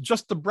 right?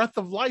 Just the breath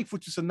of life,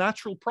 which is a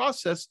natural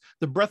process,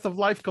 the breath of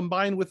life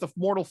combined with the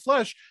mortal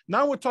flesh.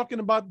 Now we're talking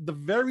about the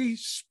very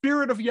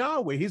spirit of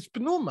Yahweh, his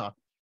pneuma,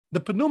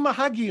 the pneuma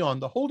hagion,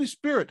 the Holy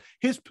Spirit,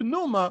 his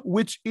pneuma,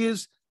 which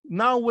is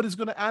now what is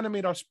going to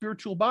animate our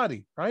spiritual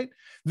body, right?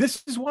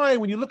 This is why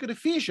when you look at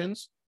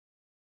Ephesians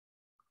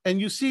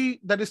and you see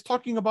that it's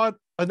talking about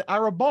an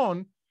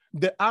arabon,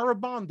 the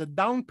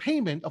down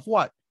payment of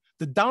what?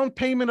 The down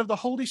payment of the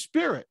Holy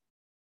Spirit,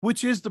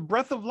 which is the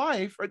breath of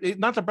life, or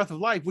not the breath of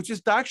life, which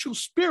is the actual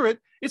spirit.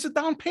 It's a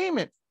down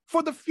payment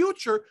for the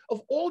future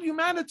of all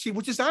humanity,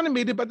 which is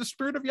animated by the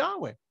spirit of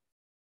Yahweh.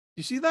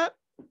 You see that?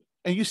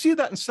 And you see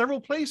that in several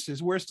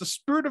places where it's the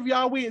spirit of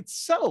Yahweh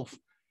itself.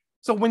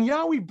 So when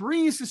Yahweh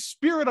breathes his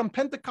spirit on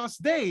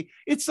Pentecost Day,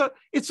 it's a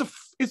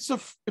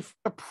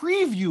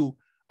preview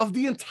of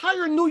the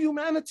entire new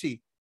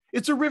humanity.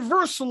 It's a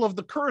reversal of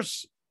the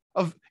curse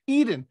of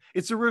Eden.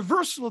 It's a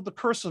reversal of the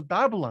curse of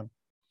Babylon.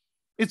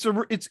 It's a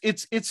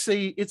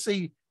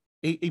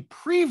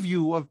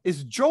preview of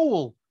is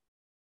Joel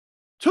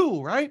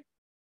 2, right?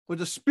 Where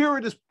the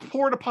spirit is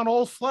poured upon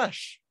all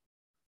flesh.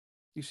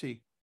 You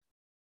see.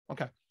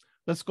 Okay.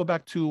 Let's go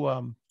back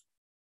to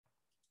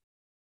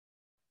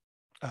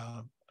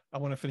I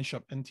want to finish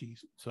up NT,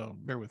 so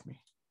bear with me.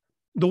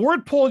 The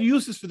word Paul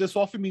uses for this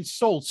often means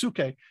soul,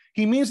 suke.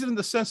 He means it in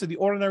the sense of the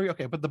ordinary,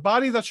 okay, but the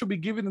body that shall be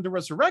given in the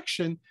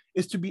resurrection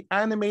is to be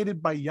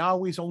animated by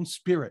Yahweh's own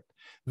spirit.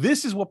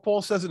 This is what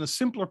Paul says in a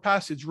simpler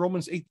passage,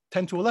 Romans 8,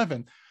 10 to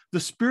 11. The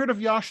spirit of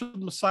Yahshua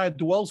the Messiah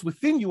dwells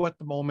within you at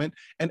the moment,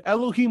 and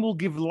Elohim will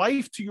give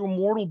life to your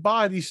mortal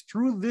bodies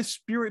through this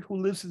spirit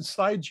who lives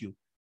inside you.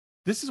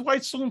 This is why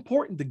it's so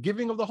important, the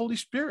giving of the Holy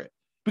Spirit,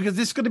 because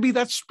it's going to be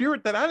that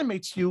spirit that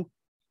animates you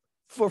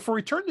for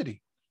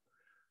eternity.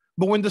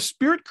 But when the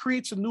spirit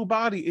creates a new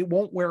body, it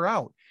won't wear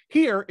out.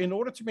 Here, in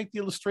order to make the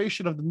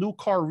illustration of the new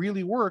car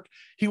really work,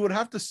 he would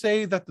have to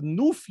say that the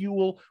new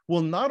fuel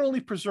will not only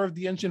preserve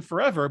the engine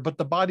forever, but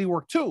the body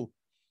work too.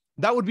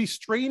 That would be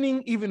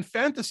straining even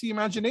fantasy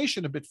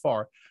imagination a bit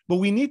far. But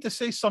we need to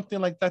say something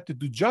like that to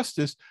do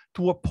justice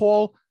to what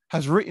Paul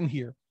has written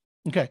here.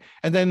 Okay,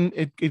 and then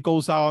it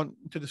goes on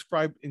to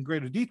describe in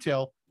greater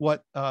detail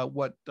what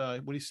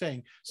he's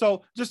saying.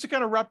 So just to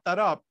kind of wrap that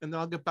up, and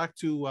then I'll get back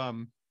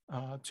to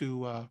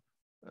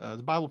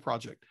the Bible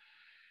Project.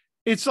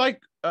 It's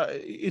like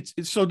it's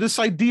so this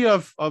idea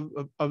of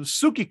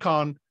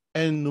sukikon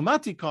and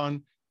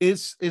pneumatikon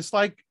is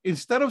like,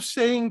 instead of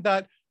saying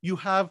that you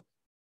have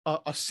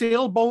a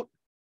sailboat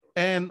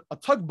and a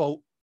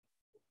tugboat,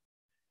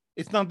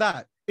 it's not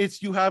that.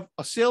 It's you have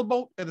a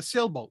sailboat and a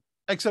sailboat,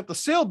 except the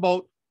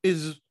sailboat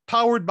is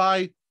powered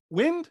by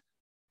wind,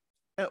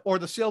 or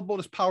the sailboat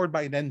is powered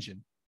by an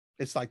engine.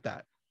 It's like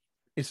that.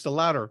 It's the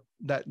latter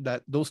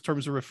that those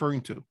terms are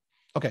referring to.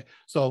 Okay,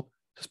 so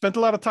I spent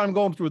a lot of time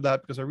going through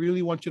that because I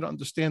really want you to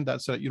understand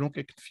that so that you don't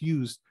get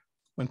confused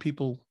when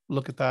people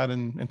look at that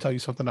and tell you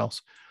something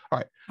else. All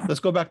right, let's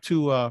go back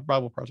to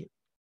Bible Project.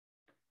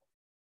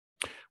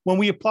 When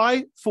we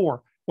apply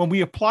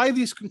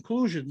these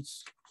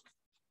conclusions,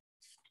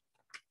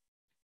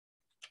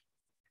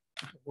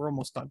 we're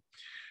almost done.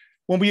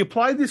 When we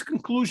apply these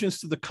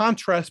conclusions to the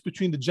contrast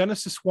between the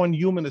Genesis 1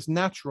 human as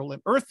natural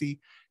and earthy,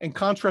 in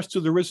contrast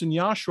to the risen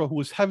Yahshua, who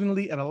is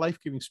heavenly and a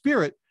life-giving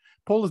spirit,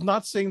 Paul is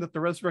not saying that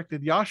the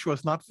resurrected Yahshua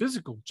is not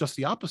physical, just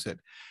the opposite.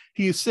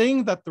 He is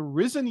saying that the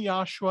risen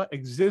Yahshua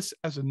exists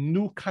as a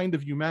new kind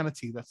of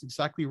humanity. That's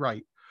exactly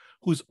right.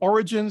 Whose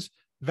origins,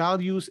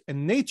 values,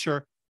 and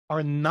nature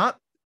are not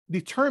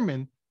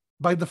determined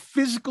by the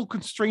physical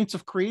constraints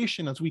of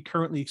creation as we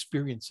currently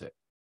experience it.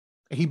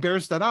 And he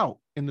bears that out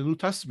in the New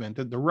Testament,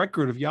 that the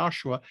record of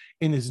Yahshua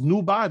in his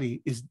new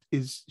body is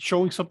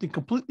showing something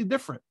completely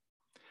different.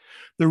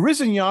 The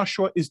risen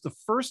Yahshua is the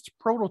first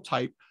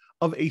prototype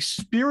of a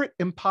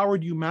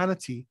spirit-empowered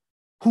humanity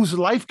whose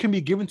life can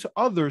be given to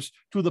others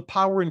through the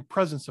power and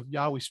presence of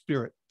Yahweh's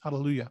Spirit.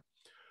 Hallelujah.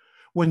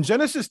 When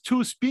Genesis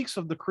 2 speaks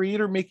of the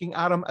Creator making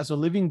Adam as a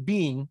living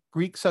being,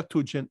 Greek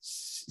Septuagint,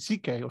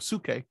 psyche or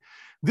suke,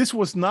 this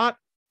was not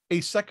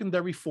a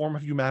secondary form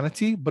of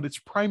humanity, but its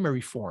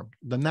primary form,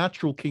 the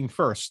natural, came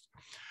first.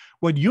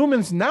 What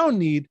humans now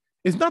need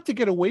is not to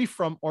get away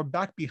from or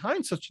back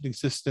behind such an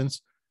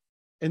existence.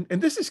 And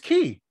this is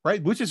key,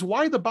 right? Which is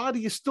why the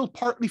body is still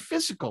partly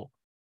physical,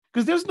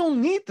 because there's no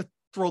need to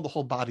throw the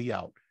whole body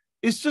out.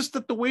 It's just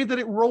that the way that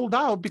it rolled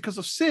out because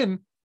of sin,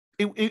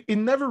 it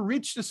never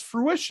reached its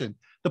fruition.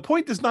 The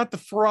point is not to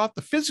throw out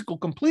the physical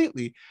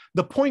completely.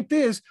 The point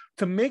is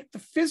to make the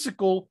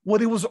physical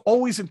what it was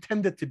always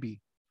intended to be,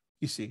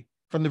 you see,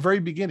 from the very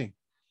beginning.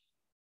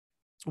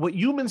 What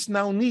humans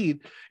now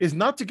need is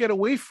not to get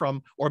away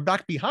from or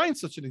back behind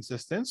such an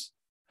existence,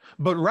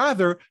 but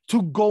rather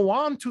to go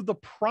on to the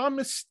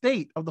promised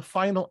state of the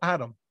final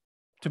Adam,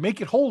 to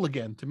make it whole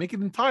again, to make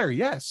it entire,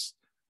 yes,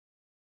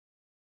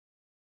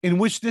 in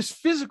which this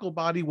physical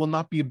body will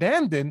not be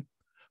abandoned,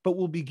 but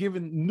will be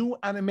given new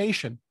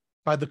animation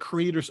by the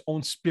Creator's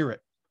own Spirit.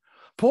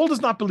 Paul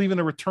does not believe in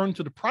a return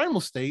to the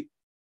primal state,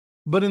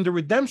 but in the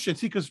redemption.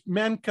 See, because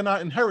man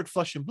cannot inherit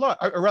flesh and blood,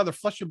 or rather,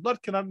 flesh and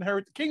blood cannot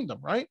inherit the kingdom,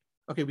 right?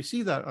 Okay, we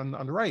see that on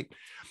the right.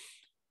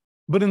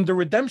 But in the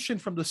redemption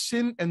from the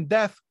sin and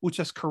death which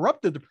has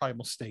corrupted the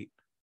primal state,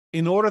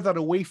 in order that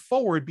a way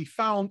forward be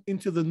found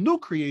into the new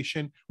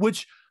creation,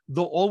 which,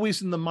 though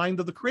always in the mind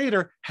of the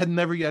Creator, had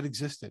never yet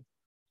existed.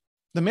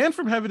 The man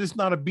from heaven is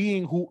not a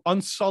being who,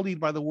 unsullied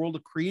by the world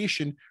of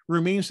creation,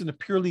 remains in a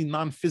purely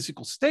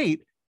non-physical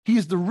state. He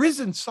is the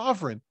risen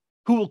sovereign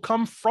who will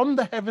come from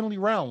the heavenly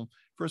realm.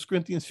 1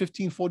 Corinthians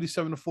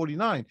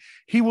 15:47-49.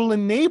 He will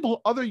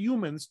enable other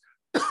humans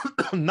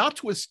not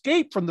to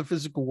escape from the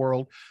physical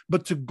world,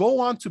 but to go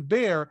on to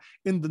bear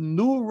in the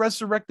new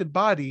resurrected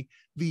body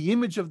the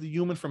image of the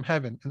human from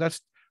heaven. And that's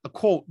a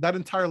quote. That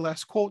entire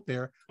last quote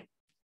there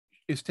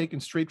is taken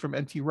straight from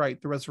N.T. Wright,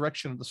 The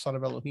Resurrection of the Son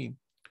of Elohim.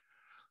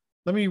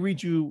 Let me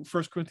read you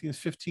 1 Corinthians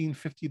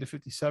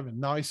 15:50-57.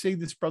 Now I say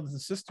this, brothers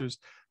and sisters,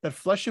 that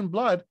flesh and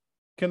blood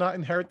cannot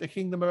inherit the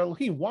kingdom of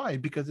Elohim. Why?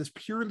 Because it's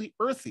purely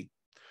earthy.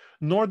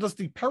 Nor does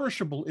the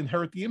perishable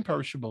inherit the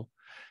imperishable.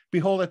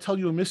 Behold, I tell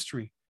you a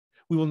mystery.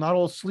 We will not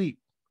all sleep,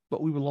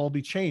 but we will all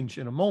be changed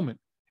in a moment,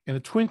 in a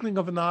twinkling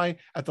of an eye,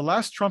 at the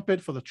last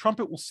trumpet, for the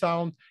trumpet will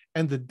sound,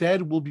 and the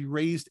dead will be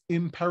raised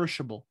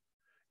imperishable,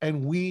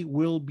 and we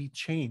will be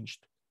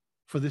changed.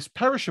 For this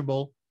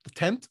perishable, the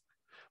tent,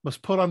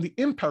 must put on the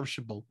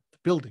imperishable, the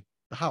building,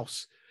 the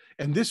house,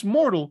 and this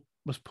mortal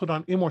must put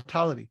on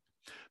immortality.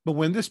 But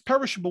when this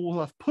perishable will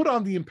have put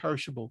on the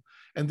imperishable,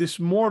 and this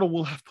mortal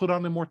will have put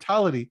on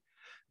immortality,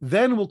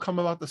 then will come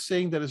about the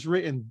saying that is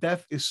written,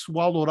 death is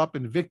swallowed up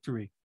in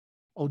victory.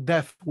 O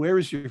death, where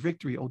is your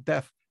victory? O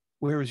death,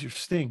 where is your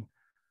sting?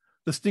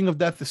 The sting of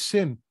death is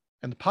sin,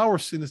 and the power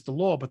of sin is the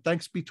law, but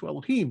thanks be to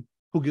Elohim,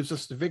 who gives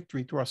us the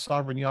victory through our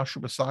sovereign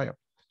Yahshua Messiah.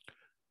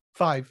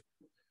 5.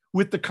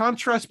 With the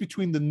contrast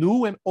between the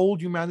new and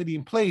old humanity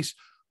in place,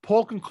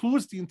 Paul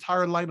concludes the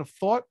entire line of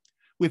thought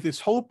with his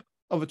hope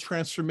of a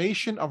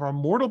transformation of our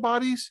mortal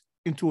bodies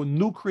into a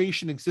new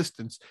creation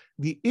existence,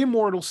 the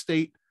immortal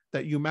state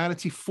that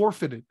humanity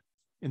forfeited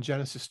in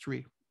Genesis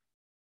 3.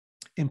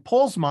 In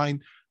Paul's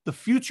mind, the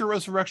future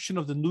resurrection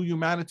of the new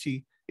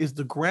humanity is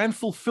the grand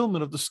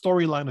fulfillment of the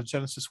storyline of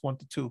Genesis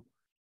 1-2. In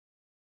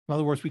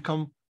other words, we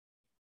come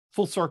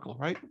full circle,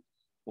 right?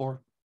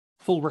 Or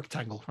full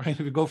rectangle, right? If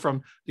we go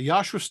from the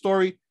Yahshua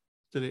story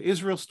to the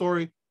Israel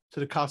story to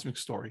the cosmic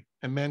story,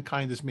 and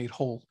mankind is made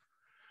whole.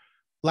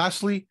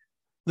 Lastly,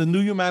 the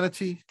new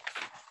humanity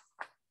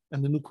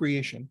and the new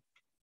creation.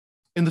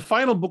 In the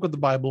final book of the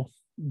Bible,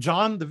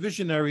 John the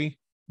visionary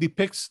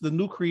depicts the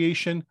new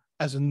creation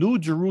as a new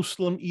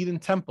Jerusalem Eden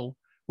temple,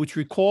 which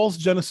recalls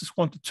Genesis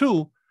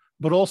 1-2,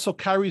 but also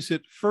carries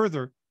it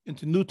further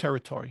into new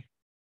territory.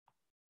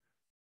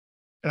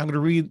 And I'm going to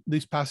read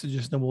these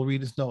passages, then we'll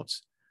read his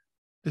notes.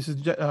 This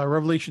is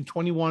Revelation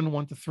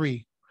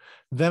 21:1-3.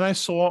 Then I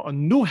saw a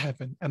new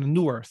heaven and a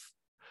new earth,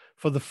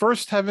 for the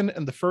first heaven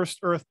and the first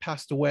earth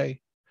passed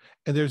away,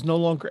 and there's no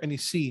longer any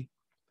sea.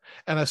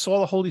 And I saw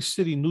the holy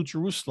city, New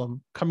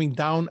Jerusalem, coming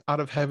down out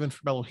of heaven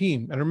from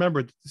Elohim. And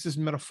remember, this is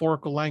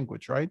metaphorical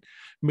language, right?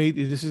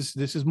 This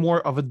is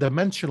more of a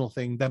dimensional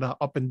thing than an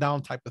up and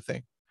down type of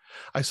thing.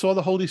 I saw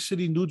the holy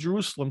city, New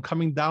Jerusalem,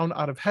 coming down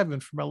out of heaven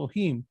from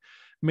Elohim,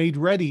 made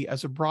ready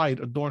as a bride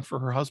adorned for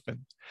her husband.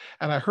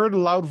 And I heard a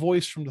loud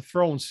voice from the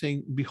throne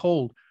saying,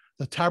 behold,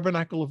 the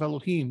tabernacle of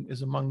Elohim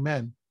is among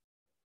men,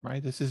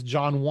 right? This is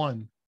John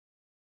 1,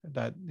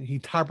 that he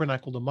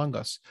tabernacled among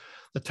us.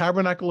 The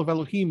tabernacle of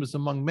Elohim is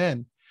among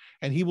men,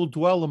 and he will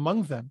dwell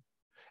among them,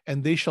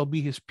 and they shall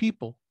be his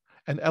people,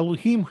 and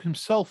Elohim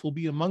himself will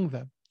be among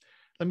them.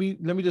 Let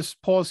me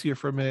just pause here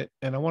for a minute,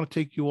 and I want to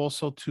take you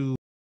also to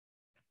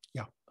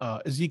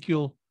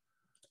Ezekiel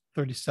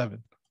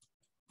 37.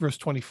 Verse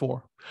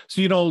 24.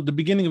 So, the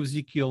beginning of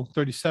Ezekiel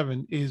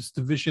 37 is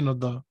the vision of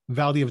the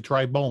valley of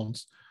dry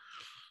bones.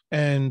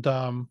 And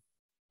a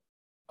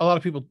lot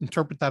of people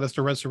interpret that as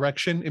the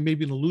resurrection. It may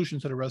be an allusion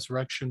to the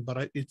resurrection,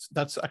 but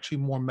that's actually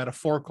more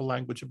metaphorical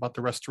language about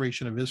the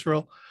restoration of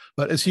Israel.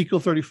 But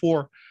Ezekiel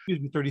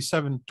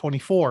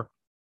 37:24,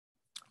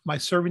 my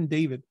servant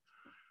David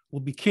will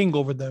be king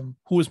over them.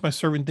 Who is my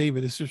servant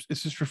David? Is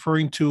this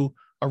referring to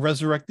a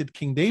resurrected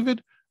King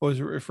David, or is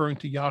it referring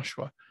to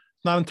Yahshua?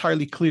 Not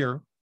entirely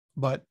clear,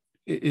 but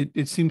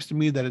it seems to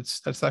me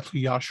that that's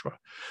actually Yahshua.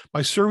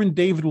 My servant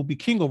David will be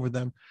king over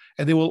them,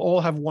 and they will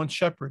all have one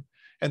shepherd,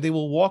 and they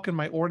will walk in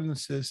my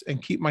ordinances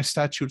and keep my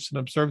statutes and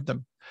observe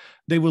them.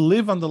 They will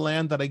live on the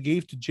land that I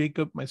gave to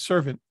Jacob, my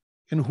servant,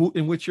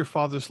 in which your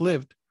fathers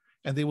lived,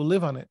 and they will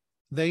live on it,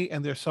 they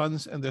and their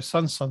sons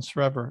sons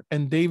forever.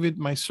 And David,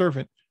 my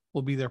servant,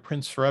 will be their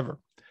prince forever.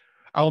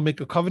 I will make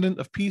a covenant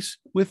of peace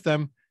with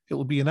them. It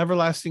will be an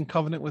everlasting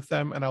covenant with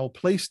them, and I will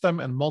place them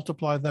and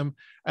multiply them,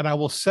 and I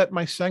will set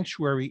my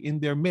sanctuary in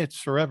their midst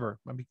forever,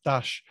 my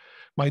mikdash.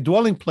 My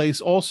dwelling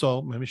place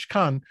also, my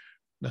mishkan,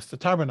 that's the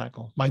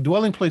tabernacle. My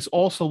dwelling place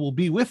also will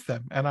be with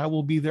them, and I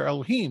will be their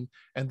Elohim,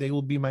 and they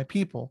will be my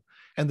people.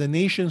 And the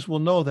nations will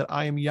know that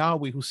I am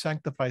Yahweh who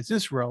sanctifies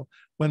Israel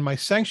when my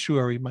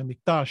sanctuary, my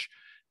mikdash,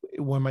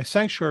 when my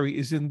sanctuary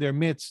is in their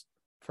midst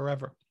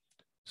forever.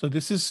 So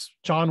this is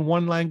John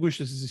 1 language.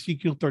 This is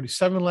Ezekiel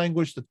 37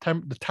 language.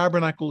 The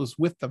tabernacle is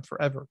with them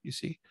forever, you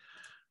see.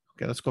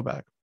 Okay, let's go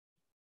back.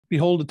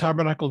 Behold, the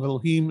tabernacle of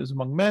Elohim is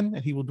among men,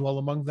 and he will dwell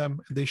among them,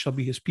 and they shall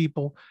be his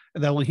people,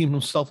 and Elohim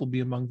himself will be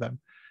among them.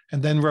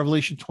 And then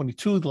Revelation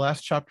 22, the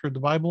last chapter of the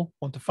Bible,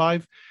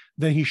 1-5.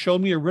 Then he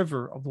showed me a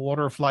river of the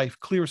water of life,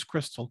 clear as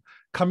crystal,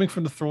 coming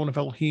from the throne of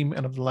Elohim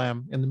and of the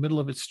Lamb, in the middle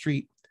of its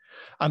street.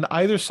 On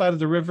either side of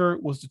the river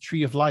was the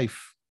tree of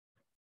life.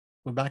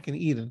 We're back in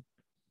Eden.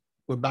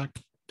 We're back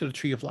to the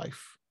tree of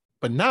life.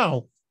 But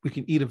now we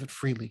can eat of it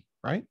freely,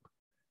 right?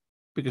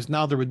 Because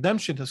now the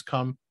redemption has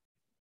come,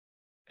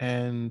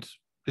 and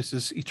this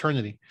is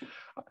eternity.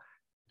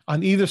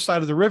 On either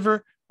side of the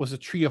river was a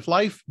tree of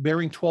life,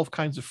 bearing 12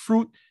 kinds of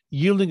fruit,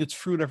 yielding its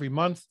fruit every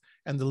month,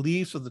 and the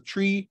leaves of the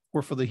tree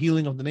were for the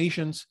healing of the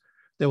nations.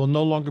 There will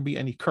no longer be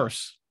any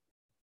curse.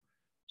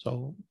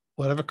 So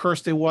whatever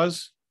curse there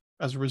was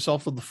as a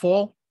result of the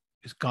fall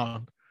is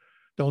gone.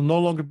 There will no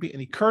longer be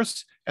any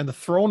curse, and the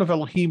throne of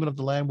Elohim and of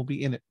the Lamb will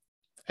be in it.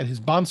 And his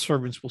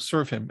bondservants will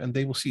serve him, and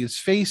they will see his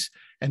face,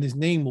 and his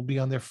name will be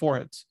on their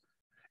foreheads.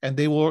 And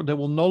there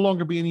will no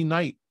longer be any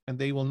night, and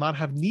they will not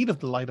have need of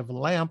the light of a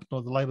lamp,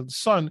 nor the light of the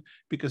sun,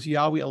 because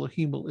Yahweh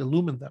Elohim will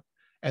illumine them,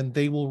 and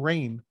they will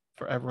reign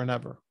forever and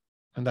ever.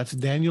 And that's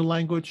Daniel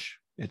language,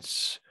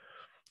 it's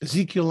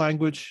Ezekiel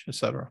language,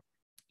 etc.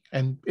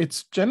 And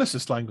it's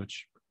Genesis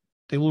language.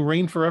 They will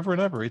reign forever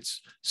and ever.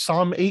 It's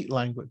Psalm 8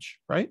 language,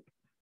 right?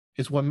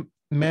 It's what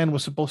man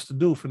was supposed to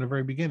do from the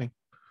very beginning.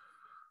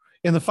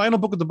 In the final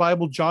book of the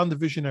Bible, John the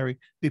visionary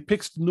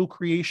depicts the new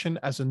creation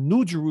as a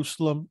new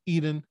Jerusalem,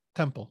 Eden,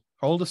 temple.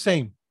 All the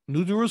same.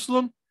 New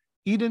Jerusalem,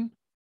 Eden,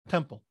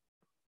 temple.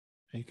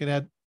 And you can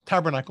add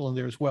tabernacle in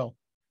there as well.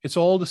 It's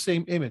all the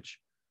same image.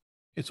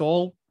 It's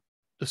all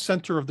the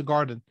center of the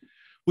garden,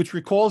 which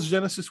recalls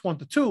Genesis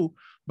 1-2,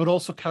 but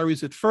also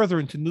carries it further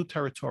into new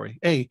territory.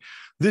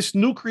 This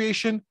new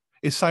creation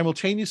is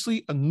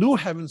simultaneously a new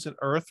heavens and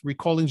earth,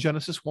 recalling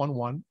Genesis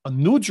 1:1, a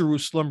new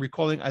Jerusalem,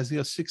 recalling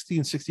Isaiah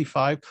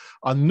 60-65,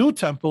 a new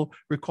temple,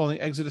 recalling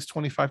Exodus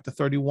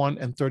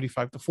 25-31 and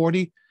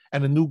 35-40,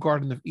 and a new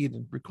Garden of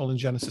Eden, recalling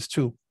Genesis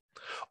 2,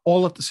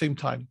 all at the same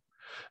time.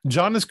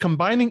 John is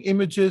combining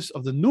images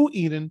of the new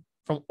Eden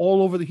from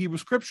all over the Hebrew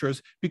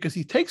scriptures because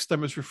he takes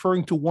them as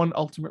referring to one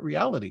ultimate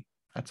reality.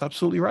 That's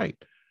absolutely right.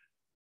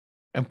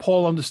 And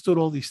Paul understood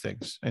all these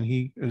things, and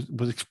he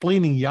was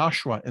explaining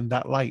Yahshua in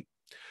that light.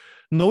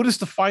 Notice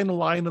the final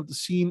line of the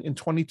scene in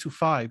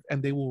 22:5,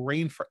 and they will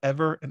reign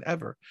forever and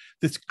ever.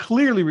 This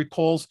clearly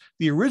recalls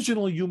the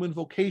original human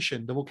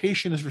vocation. The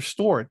vocation is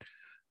restored.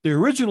 The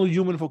original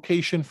human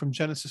vocation from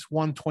Genesis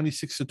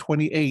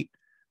 1:26-28,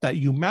 that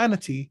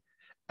humanity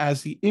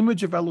as the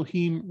image of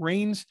Elohim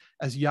reigns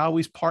as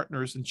Yahweh's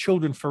partners and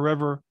children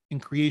forever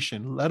in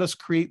creation. Let us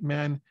create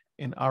man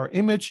in our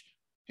image,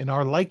 in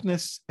our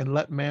likeness, and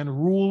let man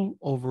rule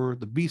over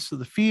the beasts of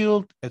the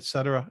field,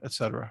 etc.,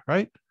 etc.,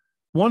 right?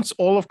 Once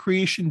all of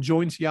creation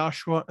joins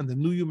Yahshua and the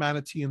new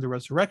humanity in the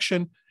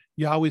resurrection,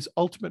 Yahweh's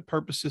ultimate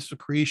purposes for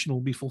creation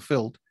will be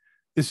fulfilled.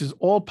 This is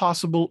all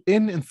possible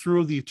in and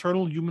through the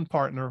eternal human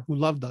partner who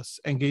loved us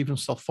and gave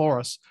himself for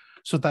us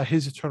so that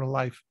his eternal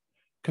life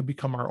could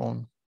become our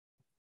own.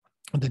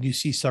 And then you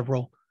see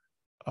several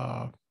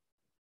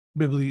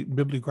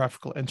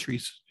bibliographical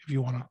entries if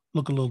you want to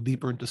look a little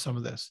deeper into some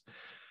of this.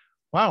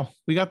 Wow,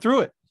 we got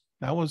through it.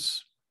 That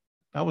was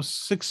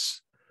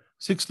six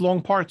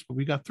long parts, but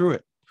we got through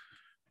it.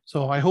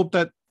 So I hope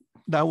that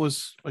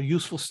was a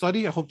useful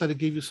study. I hope that it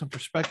gave you some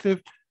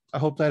perspective. I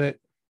hope that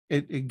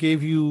it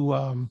gave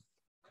you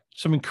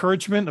some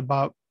encouragement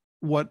about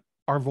what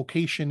our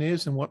vocation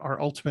is and what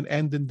our ultimate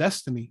end and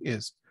destiny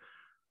is.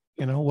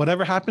 You know,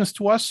 whatever happens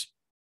to us,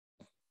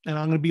 and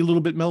I'm going to be a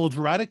little bit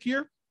melodramatic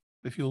here,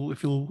 if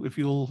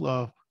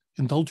you'll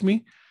indulge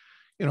me.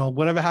 You know,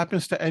 whatever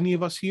happens to any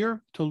of us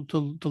here till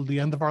the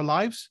end of our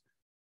lives,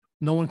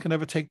 no one can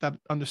ever take that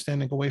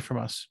understanding away from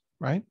us,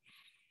 right?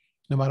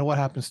 No matter what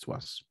happens to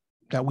us,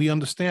 that we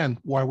understand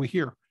why we're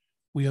here.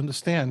 We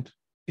understand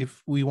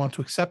if we want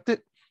to accept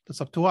it,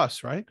 that's up to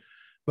us, right?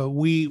 But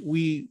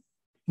we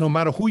No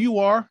matter who you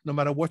are, no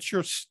matter what's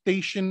your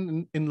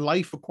station in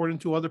life according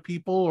to other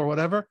people or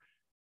whatever,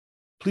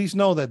 please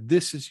know that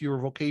this is your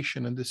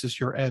vocation and this is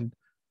your end,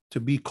 to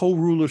be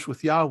co-rulers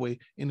with Yahweh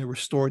in a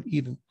restored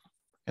Eden.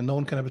 And no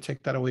one can ever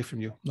take that away from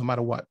you, no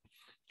matter what.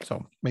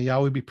 So may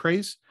Yahweh be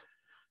praised.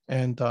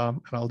 And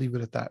I'll leave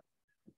it at that.